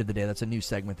 very end of the day. That's a new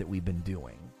segment that we've been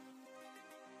doing.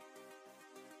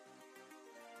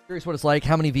 Curious what it's like.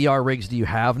 How many VR rigs do you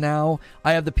have now?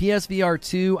 I have the PSVR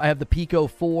 2, I have the Pico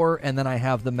 4, and then I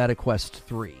have the MetaQuest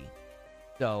 3.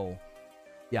 So,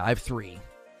 yeah, I have 3.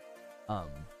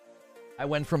 I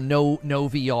went from no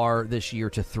VR this year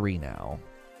to 3 now.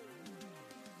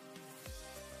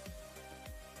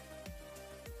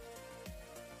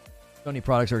 Sony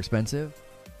products are expensive.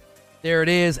 There it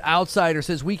is. Outsider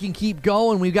says we can keep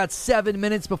going. We've got 7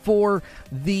 minutes before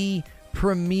the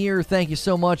premiere. Thank you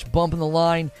so much. Bumping the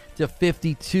line to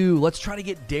 52. Let's try to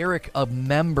get Derek a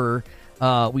member.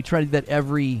 We try to do that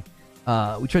every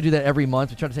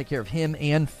month. We try to take care of him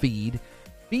and Feed.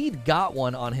 Feed got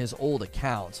one on his old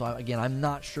account. So again, I'm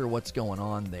not sure what's going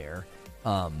on there.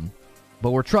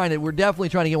 But we're definitely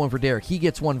trying to get one for Derek. He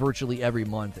gets one virtually every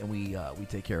month, and we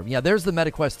take care of him. Yeah, there's the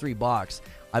MetaQuest 3 box.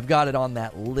 I've got it on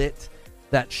that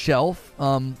shelf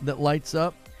that lights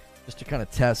up, just to kind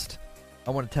of test. I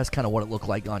want to test kind of what it looked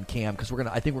like on cam, because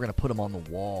I think we're gonna put them on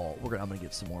the wall. I'm gonna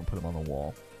get some more and put them on the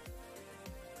wall.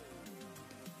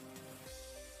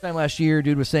 Time last year,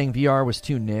 dude was saying VR was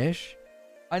too niche.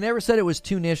 I never said it was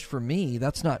too niche for me.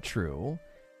 That's not true.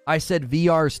 I said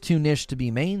VR's too niche to be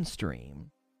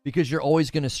mainstream. Because you're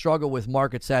always going to struggle with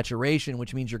market saturation,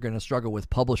 which means you're going to struggle with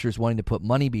publishers wanting to put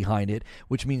money behind it,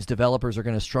 which means developers are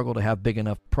going to struggle to have big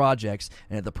enough projects.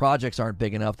 And if the projects aren't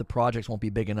big enough, the projects won't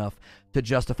be big enough to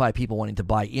justify people wanting to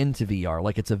buy into VR.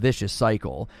 Like, it's a vicious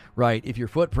cycle, right? If your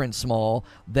footprint's small,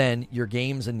 then your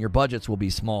games and your budgets will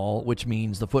be small, which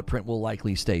means the footprint will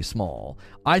likely stay small.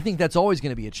 I think that's always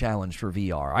going to be a challenge for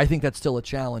VR. I think that's still a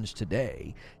challenge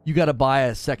today. You got to buy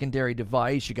a secondary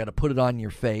device. You got to put it on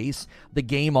your face. The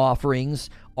game offerings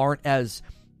aren't as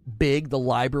big. The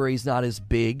library's not as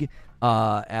big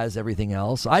as everything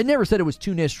else. I never said it was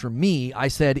too niche for me. I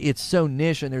said it's so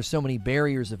niche and there's so many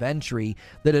barriers of entry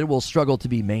that it will struggle to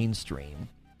be mainstream.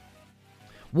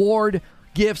 Ward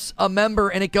gifts a member,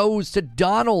 and it goes to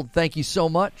Donald. Thank you so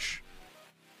much.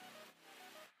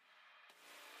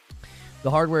 The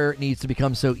hardware needs to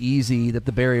become so easy that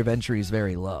the barrier of entry is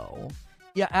very low.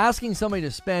 Yeah, asking somebody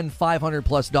to spend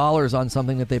 $500+ on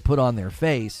something that they put on their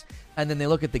face, and then they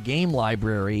look at the game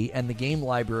library, and the game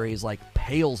library is like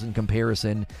pales in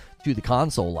comparison to the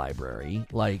console library.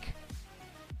 Like,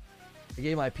 I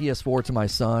gave my PS4 to my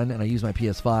son, and I use my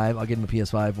PS5. I'll give him a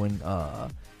PS5 when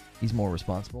he's more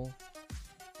responsible.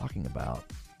 Talking about.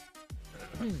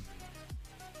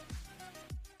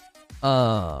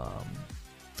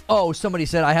 Oh, somebody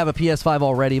said, I have a PS5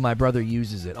 already. My brother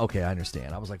uses it. Okay, I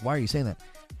understand. I was like, why are you saying that?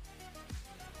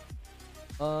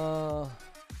 All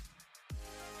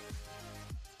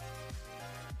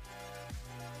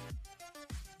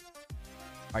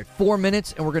right, 4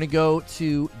 minutes, and we're going to go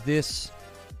to this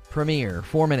premiere.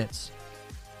 4 minutes.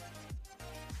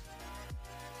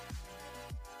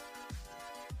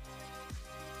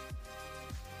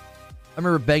 I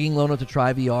remember begging Lono to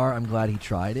try VR. I'm glad he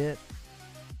tried it.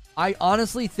 I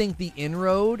honestly think the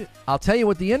inroad, I'll tell you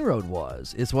what the inroad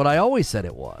was. It's what I always said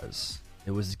it was.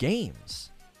 It was games.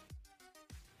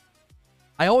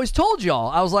 I always told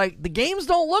y'all, I was like, the games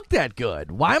don't look that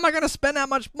good. Why am I going to spend that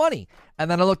much money?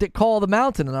 And then I looked at Call of the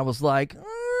Mountain, and I was like,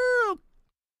 oh,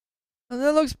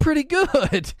 that looks pretty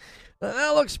good.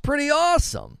 That looks pretty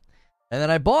awesome. And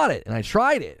then I bought it, and I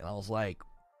tried it, and I was like,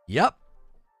 yep.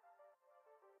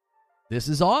 This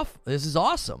is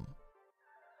awesome.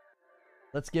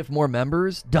 Let's give more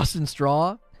members. Dustin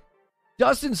Straw.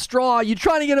 Dustin Straw, you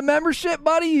trying to get a membership,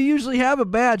 buddy? You usually have a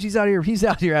badge. He's out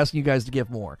here asking you guys to give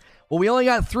more. Well, we only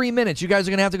got 3 minutes. You guys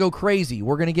are gonna have to go crazy.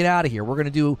 We're gonna get out of here. We're gonna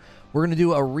do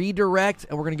a redirect,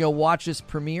 and we're gonna go watch this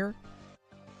premiere.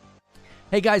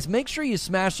 Hey guys, make sure you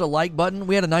smash the like button.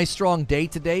 We had a nice strong day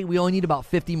today. We only need about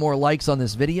 50 more likes on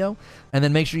this video. And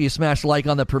then make sure you smash like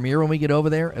on the premiere when we get over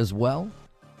there as well.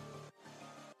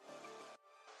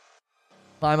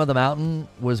 Climb of the Mountain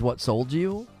was what sold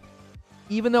you?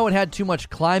 Even though it had too much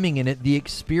climbing in it, the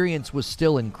experience was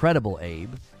still incredible,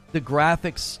 Abe. The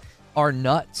graphics are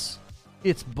nuts.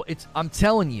 It's I'm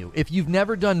telling you, if you've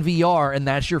never done VR and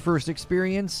that's your first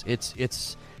experience, it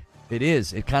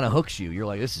is. It kind of hooks you. You're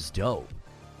like, this is dope.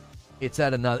 It's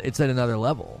at another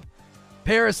level.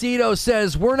 Parasito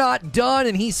says, we're not done,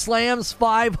 and he slams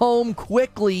 5 home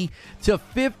quickly to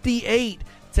 58,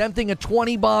 tempting a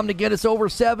 20 bomb to get us over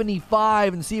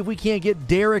 75, and see if we can't get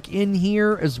Derek in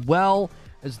here as well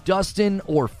as Dustin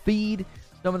or Feed.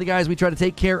 Some of the guys we try to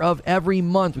take care of every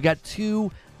month. We got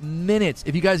 2 minutes.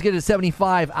 If you guys get it to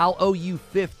 75, I'll owe you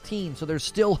 15. So there's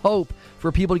still hope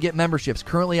for people to get memberships.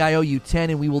 Currently, I owe you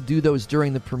 10, and we will do those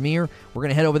during the premiere. We're going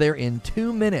to head over there in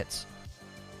 2 minutes.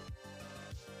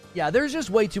 Yeah, there's just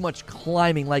way too much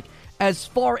climbing. Like, as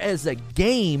far as a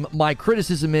game, my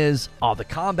criticism is, the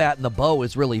combat and the bow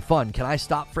is really fun. Can I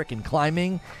stop freaking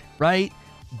climbing? Right?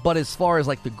 But as far as,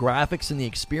 like, the graphics and the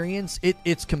experience,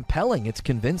 it's compelling. It's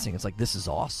convincing. It's like, this is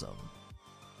awesome.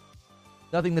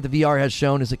 Nothing that the VR has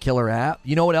shown is a killer app.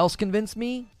 You know what else convinced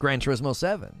me? Gran Turismo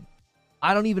 7.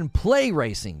 I don't even play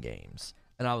racing games.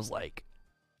 And I was like,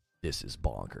 this is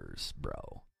bonkers,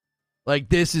 bro. Like,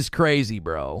 this is crazy,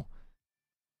 bro.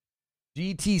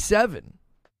 GT7.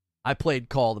 I played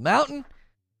Call of the Mountain.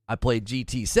 I played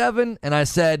GT7. And I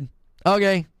said,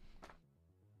 okay.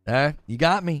 You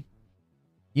got me.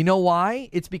 You know why?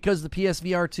 It's because the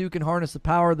PSVR 2 can harness the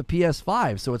power of the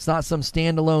PS5. So it's not some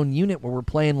standalone unit where we're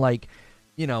playing like,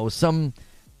 you know, some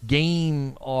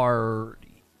game or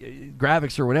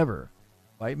graphics or whatever.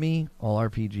 Fight me, all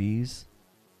RPGs.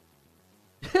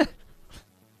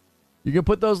 You can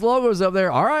put those logos up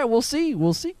there. All right, we'll see.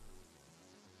 We'll see.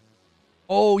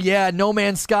 Oh, yeah, No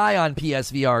Man's Sky on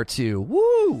PSVR 2.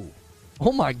 Woo!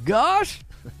 Oh, my gosh.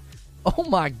 Oh,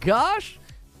 my gosh.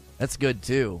 That's good,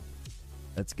 too.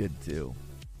 That's good, too.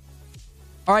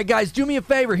 All right, guys, do me a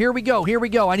favor. Here we go. Here we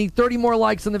go. I need 30 more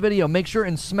likes on the video. Make sure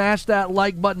and smash that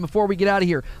like button before we get out of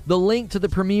here. The link to the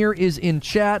premiere is in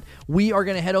chat. We are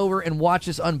going to head over and watch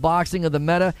this unboxing of the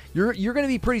Meta. You're going to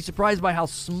be pretty surprised by how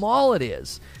small it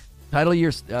is. Title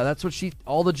year, that's what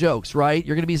all the jokes, right?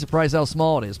 You're going to be surprised how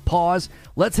small it is. Pause.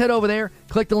 Let's head over there.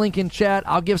 Click the link in chat.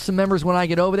 I'll give some members when I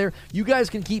get over there. You guys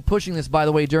can keep pushing this, by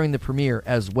the way, during the premiere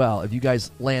as well. If you guys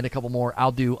land a couple more,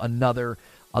 I'll do another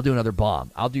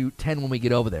bomb. I'll do 10 when we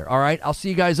get over there. All right, I'll see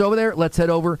you guys over there. Let's head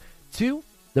over to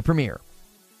the premiere.